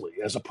consciously,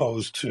 as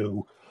opposed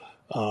to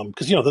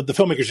because the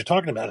filmmakers you're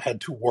talking about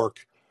had to work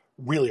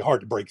really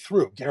hard to break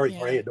through. Gary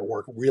Gray had to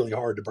work really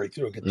hard to break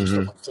through and get this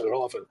stuff set it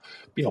off. And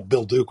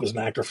Bill Duke was an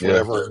actor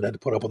forever and had to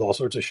put up with all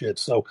sorts of shit.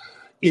 So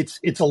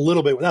it's a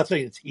little bit, without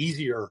saying it's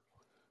easier.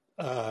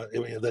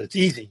 That it's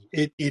easy.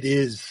 It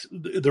is.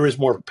 There is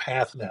more of a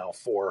path now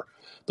for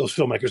those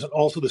filmmakers, and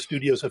also the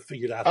studios have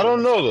figured out. I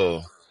don't know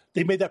though.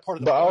 They made that part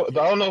of the. But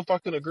I don't know if I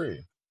can agree.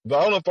 But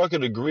I don't know if I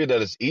could agree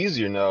that it's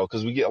easier now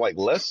because we get like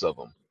less of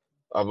them.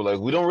 I be like,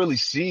 we don't really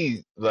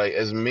see like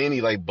as many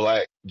like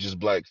black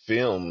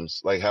films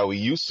like how we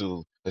used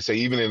to. Let's say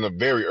even in the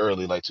very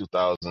early like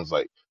 2000s,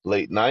 like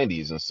late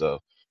 90s and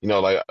stuff.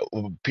 Like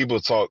people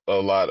talk a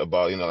lot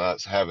about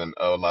us having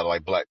a lot of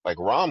like black like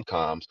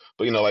rom-coms,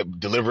 but like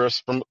Deliver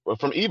Us from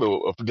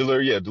Evil, or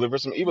Deliver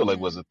Us from Evil like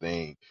was a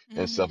thing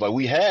and stuff. Like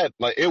we had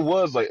like it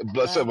was like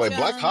like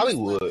Black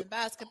Hollywood.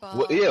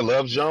 Basketball.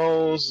 Love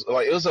Jones.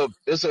 Like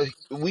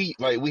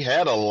we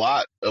had a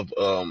lot of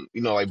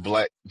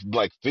like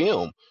black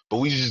film, but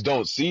we just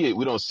don't see it.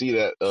 We don't see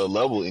that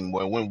level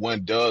anymore. When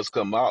one does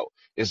come out,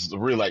 it's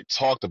really like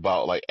talked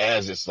about like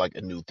as it's like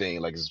a new thing,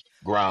 like it's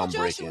groundbreaking.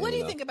 Well, Josh, what do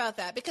you think about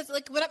that? Because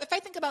like if I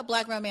think about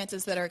black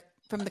romances that are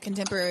from the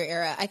contemporary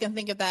era, I can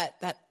think of that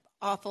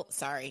awful.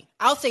 Sorry,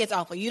 I'll say it's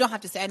awful. You don't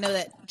have to say. I know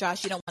that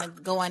Josh, you don't want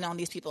to go on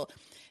these people,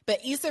 but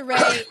Issa Rae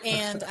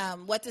and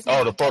what's his name?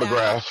 Oh, The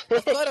Photograph.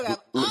 The Photograph.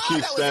 Oh,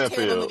 Keith that was a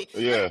terrible movie.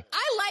 Yeah, like,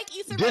 I like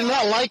Issa Rae. Did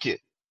not like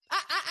it.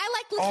 I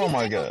like. Oh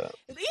my God.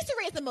 Issa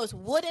Rae is the most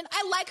wooden.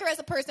 I like her as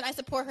a person. I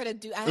support her to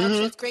do. I hope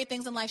she has great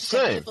things in life. She's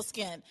got beautiful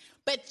skin,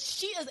 but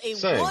she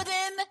is a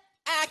wooden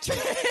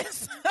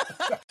actress.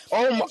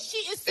 Oh my! She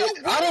is so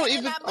wooden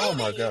in that movie. Oh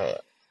my God!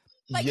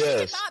 Like,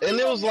 yes, and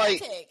it was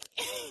romantic.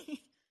 like.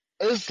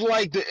 It's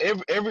like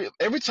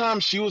every time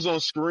she was on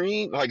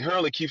screen, like her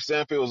and Lakeith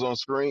Stanfield was on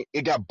screen,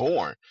 it got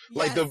boring.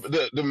 Yes. Like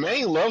the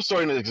main love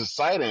story that was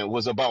exciting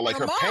was about like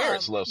her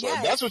parents' love story.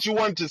 Yes. That's what you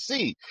wanted to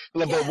see.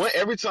 Like, yes. But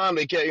every time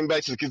they came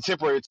back to the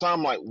contemporary time,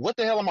 I'm like, what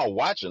the hell am I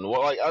watching?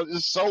 Well, like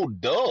it's so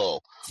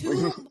dull.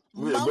 Two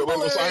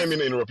mumblers. I didn't mean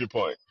to interrupt your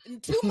point.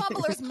 Two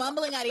mumblers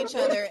mumbling at each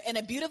other in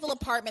a beautiful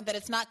apartment that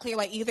it's not clear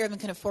why either of them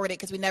can afford it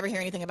because we never hear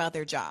anything about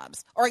their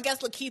jobs. Or I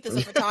guess Lakeith is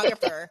a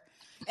photographer.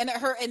 And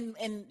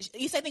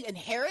Issa, I think,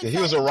 inherits he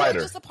was a writer.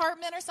 Gorgeous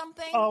apartment or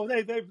something. Oh,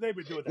 they've been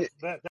doing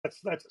that.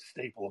 That's a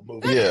staple of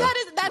movies.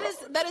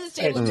 That is a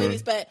staple of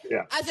movies. But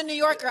as a New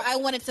Yorker, I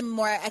wanted some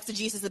more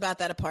exegesis about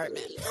that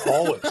apartment.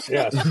 Always,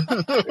 yes.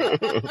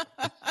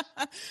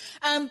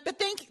 But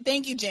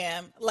thank you,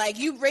 Jam. Like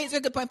you raised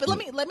a good point. But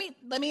let me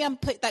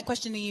put that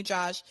question to you,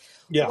 Josh.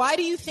 Yeah. Why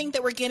do you think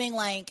that we're getting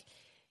like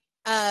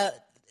The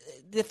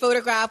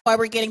Photograph? Why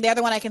we're getting the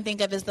other one I can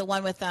think of is the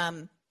one with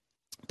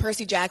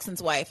Percy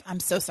Jackson's wife. I'm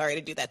so sorry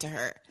to do that to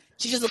her.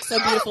 She just looks so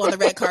beautiful on the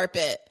red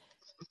carpet.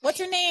 What's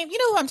her name? You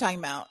know who I'm talking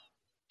about.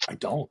 I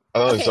don't.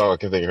 I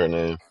can think of her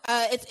name.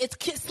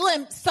 It's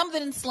Slim,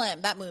 something in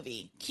Slim, that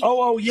movie.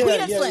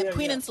 Yeah.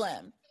 Queen and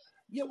Slim.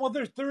 Yeah, well,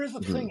 there is a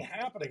thing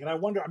happening, and I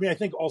wonder. I mean, I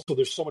think also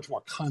there's so much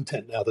more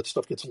content now that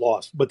stuff gets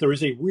lost, but there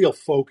is a real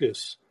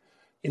focus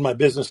in my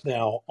business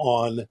now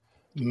on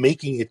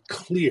making it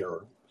clear.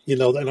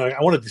 And I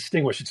want to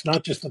distinguish. It's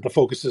not just that the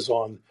focus is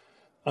on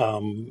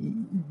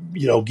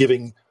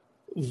giving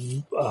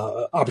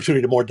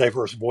opportunity to more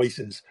diverse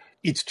voices.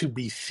 It's to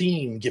be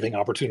seen giving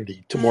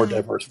opportunity to more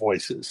diverse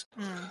voices.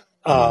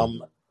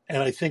 And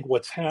I think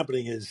what's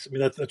happening is, I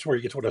mean, that's where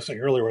you get to what I was saying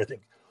earlier. Where I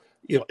think,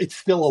 it's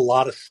still a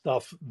lot of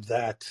stuff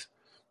that,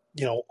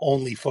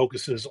 only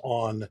focuses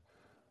on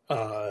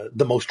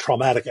the most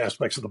traumatic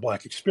aspects of the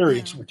Black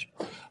experience, which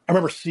I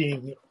remember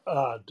seeing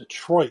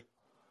Detroit,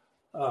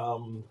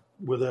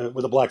 with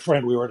a black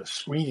friend. We were at a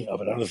screening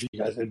of it. I don't know if you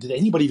guys did.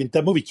 Anybody even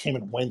that movie came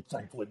and went,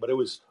 thankfully, but it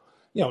was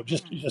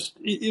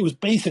it was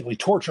basically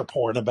torture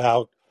porn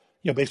about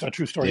based on a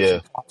true story of some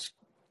Yeah. cops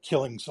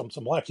killing some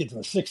black kids in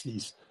the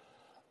 '60s,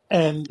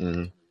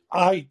 and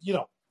Mm-hmm.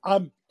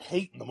 I'm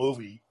hating the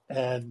movie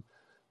and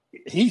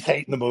he's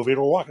hating the movie,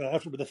 and we're walking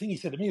after. But the thing he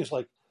said to me was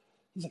like,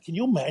 he's like, can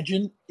you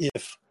imagine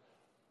if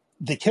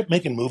they kept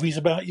making movies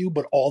about you,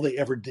 but all they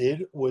ever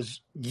did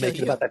was make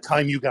it about that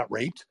time you got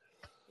raped?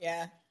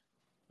 Yeah.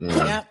 Mm-hmm.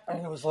 Yeah.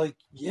 And I was like,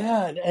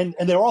 yeah. And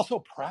they were all so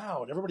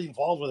proud. Everybody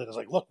involved with it is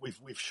like, look,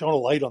 we've shown a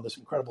light on this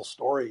incredible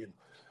story. And,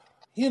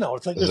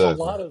 it's like, there's a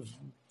lot of,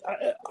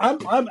 I'm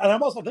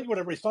also thinking what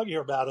everybody's talking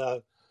here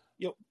about,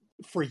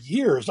 for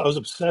years, I was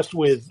obsessed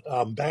with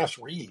Bass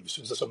Reeves,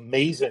 who's this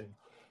amazing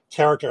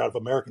character out of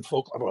American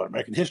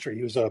American history.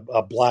 He was a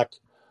black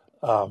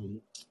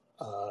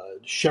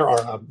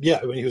sheriff.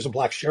 He was a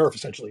black sheriff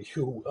essentially,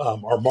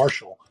 or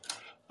marshal,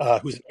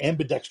 who's an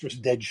ambidextrous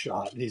dead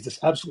shot, and he's this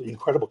absolutely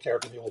incredible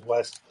character in the Old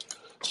West.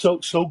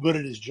 So good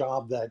at his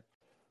job that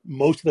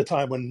most of the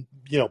time when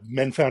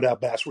men found out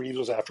Bass Reeves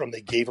was after him,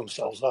 they gave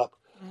themselves up,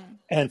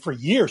 and for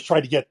years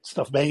tried to get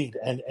stuff made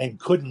and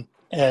couldn't.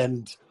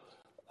 And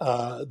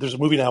there's a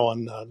movie now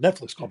on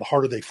Netflix called The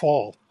Harder They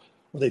Fall,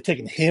 where they've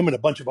taken him and a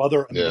bunch of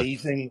other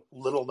amazing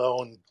little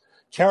known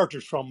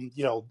characters from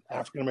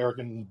African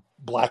American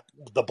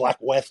the Black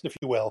West, if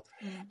you will,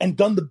 and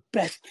done the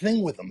best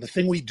thing with them. The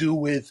thing we do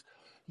with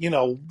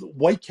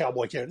white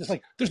cowboy characters. It's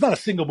like there's not a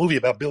single movie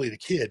about Billy the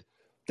Kid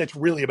that's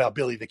really about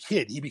Billy the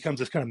Kid. He becomes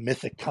this kind of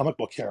mythic comic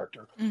book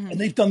character, and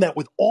they've done that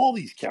with all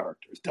these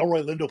characters.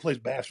 Delroy Lindo plays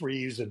Bass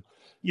Reeves, and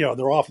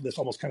they're often this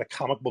almost kind of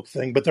comic book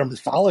thing, but they're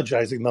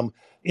mythologizing them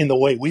in the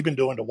way we've been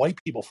doing to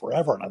white people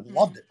forever, and I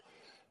loved it.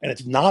 And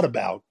it's not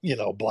about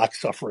black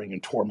suffering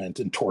and torment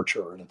and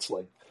torture, and it's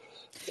like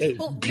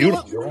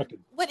beautifully directed.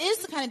 What is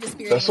the kind of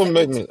dispiriting? That's what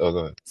made me. Oh, go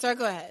ahead. Sorry,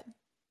 go ahead.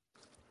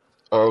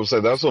 I would say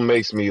that's what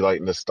makes me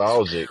like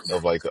nostalgic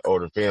of like the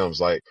older films,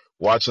 like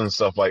watching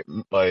stuff like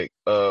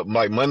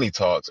Money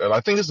Talks, and I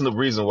think it's the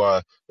reason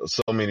why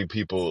so many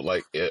people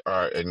like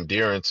are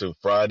endearing to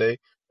Friday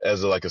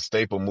as like a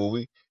staple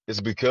movie.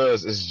 It's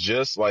because it's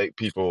just like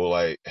people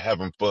like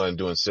having fun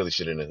doing silly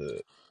shit in the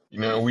hood.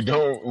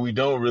 We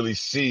don't really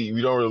see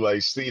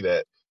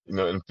that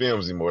in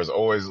films anymore. It's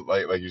always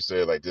like you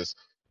said, like this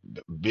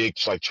big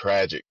like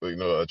tragic,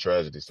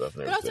 tragedy stuff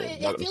and everything.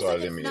 But also, it feels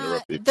like it's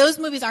not. Those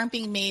movies aren't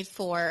being made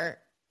for.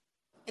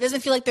 It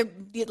doesn't feel like a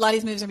lot of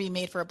these movies are being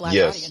made for a black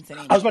audience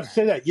anymore. I was about to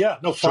say that. Yeah,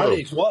 no,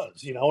 Fridays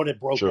was, and it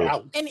broke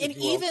out. And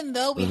even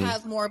though we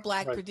have more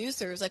black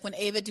producers, like when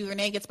Ava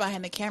DuVernay gets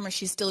behind the camera,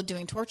 she's still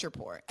doing torture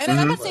porn. And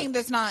I'm not saying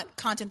there's not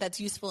content that's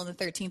useful in the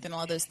 13th and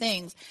all those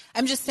things.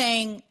 I'm just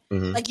saying,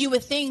 like you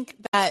would think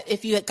that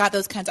if you got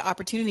those kinds of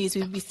opportunities,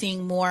 we'd be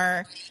seeing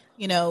more,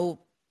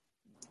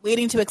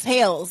 Waiting to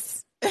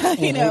Exhales,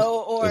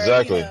 or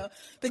exactly.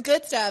 The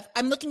good stuff.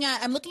 I'm looking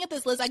at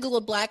this list. I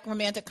googled black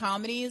romantic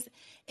comedies,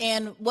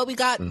 and what we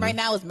got right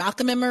now is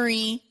Malcolm and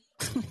Marie.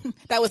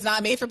 That was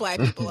not made for black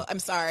people. I'm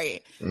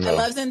sorry. No. I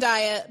love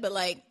Zendaya, but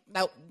like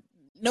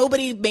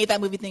nobody made that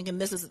movie thinking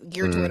this is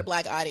geared toward a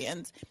black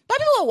audience. Black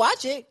people will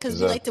watch it because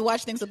we like to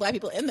watch things with black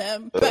people in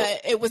them,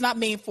 but it was not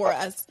made for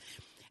us.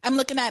 I'm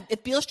looking at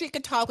If Beale Street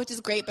Could Talk, which is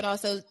great, but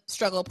also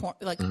struggle porn,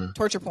 like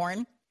torture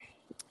porn.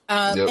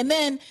 And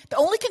then the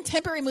only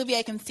contemporary movie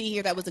I can see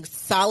here that was a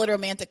solid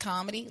romantic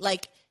comedy,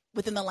 like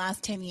within the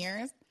last 10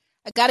 years,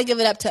 I got to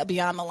give it up to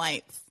Beyond the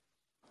Lights.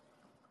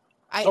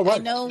 I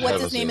know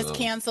what's his name is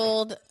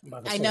canceled.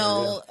 I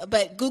know,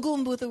 but Google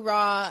Mbuthu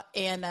Raw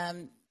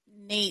and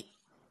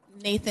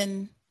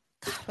Nathan,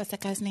 God, what's that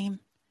guy's name?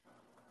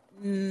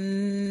 He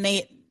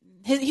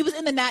was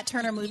in the Nat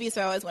Turner movie,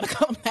 so I always want to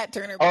call him Nat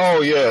Turner.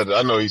 Oh, yeah,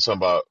 I know he's talking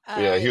about.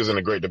 Yeah, he was in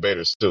The Great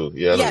Debaters, too.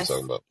 Yeah, I know what you're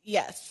talking about.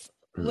 Yes.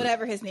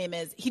 Whatever his name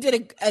is, he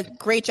did a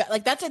great job.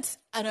 Like that's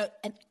an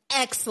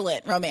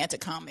excellent romantic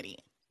comedy.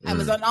 I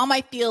was on all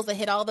my feels. I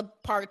hit all the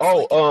parts.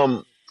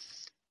 Oh,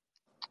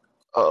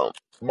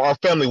 Our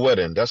Family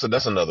Wedding. That's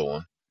another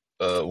one.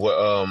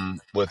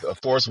 With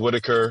Forrest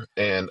Whitaker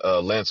and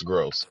Lance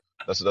Gross.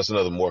 That's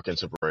another more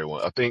contemporary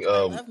one. I think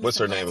what's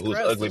her name? Who's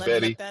Ugly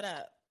Betty?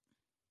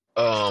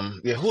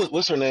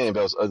 What's her name?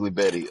 That was Ugly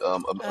Betty.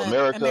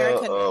 America.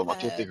 I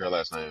can't think of her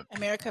last name.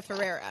 America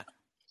Ferrera.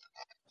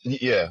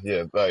 Yeah,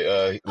 like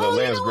the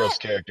Lance Gross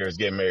character is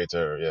getting married to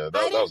her. Yeah,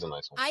 that was a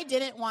nice one. I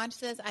didn't watch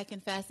this. I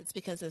confess it's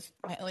because of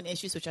my own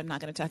issues, which I'm not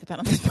going to talk about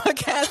on this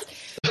podcast.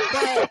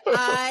 But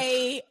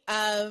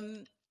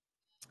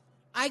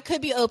I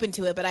could be open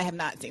to it, but I have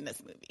not seen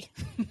this movie.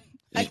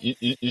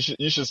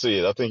 You should see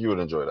it. I think you would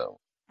enjoy that one.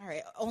 All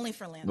right, only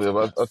for Lance.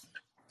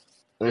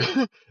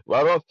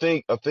 Well, I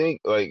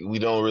think like we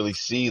don't really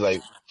see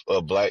like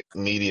black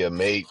media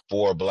made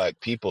for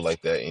black people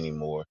like that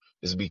anymore.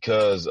 It's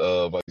because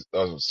of like I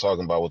was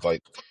talking about with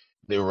like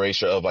the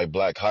erasure of like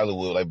black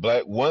Hollywood.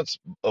 Like once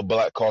a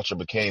black culture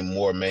became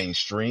more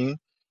mainstream,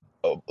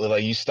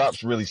 like you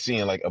stopped really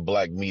seeing like a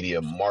black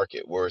media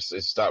market where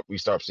we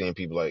stopped seeing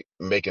people like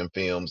making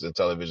films and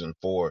television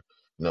for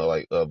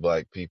like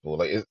black people.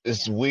 Like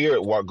it's weird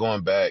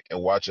going back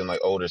and watching like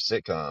older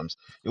sitcoms.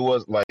 It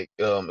was like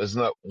it's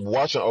not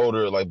watching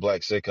older like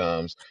black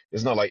sitcoms.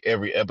 It's not like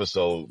every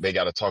episode they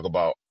got to talk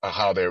about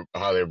how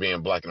they're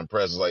being black and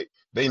oppressed. It's like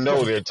they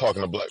know they're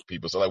talking to black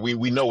people, so like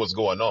we know what's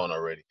going on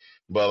already.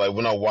 But like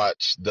when I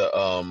watched the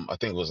I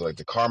think it was like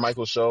the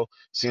Carmichael show,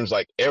 seems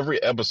like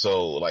every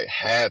episode like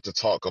had to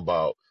talk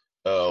about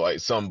like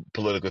some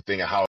political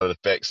thing and how it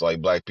affects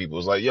like black people.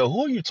 It's like, yo,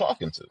 who are you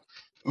talking to?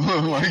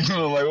 Like, you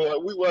know,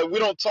 we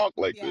don't talk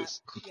like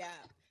this. Yeah.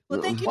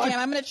 Well, thank you, Jam.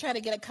 I'm going to try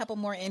to get a couple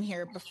more in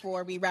here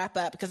before we wrap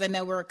up because I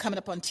know we're coming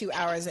up on 2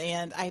 hours,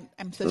 and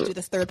I'm supposed to do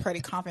this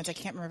third-party conference. I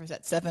can't remember if it's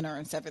at 7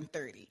 or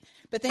 7:30.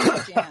 But thank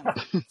you, Jam.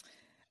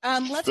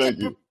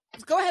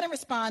 Let's go ahead and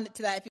respond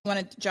to that if you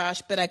wanted,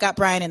 Josh. But I got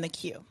Brian in the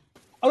queue.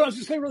 Oh, I was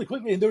just saying really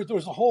quickly, and there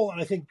was a whole,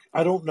 and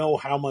I don't know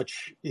how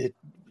much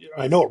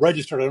I know it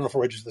registered. I don't know if it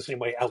registered the same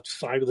way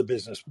outside of the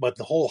business, but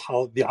the whole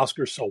how the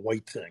Oscars so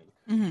white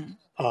thing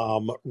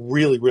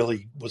really,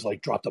 really was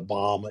like dropped a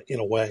bomb in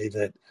a way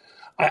that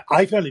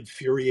I found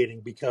infuriating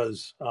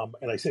because,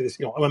 and I say this,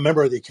 I'm a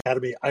member of the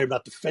Academy. I am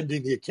not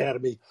defending the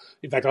Academy.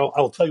 In fact, I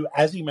will tell you,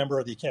 as a member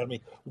of the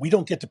Academy, we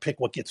don't get to pick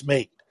what gets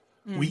made.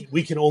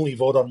 We can only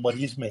vote on what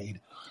is made.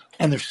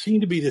 And there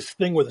seemed to be this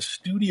thing where the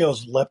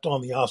studios leapt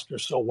on the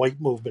Oscars so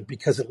white movement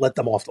because it let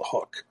them off the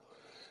hook.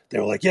 They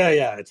were like,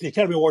 yeah, it's the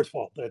Academy Awards'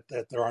 fault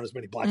that there aren't as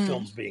many black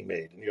films being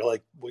made. And you're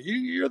like, well,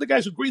 you're the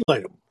guys who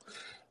greenlight them.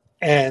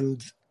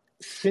 And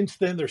since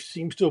then, there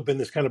seems to have been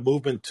this kind of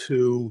movement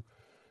to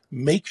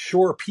make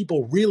sure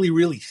people really,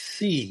 really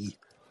see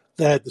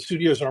that the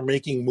studios are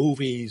making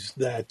movies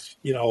that,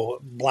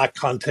 black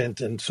content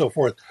and so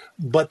forth,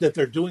 but that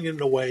they're doing it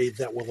in a way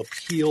that will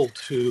appeal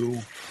to,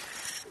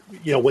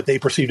 what they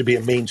perceive to be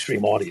a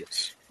mainstream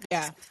audience.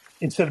 Yeah.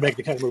 Instead of making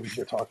the kind of movies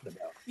you're talking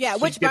about. Yeah,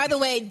 which, by the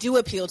way, do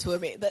appeal to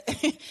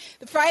the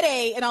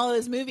Friday and all of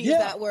those movies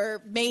that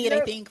were made, I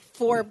think,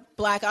 for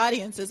black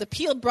audiences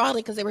appealed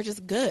broadly because they were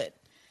just good.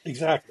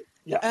 Exactly.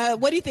 Yeah.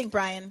 What do you think,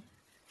 Brian?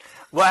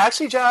 Well,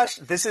 actually, Josh,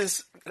 this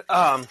is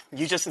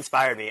you just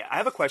inspired me. I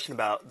have a question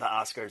about the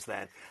Oscars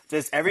then.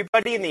 Does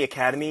everybody in the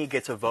Academy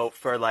get to vote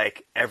for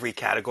like every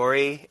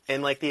category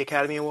in like the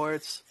Academy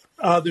Awards?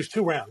 There's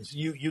 2 rounds.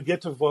 You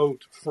get to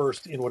vote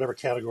first in whatever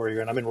category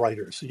you're in. I'm in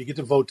writers. So you get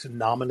to vote to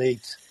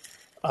nominate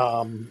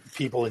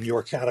people in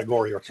your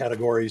category or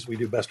categories. We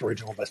do best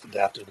original, best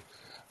adapted.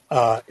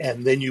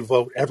 And then you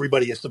vote.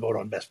 Everybody gets to vote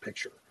on best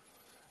picture.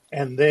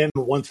 And then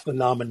once the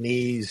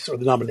nominees or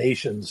the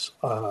nominations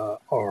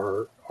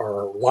are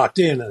locked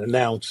in and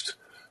announced,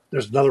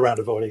 there's another round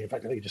of voting. In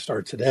fact, I think it just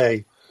started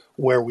today,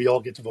 where we all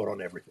get to vote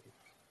on everything.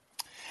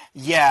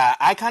 Yeah,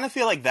 I kind of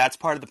feel like that's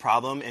part of the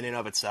problem in and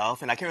of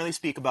itself. And I can't really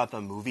speak about the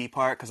movie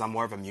part because I'm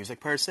more of a music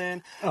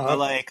person. But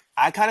like,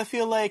 I kind of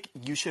feel like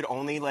you should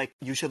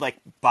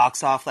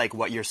box off like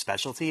what your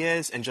specialty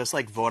is and just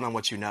like vote on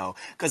what you know.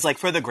 Because like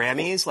for the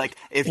Grammys, like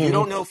if you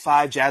don't know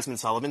 5 Jasmine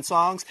Sullivan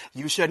songs,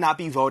 you should not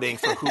be voting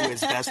for who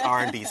is best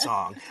R&B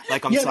song.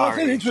 Like, I'm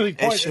sorry.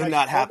 It should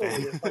not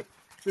happen.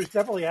 There's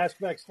definitely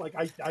aspects, like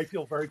I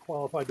feel very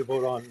qualified to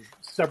vote on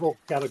several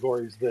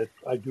categories that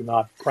I do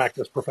not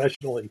practice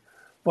professionally.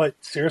 But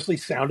seriously,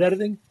 sound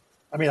editing?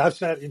 I mean, I've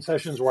sat in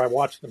sessions where I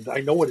watch them.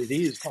 I know what it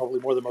is, probably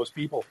more than most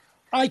people.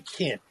 I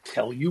can't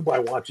tell you by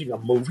watching a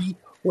movie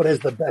what has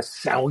the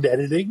best sound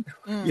editing,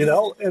 And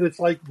it's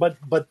like,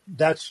 but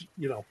that's,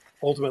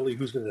 ultimately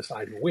who's going to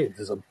decide who wins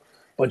is a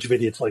bunch of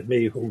idiots like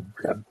me who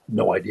have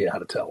no idea how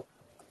to tell.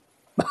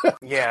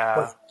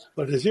 Yeah.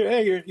 but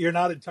you're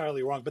not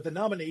entirely wrong. But the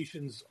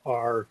nominations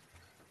are,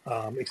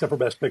 except for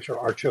Best Picture,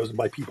 are chosen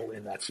by people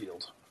in that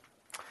field.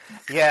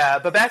 Yeah,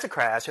 but back to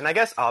Crash, and I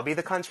guess I'll be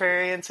the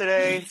contrarian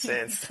today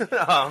since there's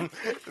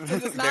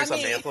a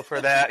mantle for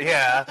that.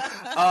 Yeah.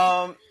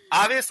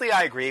 Obviously,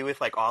 I agree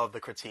with like all of the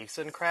critiques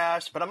in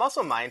Crash, but I'm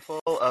also mindful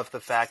of the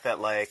fact that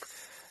like,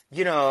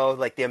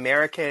 like the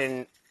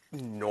American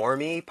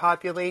normie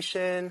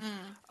population,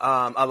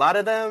 a lot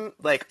of them,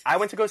 like I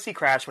went to go see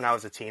Crash when I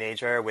was a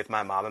teenager with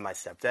my mom and my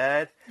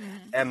stepdad,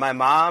 and my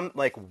mom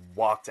like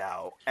walked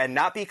out, and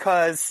not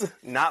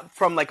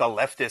from like a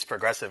leftist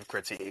progressive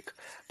critique,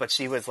 but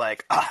she was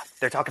like,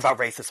 they're talking about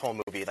race this whole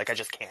movie, like I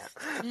just can't.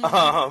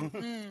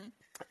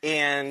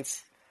 And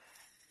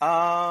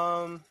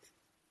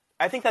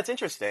I think that's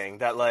interesting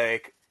that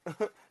like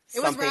it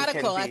was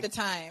radical at the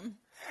time.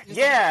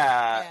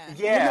 Yeah.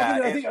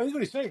 I think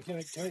what he's saying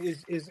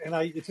is it's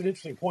an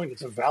interesting point.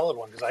 It's a valid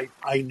one because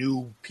I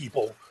knew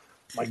people,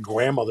 my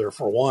grandmother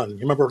for one. You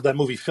remember that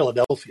movie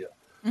Philadelphia,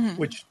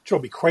 which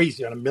drove me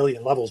crazy on a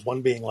million levels.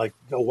 One being like,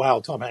 oh wow,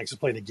 Tom Hanks is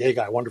playing a gay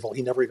guy, wonderful.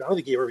 I don't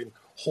think he ever even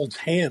holds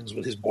hands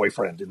with his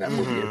boyfriend in that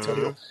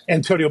movie,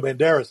 Antonio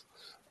Banderas.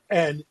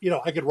 And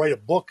I could write a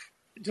book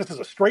just as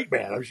a straight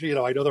man. I'm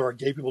sure I know there are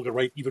gay people who could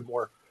write even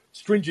more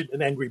stringent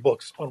and angry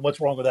books on what's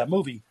wrong with that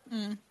movie.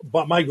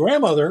 But my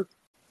grandmother.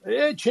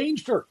 It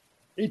changed her.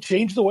 It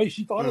changed the way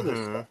she thought of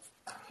this stuff.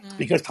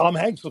 Because Tom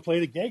Hanks was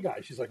playing a gay guy.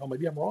 She's like, oh,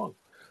 maybe I'm wrong.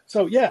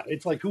 So, yeah,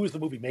 it's like, who is the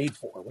movie made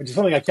for? Which is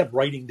something I kept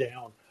writing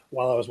down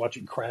while I was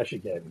watching Crash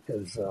again.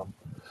 Because,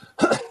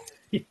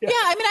 Yeah,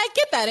 I mean, I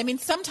get that. I mean,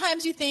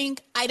 sometimes you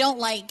think, I don't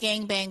like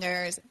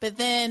gangbangers, but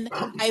then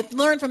I've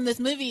learned from this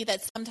movie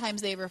that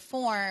sometimes they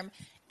reform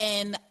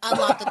and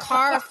unlock a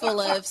car full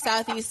of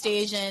Southeast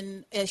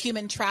Asian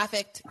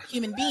trafficked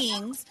human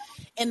beings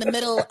in the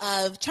middle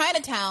of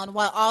Chinatown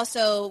while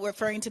also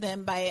referring to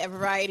them by a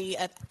variety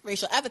of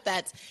racial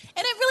epithets.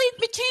 And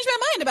it changed my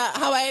mind about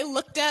how I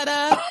looked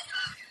at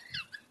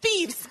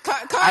thieves.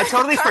 I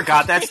totally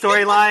forgot that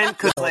storyline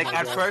because,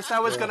 at first I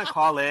was going to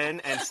call in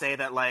and say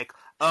that,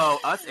 oh,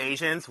 us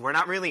Asians, we're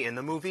not really in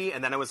the movie.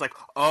 And then I was like,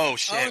 oh,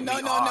 shit, we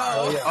are.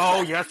 No.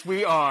 Oh, yes,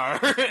 we are.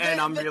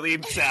 And I'm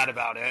really sad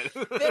about it.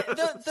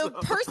 The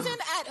person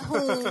at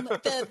whom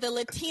the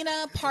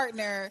Latina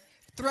partner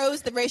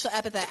throws the racial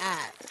epithet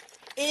at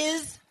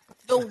is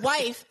the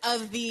wife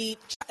of the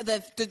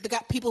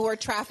people who are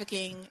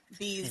trafficking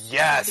these.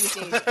 Yes. These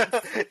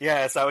Asians.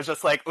 Yes, I was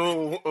just like,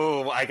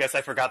 ooh, I guess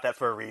I forgot that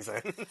for a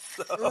reason.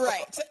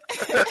 Right.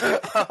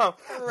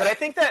 But I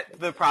think that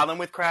the problem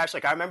with Crash,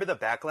 I remember the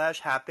backlash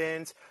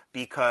happened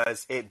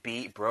because it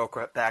beat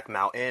Brokeback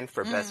Mountain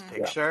for Best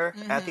Picture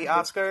at the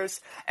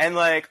Oscars. And,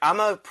 I'm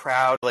a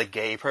proud,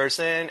 gay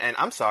person, and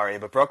I'm sorry,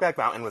 but Brokeback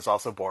Mountain was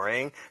also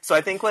boring. So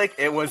I think,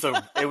 it was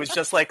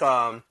just,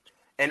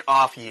 an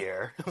off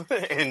year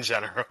in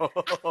general.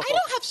 I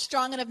don't have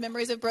strong enough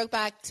memories of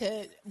Brokeback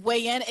to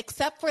weigh in,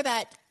 except for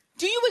that.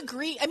 Do you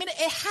agree? I mean,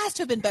 it has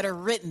to have been better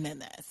written than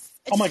this.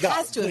 It my God!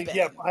 Has to have been.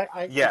 Yeah,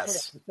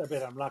 yes.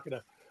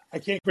 I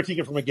can't critique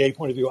it from a gay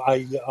point of view.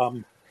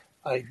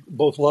 I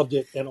both loved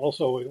it, and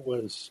also it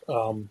was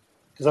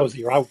because I was the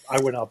year I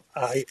went up.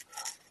 I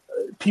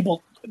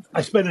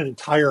spent an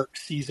entire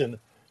season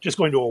just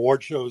going to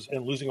award shows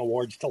and losing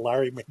awards to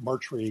Larry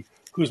McMurtry,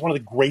 who's one of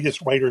the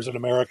greatest writers in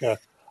America.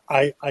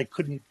 I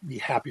couldn't be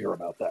happier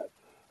about that.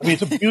 I mean,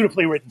 it's a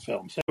beautifully written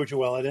film. Say what you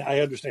will, and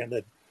I understand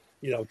that,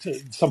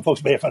 some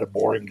folks may have found it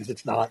boring because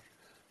it's not.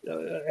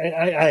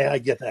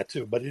 I get that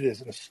too, but it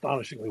is an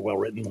astonishingly well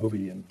written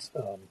movie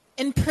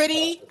and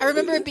pretty. I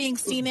remember it being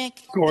scenic.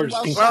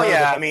 Gorgeous. Well,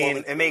 yeah, I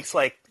mean, it makes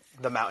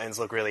the mountains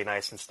look really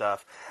nice and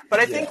stuff. But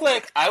I think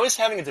I was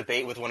having a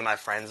debate with one of my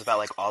friends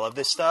about all of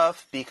this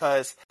stuff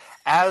because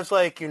as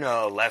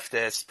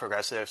leftist,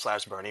 progressive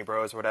 / Bernie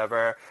bros,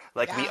 whatever,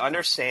 we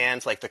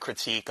understand the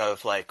critique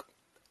of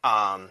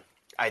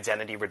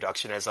identity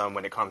reductionism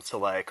when it comes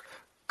to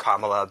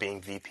Kamala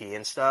being VP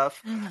and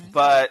stuff. Mm-hmm.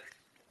 But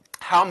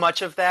how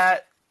much of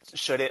that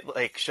should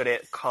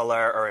it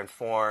color or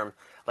inform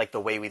the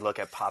way we look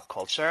at pop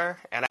culture?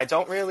 And I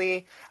don't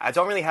really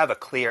have a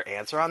clear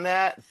answer on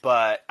that,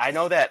 but I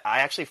know that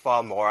I actually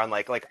fall more on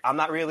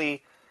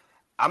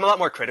I'm a lot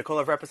more critical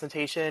of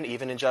representation,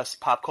 even in just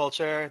pop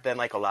culture, than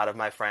a lot of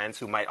my friends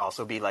who might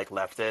also be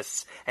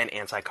leftists and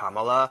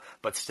anti-Kamala,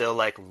 but still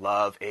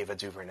love Ava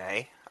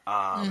DuVernay.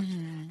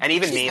 And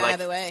even She's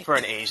me, for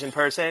an Asian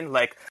person,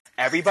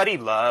 everybody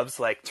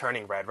loves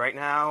Turning Red right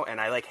now,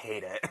 and I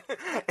hate it.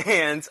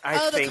 And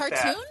I think the cartoon?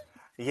 that.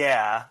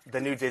 Yeah, the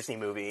new Disney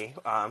movie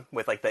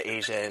with the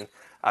Asian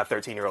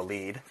 13-year-old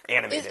lead,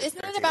 animated.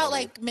 Isn't it about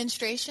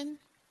menstruation?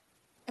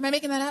 Am I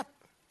making that up?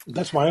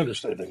 That's my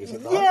understanding. Is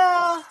it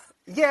not?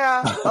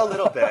 Yeah, a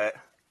little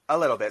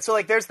bit.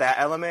 So there's that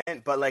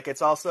element, but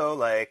it's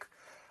also I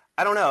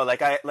don't know.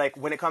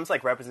 When it comes to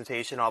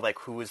representation, all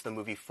who is the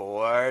movie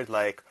for?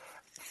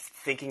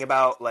 Thinking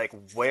about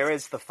where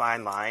is the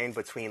fine line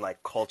between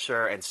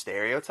culture and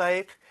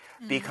stereotype?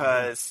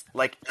 Because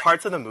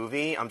parts of the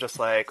movie, I'm just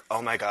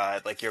oh my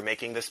God, you're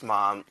making this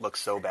mom look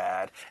so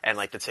bad, and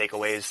the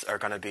takeaways are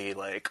gonna be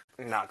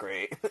not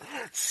great.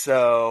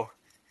 So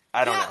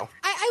I don't know.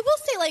 I will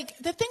say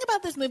the thing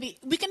about this movie,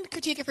 we can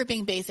critique it for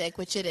being basic,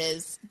 which it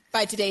is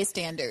by today's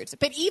standards.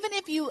 But even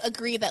if you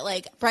agree that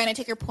Brian, I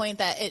take your point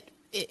that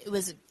it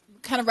was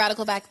kind of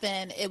radical back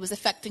then, it was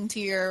affecting to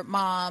your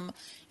mom,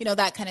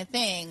 that kind of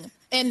thing.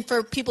 And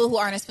for people who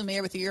aren't as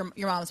familiar with you,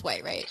 your mom's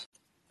white, right?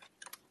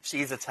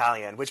 She's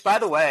Italian, which, by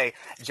the way,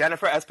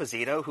 Jennifer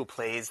Esposito, who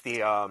plays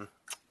the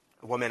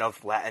woman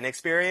of Latin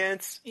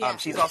experience,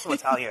 she's also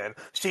Italian.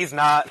 She's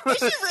not. Is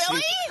she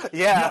really?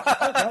 Yeah.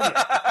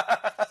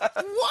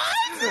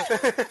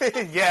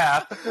 What?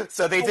 Yeah.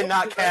 So they did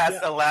not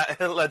cast a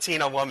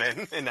Latina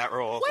woman in that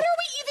role. What are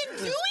we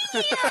even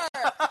doing here?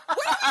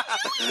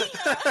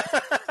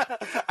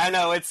 I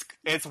know,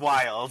 it's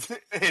wild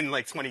in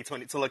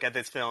 2020 to look at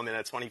this film in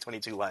a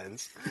 2022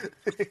 lens.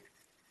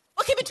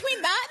 Okay,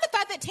 between that and the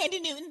fact that Tandy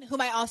Newton,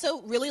 whom I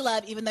also really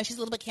love, even though she's a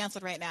little bit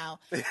canceled right now.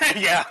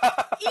 Yeah.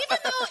 Even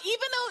though,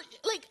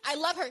 I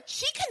love her,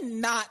 she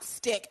cannot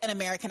stick an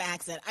American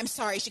accent. I'm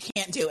sorry, she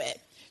can't do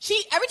it.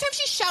 Every time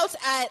she shouts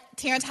at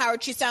Terrence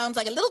Howard, she sounds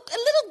like a little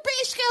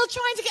British girl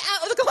trying to get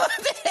out of the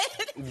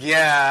closet.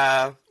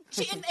 Yeah.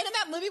 And in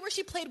that movie where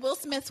she played Will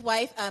Smith's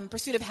wife,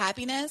 Pursuit of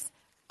Happiness,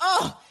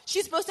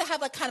 she's supposed to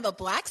have kind of a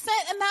black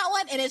scent in that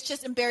one, and it's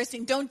just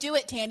embarrassing. Don't do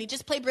it, Tandy.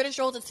 Just play British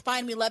roles. It's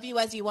fine. We love you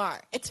as you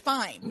are. It's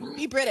fine.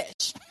 Be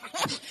British.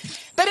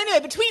 But anyway,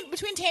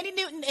 between Tandy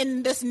Newton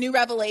and this new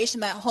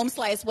revelation that Home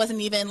Slice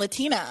wasn't even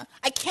Latina,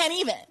 I can't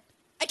even.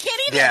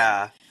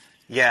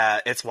 Yeah,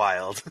 it's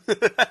wild.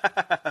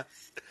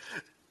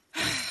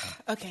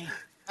 Okay.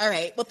 All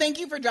right. Well, thank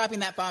you for dropping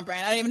that bomb,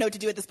 Brian. I don't even know what to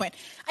do at this point.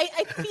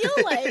 I feel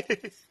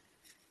like,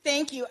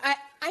 thank you.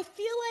 I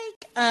feel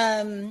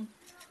like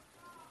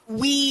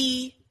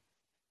we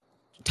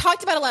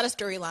talked about a lot of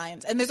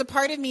storylines, and there's a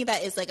part of me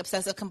that is like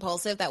obsessive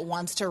compulsive that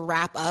wants to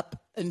wrap up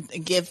and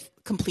give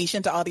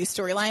completion to all these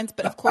storylines.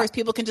 But of course,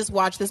 people can just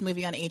watch this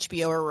movie on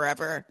HBO or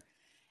wherever,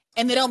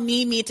 and they don't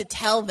need me to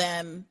tell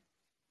them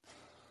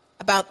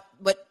about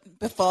what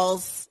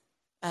befalls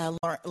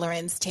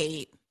Lorenz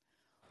Tate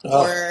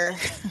or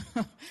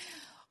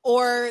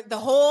or the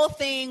whole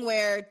thing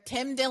where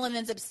Tim Dillon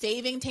ends up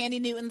saving Tandy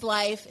Newton's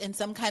life in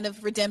some kind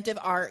of redemptive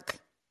arc.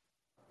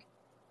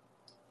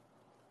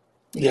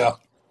 Yeah.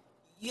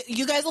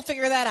 You guys will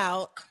figure that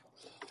out.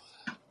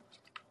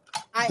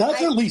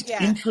 That's at least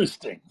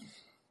interesting.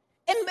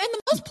 And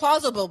the most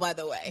plausible, by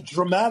the way.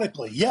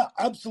 Dramatically. Yeah,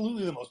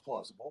 absolutely the most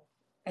plausible.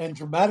 And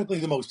dramatically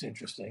the most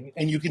interesting.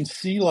 And you can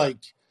see, like,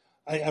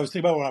 I was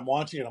thinking about when I'm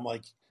watching it, I'm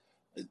like,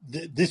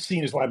 this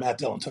scene is why Matt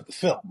Dillon took the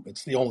film.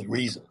 It's the only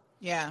reason.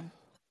 Yeah.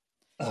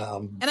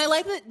 And I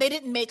like that they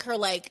didn't make her,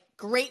 like,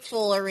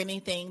 grateful or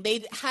anything.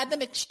 They had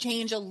them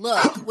exchange a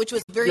look, which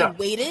was very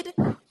weighted.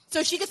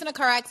 So she gets in a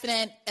car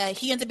accident.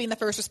 He ends up being the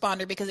first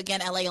responder because,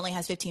 again, LA only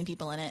has 15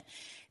 people in it.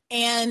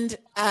 And,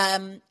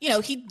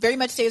 he very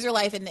much saves her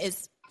life and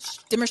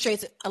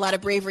demonstrates a lot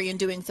of bravery in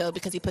doing so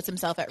because he puts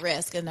himself at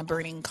risk in a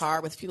burning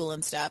car with fuel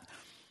and stuff.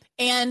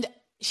 And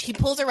he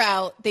pulls her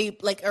out.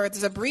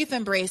 There's a brief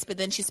embrace, but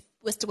then she's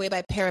whisked away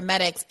by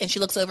paramedics, and she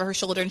looks over her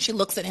shoulder and she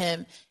looks at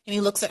him and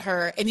he looks at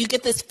her. And you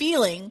get this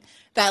feeling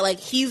that, like,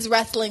 he's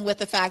wrestling with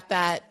the fact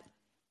that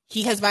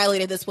he has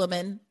violated this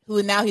woman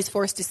who now he's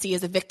forced to see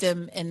as a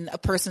victim and a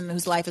person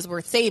whose life is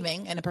worth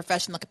saving in a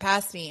professional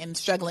capacity and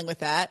struggling with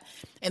that.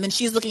 And then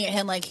she's looking at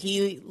him like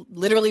he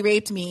literally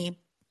raped me,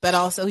 but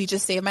also he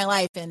just saved my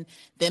life, and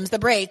them's the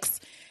breaks.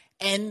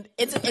 And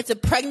it's a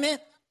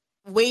pregnant,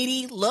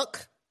 weighty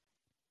look,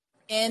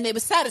 and it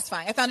was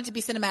satisfying. I found it to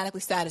be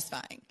cinematically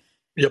satisfying.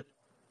 Yep.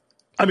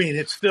 I mean,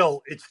 it's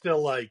still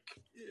like,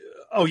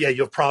 oh yeah,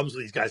 you have problems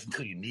with these guys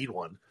until you need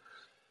one.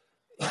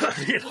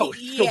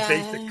 It's still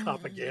basic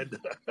propaganda.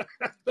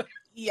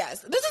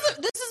 Yes, this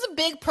is a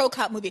big pro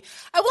cop movie.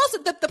 I will say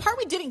the part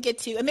we didn't get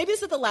to, and maybe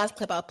this is the last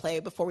clip I'll play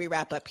before we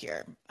wrap up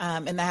here.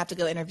 And I have to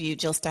go interview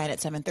Jill Stein at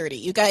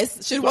 7:30. You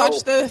guys should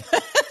watch the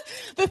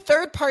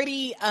third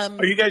party.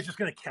 Are you guys just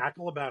going to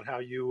cackle about how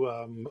you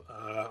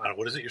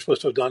what is it you're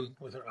supposed to have done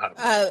with her? I don't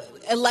know.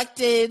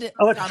 Elected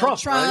Donald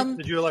Trump. Right?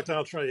 Did you elect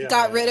Donald Trump? Yeah,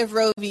 got rid of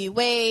Roe v.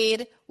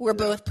 Wade. We're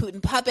both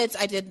Putin puppets.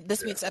 I did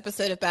this week's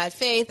episode of Bad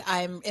Faith.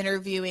 I'm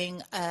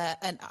interviewing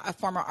a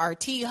former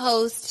RT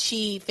host.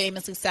 She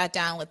famously sat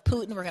down with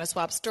Putin. We're going to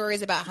swap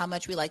stories about how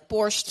much we like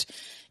borscht.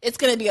 It's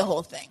going to be a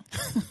whole thing.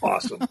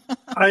 Awesome.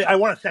 I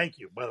want to thank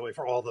you, by the way,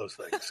 for all those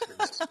things.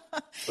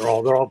 They're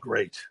all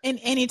great. In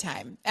any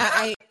time,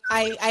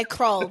 I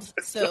crawled,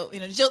 so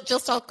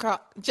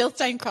Jill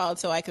Stein crawled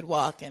so I could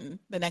walk, and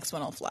the next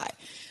one will fly.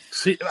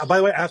 See, by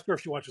the way, ask her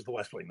if she watches The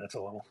West Wing. That's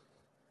all.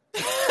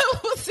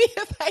 We'll see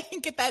if I can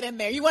get that in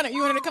there. You want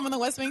her to come on the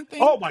West Wing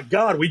thing? Oh my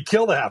God, we'd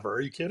kill to have her.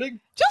 Are you kidding?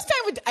 Jill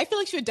Stein I feel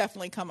like she would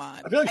definitely come on.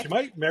 I feel like she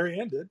might.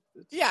 Marianne did.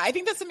 Yeah, I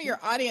think that some of your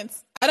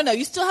audience. I don't know.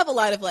 You still have a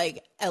lot of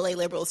like LA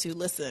liberals who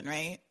listen,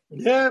 right?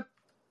 Yeah.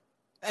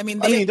 I mean,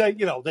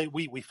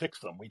 we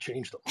fixed them. We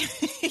changed them.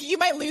 You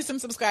might lose some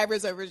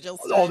subscribers over Jill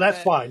Stein. Oh,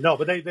 that's fine. No,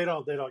 but they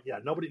don't. Yeah,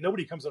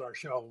 nobody comes on our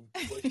show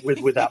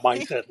with that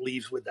mindset.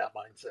 Leaves with that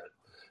mindset.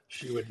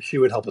 She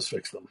would help us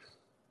fix them.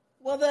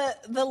 Well,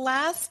 the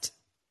last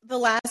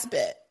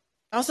bit.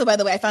 Also, by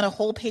the way, I found a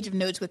whole page of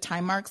notes with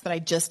time marks that I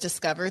just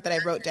discovered that I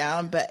wrote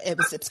down, but it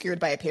was obscured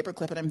by a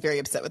paperclip, and I'm very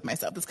upset with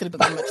myself. This could have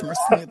been much more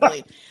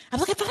smoothly. I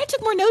was like, I thought I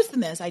took more notes than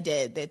this. I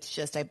did. It's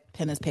just I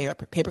pinned this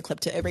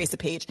paperclip to erase a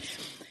page.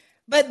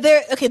 But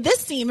this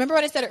scene, remember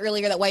what I said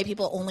earlier, that white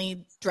people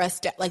only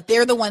dress like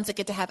they're the ones that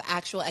get to have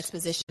actual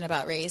exposition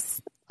about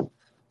race?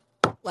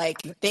 Like,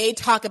 they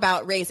talk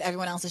about race.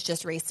 Everyone else is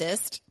just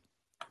racist.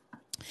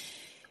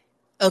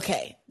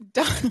 Okay.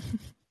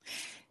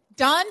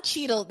 Don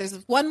Cheadle, there's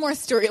one more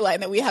storyline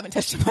that we haven't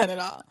touched upon at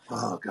all.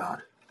 Oh,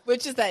 God.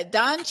 Which is that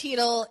Don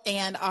Cheadle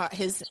and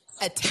his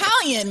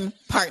Italian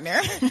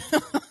partner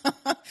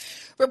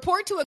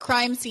report to a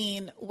crime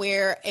scene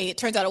where it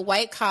turns out a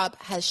white cop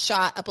has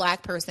shot a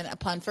black person.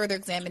 Upon further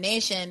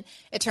examination,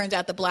 it turns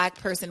out the black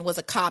person was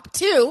a cop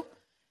too.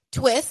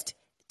 Twist,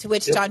 to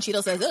which Don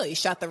Cheadle says, oh, you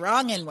shot the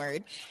wrong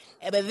N-word.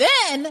 But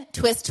then,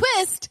 twist,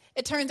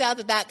 it turns out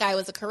that guy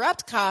was a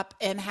corrupt cop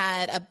and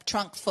had a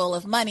trunk full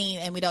of money,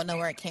 and we don't know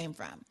where it came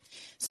from.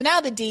 So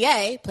now the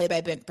DA, played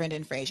by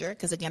Brendan Fraser,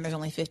 because again, there's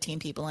only 15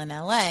 people in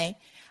LA,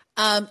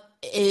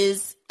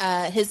 is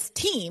his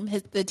team,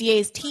 the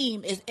DA's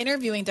team, is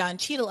interviewing Don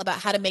Cheadle about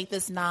how to make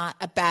this not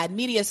a bad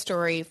media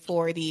story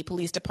for the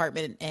police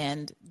department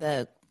and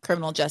the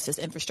criminal justice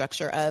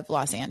infrastructure of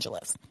Los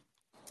Angeles.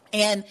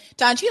 And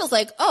Don Cheadle's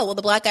like, oh, well,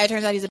 the black guy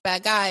turns out he's a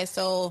bad guy,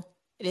 so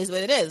it is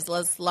what it is.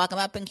 Let's lock him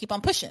up and keep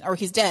on pushing. Or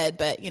he's dead,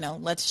 but,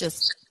 let's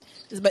just,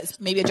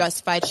 maybe a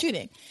justified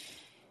shooting.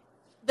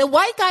 The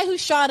white guy who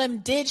shot him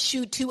did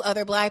shoot 2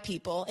 other black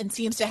people and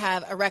seems to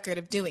have a record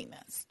of doing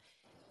this.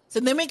 So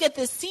then we get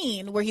this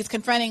scene where he's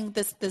confronting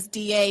this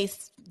DA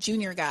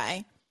junior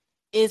guy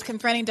is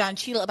confronting Don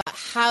Cheadle about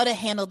how to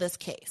handle this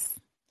case.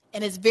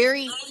 And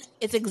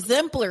it's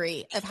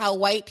exemplary of how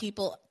white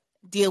people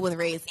deal with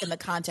race in the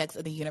context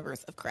of the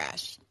universe of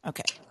Crash.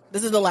 Okay.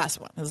 This is the last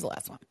one.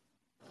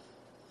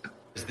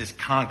 This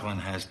Conklin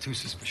has 2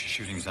 suspicious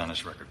shootings on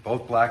his record.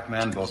 Both black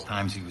men, both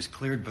times he was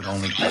cleared, but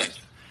only both.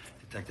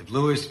 Detective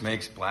Lewis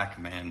makes black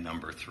man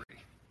number 3.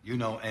 You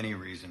know any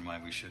reason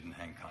why we shouldn't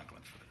hang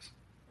Conklin for this?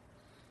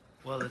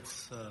 Well,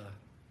 it's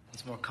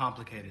more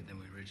complicated than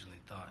we originally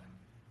thought.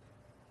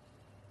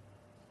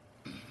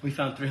 We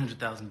found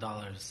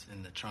 $300,000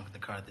 in the trunk of the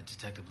car that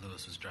Detective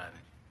Lewis was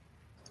driving.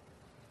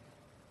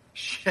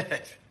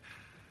 Shit.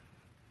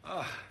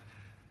 Oh,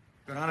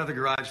 go down to the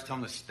garage, tell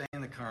him to stay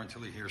in the car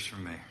until he hears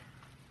from me.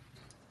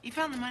 You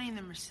found the money in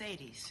the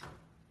Mercedes.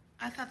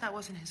 I thought that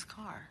wasn't his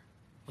car.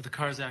 Well, the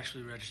car's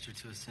actually registered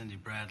to a Cindy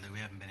Bradley. We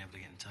haven't been able to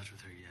get in touch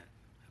with her yet.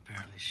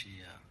 Apparently she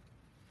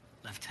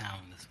left town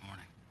this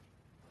morning.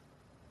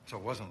 So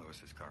it wasn't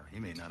Lewis's car. He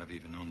may not have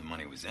even known the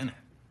money was in it.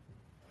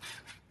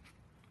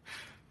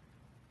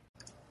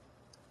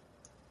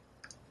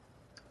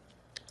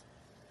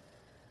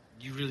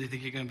 You really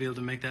think you're going to be able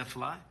to make that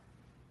fly?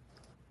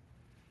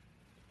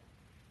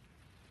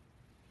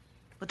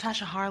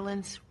 Latasha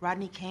Harlins,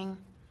 Rodney King.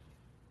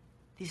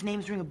 These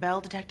names ring a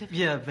bell, Detective?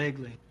 Yeah,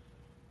 vaguely.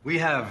 We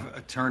have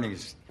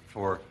attorneys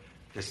for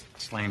this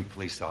slain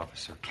police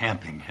officer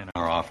camping in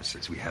our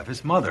offices. We have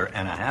his mother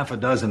and a half a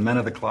dozen men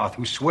of the cloth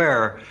who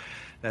swear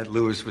that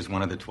Lewis was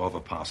one of the 12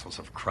 apostles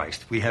of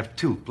Christ. We have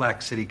 2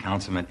 black city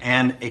councilmen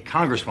and a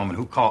congresswoman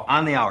who call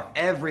on the hour,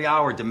 every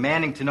hour,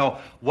 demanding to know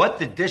what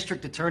the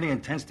district attorney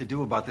intends to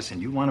do about this.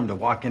 And you want him to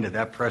walk into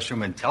that press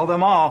room and tell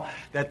them all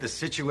that the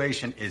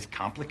situation is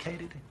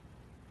complicated?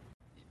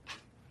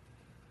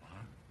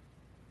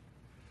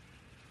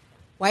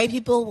 White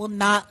people will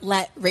not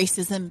let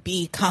racism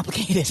be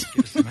complicated.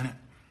 Give us a minute.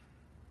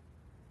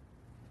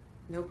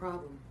 No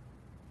problem.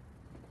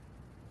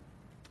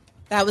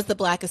 That was the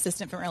black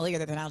assistant from earlier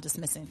that they're now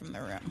dismissing from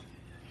the room.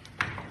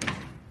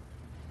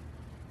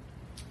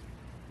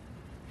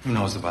 Who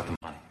knows about the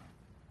money?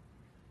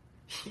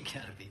 You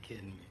gotta be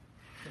kidding me.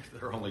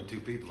 There are only 2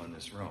 people in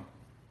this room.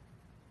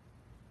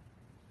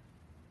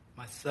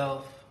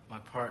 Myself, my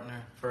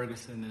partner,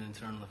 Ferguson, and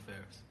Internal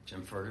Affairs.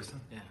 Jim Ferguson?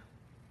 Yeah.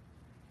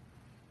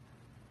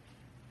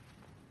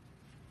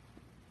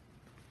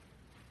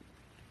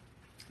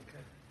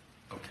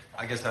 Okay,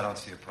 I guess I don't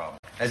see a problem.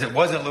 As it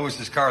wasn't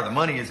Lewis's car, the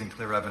money isn't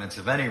clear evidence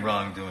of any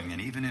wrongdoing, and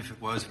even if it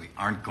was, we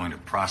aren't going to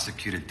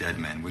prosecute a dead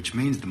man, which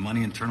means the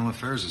money Internal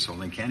Affairs is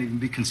holding can't even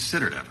be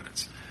considered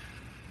evidence.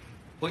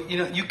 Well,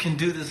 you can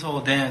do this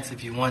whole dance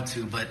if you want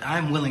to, but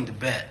I'm willing to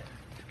bet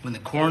when the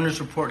coroner's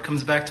report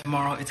comes back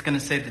tomorrow, it's going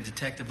to say that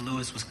Detective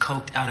Lewis was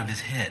coked out of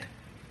his head.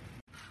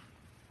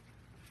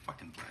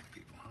 Fucking black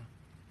people, huh?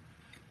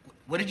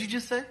 What did you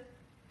just say?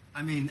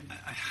 I mean,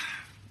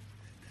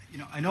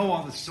 I know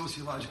all the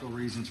sociological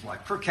reasons why,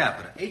 per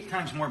capita, 8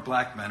 times more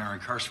black men are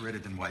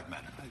incarcerated than white men.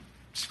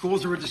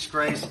 Schools are a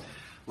disgrace,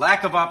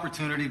 lack of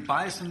opportunity,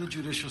 bias in the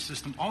judicial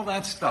system, all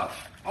that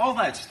stuff.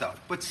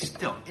 But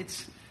still,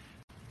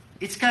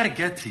 it's got to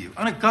get to you.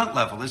 On a gut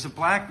level, as a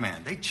black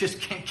man, they just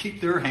can't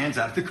keep their hands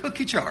out of the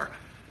cookie jar.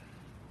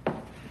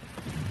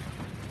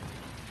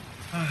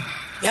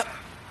 Yep.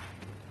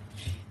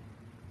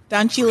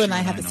 Don Cheadle and I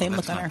have the same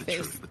look on our face.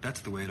 Truth, but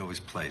that's the way it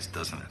always plays,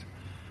 doesn't it?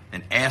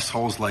 And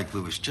assholes like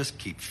Lewis just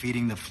keep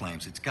feeding the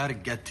flames. It's got to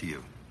get to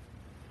you.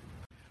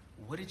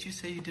 What did you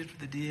say you did for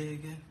the DA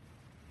again?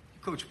 You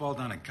coach ball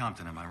down in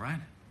Compton, am I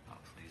right? Oh,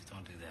 please,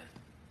 don't do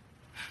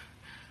that.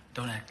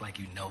 Don't act like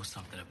you know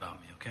something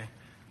about me, okay?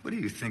 What do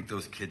you think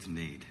those kids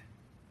need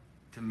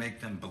to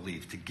make them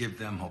believe, to give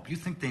them hope? You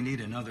think they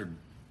need another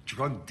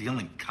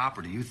drug-dealing cop,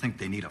 or do you think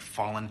they need a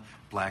fallen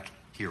black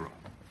hero?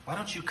 Why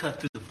don't you cut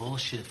through the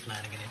bullshit,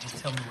 Flanagan, and just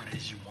tell me what it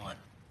is you want?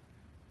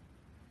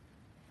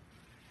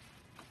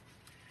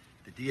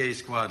 The DA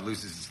squad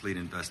loses its lead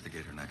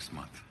investigator next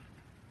month.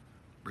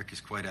 Rick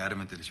is quite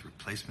adamant that his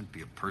replacement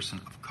be a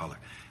person of color.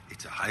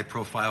 It's a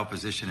high-profile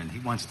position, and he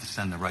wants to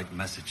send the right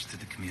message to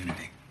the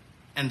community.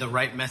 And the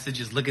right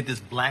message is, look at this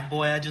black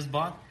boy I just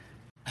bought?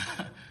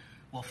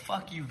 Well,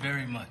 fuck you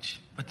very much.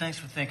 But thanks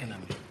for thinking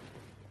of me.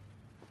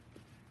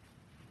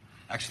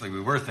 Actually,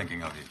 we were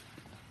thinking of you.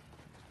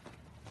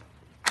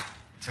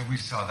 Until we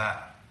saw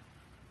that.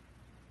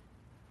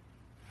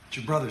 It's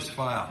your brother's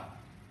file.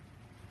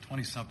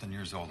 20-something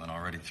years old and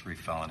already 3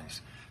 felonies.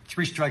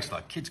 3 strikes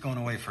law. Kid's going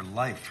away for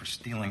life for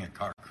stealing a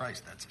car.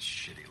 Christ, that's a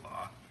shitty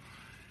law.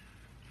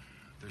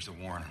 There's a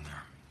warrant in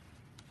there.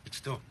 But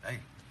still, hey,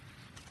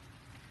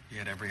 he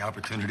had every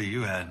opportunity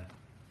you had.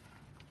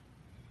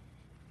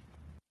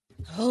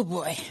 Oh,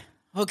 boy.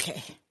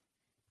 Okay.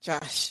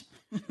 Josh,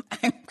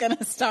 I'm going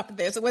to stop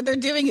there. So what they're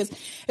doing is,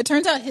 it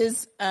turns out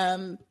his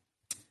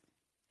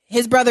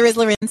brother is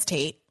Lorenz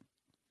Tate,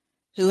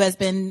 who has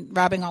been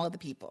robbing all of the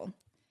people.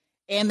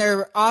 And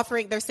they're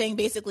saying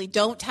basically,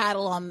 don't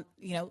tattle on,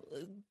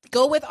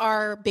 go with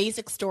our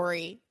basic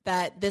story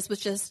that this was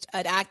just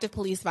an act of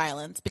police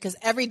violence, because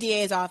every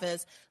DA's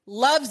office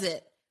loves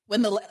it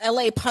when the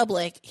LA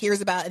public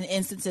hears about an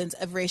instance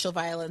of racial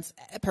violence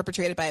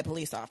perpetrated by a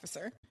police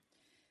officer.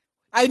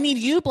 I need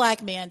you,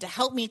 black man, to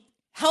help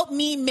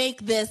me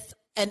make this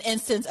an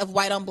instance of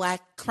white on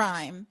black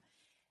crime.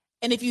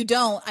 And if you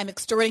don't, I'm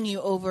extorting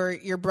you over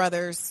your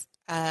brother's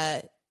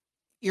criminal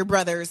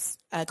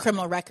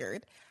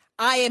record.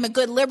 I am a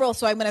good liberal,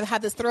 so I'm going to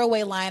have this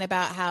throwaway line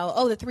about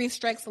how, the 3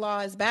 strikes law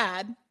is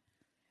bad,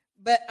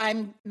 but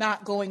I'm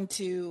not going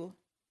to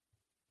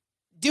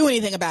do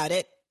anything about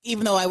it,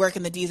 even though I work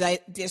in the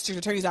district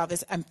attorney's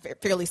office. I'm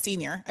fairly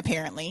senior,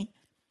 apparently.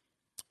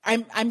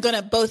 I'm going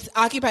to both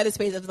occupy the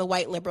space of the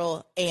white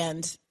liberal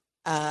and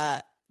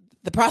the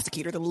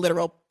prosecutor, the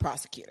literal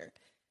prosecutor.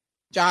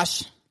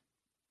 Josh,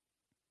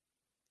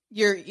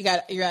 you're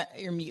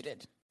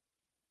muted.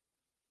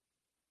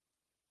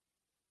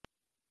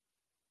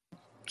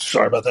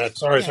 Sorry about that.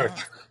 Sorry.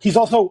 He's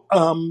also,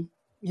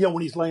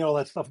 when he's laying all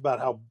that stuff about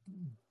how,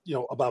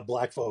 about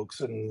black folks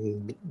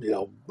and,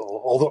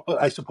 although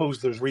I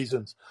suppose there's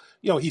reasons,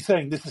 he's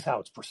saying this is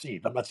how it's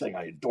perceived. I'm not saying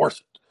I endorse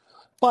it,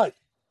 but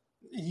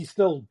he's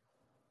still,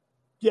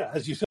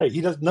 as you say,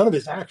 he does none of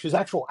his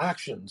actual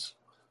actions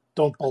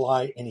don't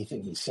belie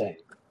anything he's saying.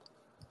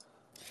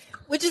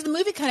 Which is the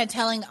movie kind of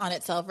telling on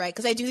itself, right?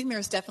 Because I do think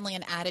there's definitely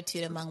an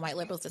attitude among white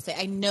liberals to say,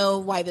 I know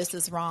why this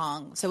is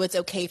wrong, so it's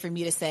okay for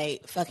me to say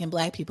fucking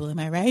black people. Am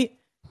I right?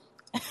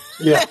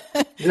 Yeah.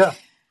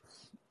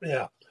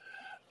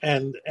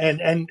 And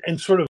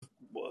sort of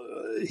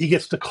he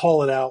gets to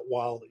call it out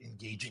while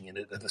engaging in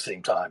it at the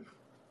same time.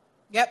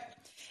 Yep.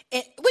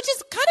 Which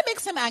is kind of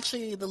makes him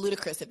actually the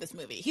Ludacris of this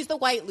movie. He's the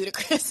white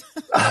Ludacris.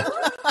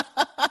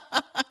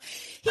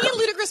 He and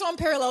Ludacris are on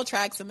parallel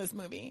tracks in this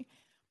movie.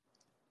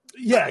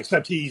 Yeah,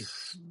 except he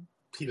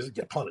doesn't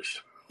get punished.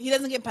 He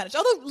doesn't get punished.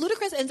 Although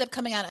Ludacris ends up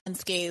coming out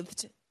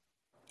unscathed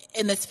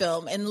in this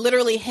film. And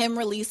literally him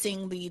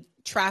releasing the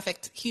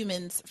trafficked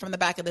humans from the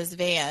back of this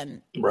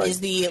van is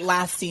the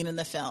last scene in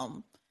the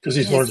film. Because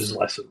he's learned his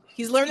lesson.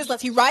 He's learned his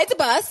lesson. He rides a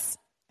bus.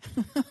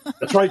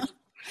 That's right.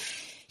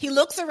 He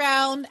looks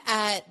around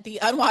at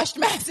the unwashed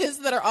masses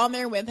that are on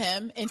there with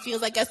him and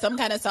feels like some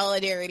kind of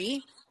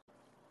solidarity.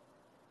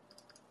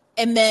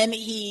 And then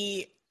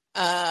he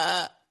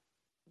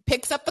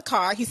picks up the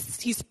car. He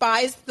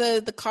spies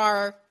the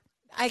car.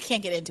 I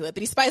can't get into it,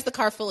 but he spies the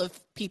car full of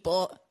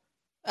people,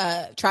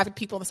 traffic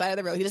people on the side of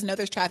the road. He doesn't know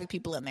there's traffic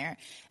people in there.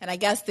 And I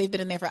guess they've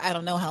been in there for I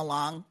don't know how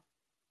long.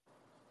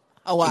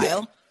 A while.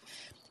 Yeah.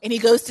 And he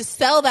goes to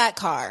sell that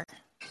car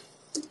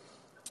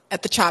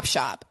at the chop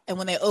shop. And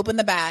when they open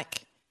the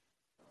back,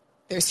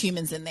 there's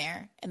humans in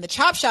there. And the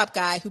chop shop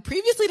guy, who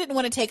previously didn't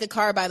want to take a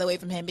car, by the way,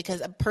 from him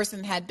because a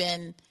person had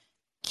been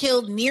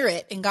killed near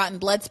it and gotten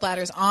blood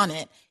splatters on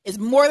it, is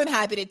more than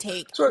happy to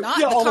take the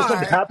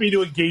car. Happy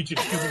to engage in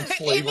human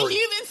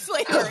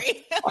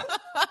slavery.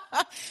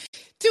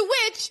 To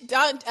which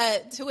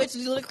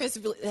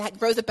Ludacris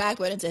grows a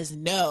backbone and says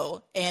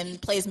no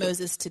and plays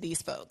Moses to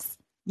these folks.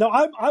 No,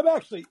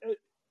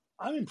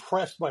 I'm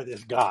impressed by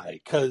this guy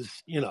because,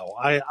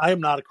 I am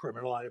not a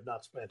criminal. I have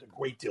not spent a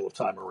great deal of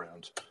time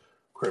around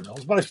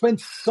criminals, but I spent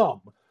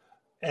some.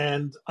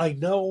 And I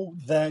know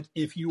that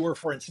if you were,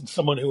 for instance,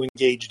 someone who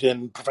engaged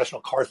in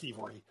professional car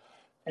thievery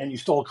and you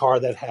stole a car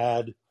that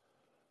had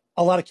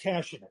a lot of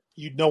cash in it,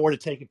 you'd know where to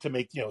take it to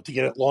make, to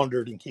get it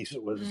laundered in case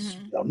it was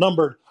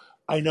numbered.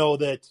 I know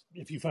that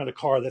if you found a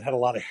car that had a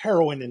lot of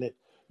heroin in it,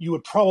 you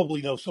would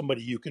probably know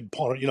somebody you could,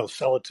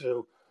 sell it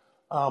to.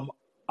 I'm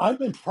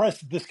impressed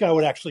that this guy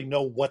would actually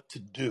know what to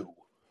do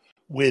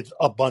with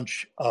a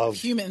bunch of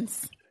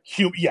humans.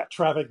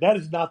 Traffic. That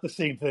is not the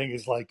same thing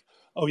as like,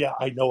 oh yeah,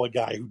 I know a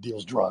guy who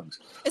deals drugs.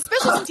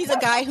 Especially since he's a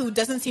guy who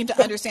doesn't seem to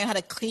understand how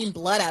to clean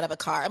blood out of a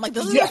car. I'm like,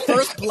 this is the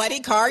first bloody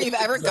car you've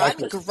ever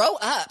gotten? Grow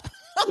up.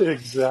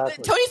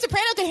 Exactly. Tony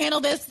Soprano can handle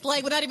this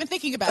without even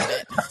thinking about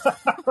it.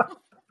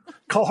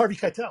 Call Harvey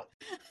Keitel.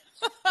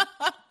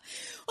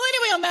 Well,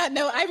 anyway, on that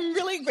note, I'm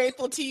really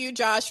grateful to you,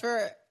 Josh,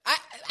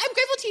 I'm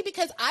grateful to you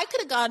because I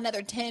could have gone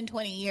another 10,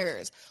 20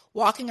 years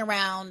walking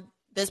around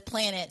this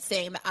planet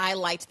saying that I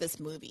liked this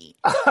movie.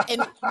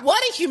 And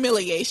what a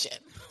humiliation.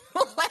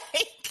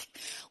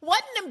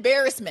 What an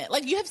embarrassment.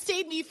 You have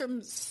saved me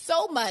from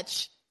so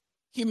much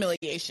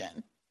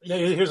humiliation. Yeah,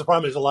 here's the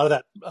problem: is a lot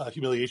of that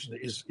humiliation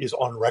is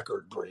on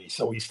record, Bree.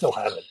 So we still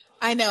have it.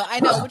 I know,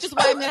 which is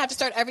why I'm going to have to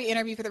start every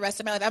interview for the rest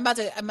of my life. I'm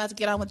about to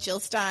get on with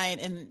Jill Stein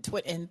in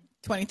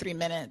 23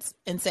 minutes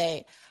and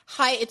say,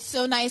 "Hi, it's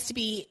so nice to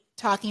be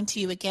talking to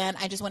you again.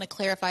 I just want to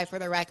clarify for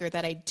the record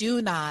that I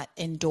do not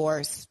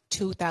endorse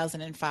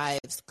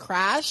 2005's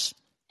Crash.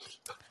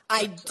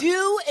 I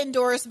do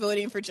endorse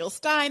voting for Jill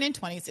Stein in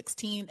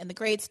 2016 in the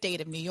great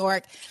state of New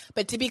York.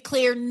 But to be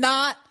clear,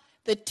 not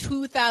the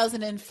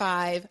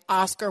 2005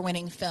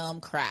 Oscar-winning film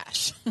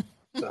Crash."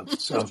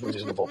 Sounds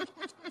reasonable.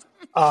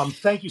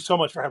 Thank you so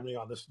much for having me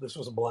on. This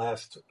was a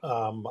blast.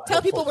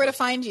 Tell people where to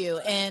find you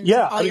and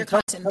all your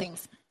content and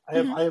things.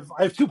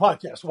 I have two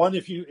podcasts. One,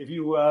 if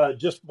you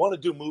just want to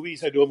do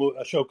movies, I do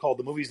a show called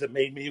The Movies That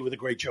Made Me with a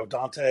great Joe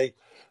Dante.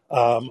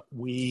 It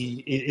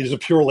is a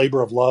pure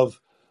labor of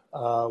love.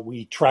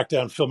 We track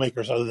down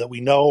filmmakers either that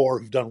we know or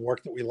who've done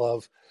work that we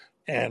love,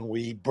 and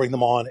we bring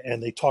them on,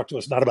 and they talk to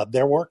us not about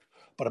their work,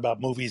 but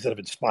about movies that have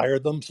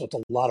inspired them. So it's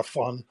a lot of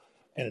fun,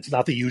 and it's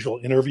not the usual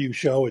interview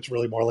show. It's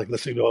really more like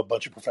listening to a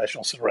bunch of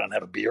professionals sit around and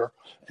have a beer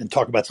and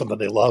talk about something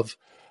they love.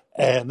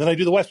 And then I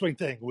do the West Wing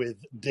thing with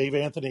Dave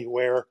Anthony,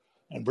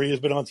 and Bria's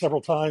been on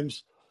several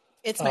times.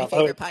 It's my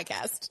favorite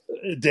podcast.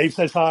 Dave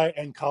says hi,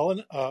 and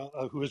Colin,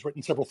 who has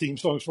written several theme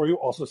songs for you,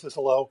 also says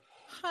hello.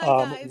 Hi,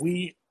 guys.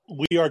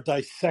 We are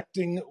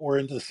dissecting, we're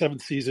into the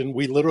 7th season.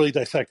 We literally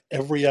dissect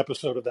every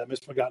episode of that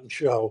misbegotten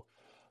show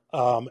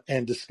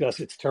and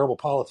discuss its terrible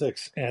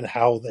politics and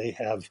how they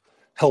have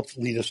helped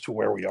lead us to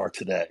where we are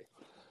today.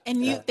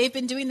 And they've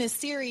been doing this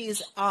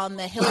series on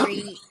the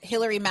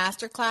Hillary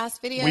Masterclass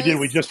videos. We did.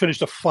 We just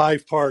finished a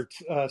 5-part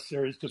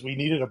series because we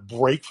needed a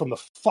break from the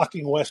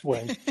fucking West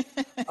Wing.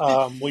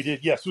 We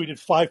did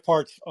 5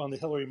 parts on the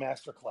Hillary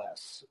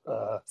Masterclass.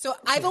 So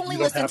I've only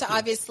listened to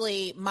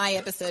obviously my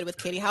episode with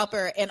Katie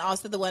Halper and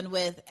also the one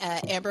with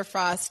Amber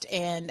Frost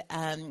and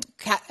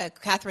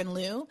Catherine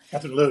Liu.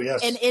 Catherine Liu,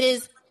 yes. And it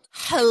is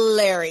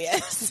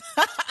hilarious.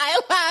 I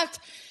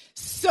laughed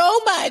so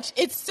much.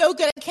 It's so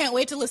good. I can't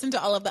wait to listen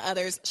to all of the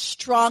others.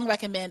 Strong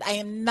recommend. I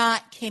am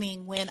not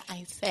kidding when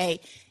I say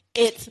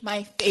it's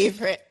my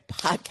favorite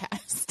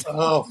podcast.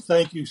 Oh,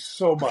 thank you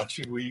so much.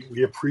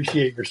 We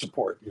appreciate your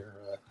support.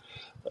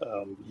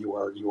 You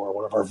are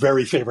one of our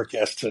very favorite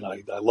guests, and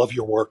I love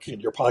your work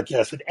and your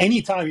podcast. And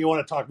anytime you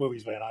want to talk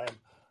movies, man, I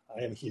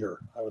am here.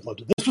 I would love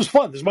to. This was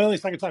fun. This is my only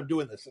second time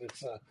doing this, and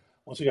it's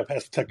once we got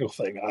past the technical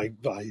thing,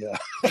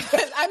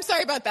 I'm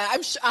sorry about that.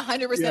 I'm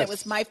 100%. Yes. It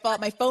was my fault.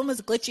 My phone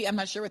was glitchy. I'm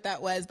not sure what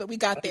that was, but we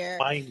got there.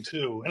 Mine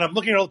too. And I'm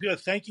looking at all good.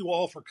 Thank you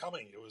all for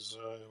coming. It was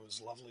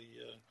lovely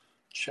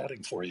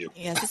chatting for you.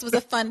 Yes, this was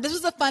a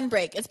fun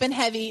break. It's been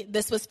heavy.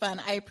 This was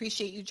fun. I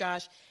appreciate you,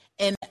 Josh.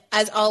 And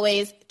as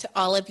always, to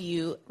all of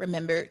you,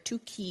 remember to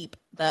keep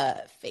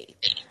the faith.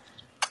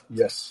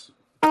 Yes.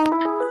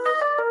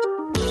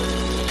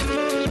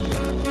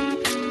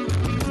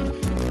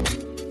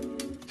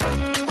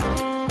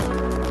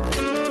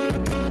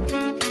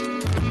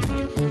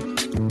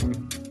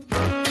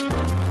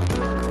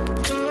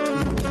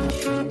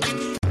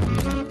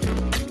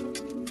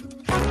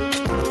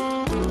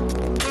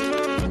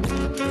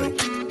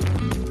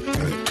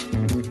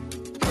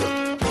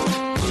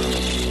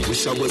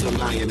 Wish I was a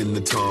lion in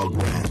the tall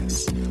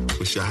grass.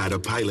 Wish I had a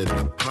pilot and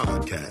a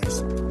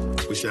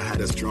podcast. Wish I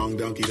had a strong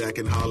donkey that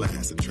can haul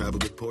ass and travel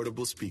with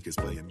portable speakers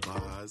playing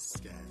bars.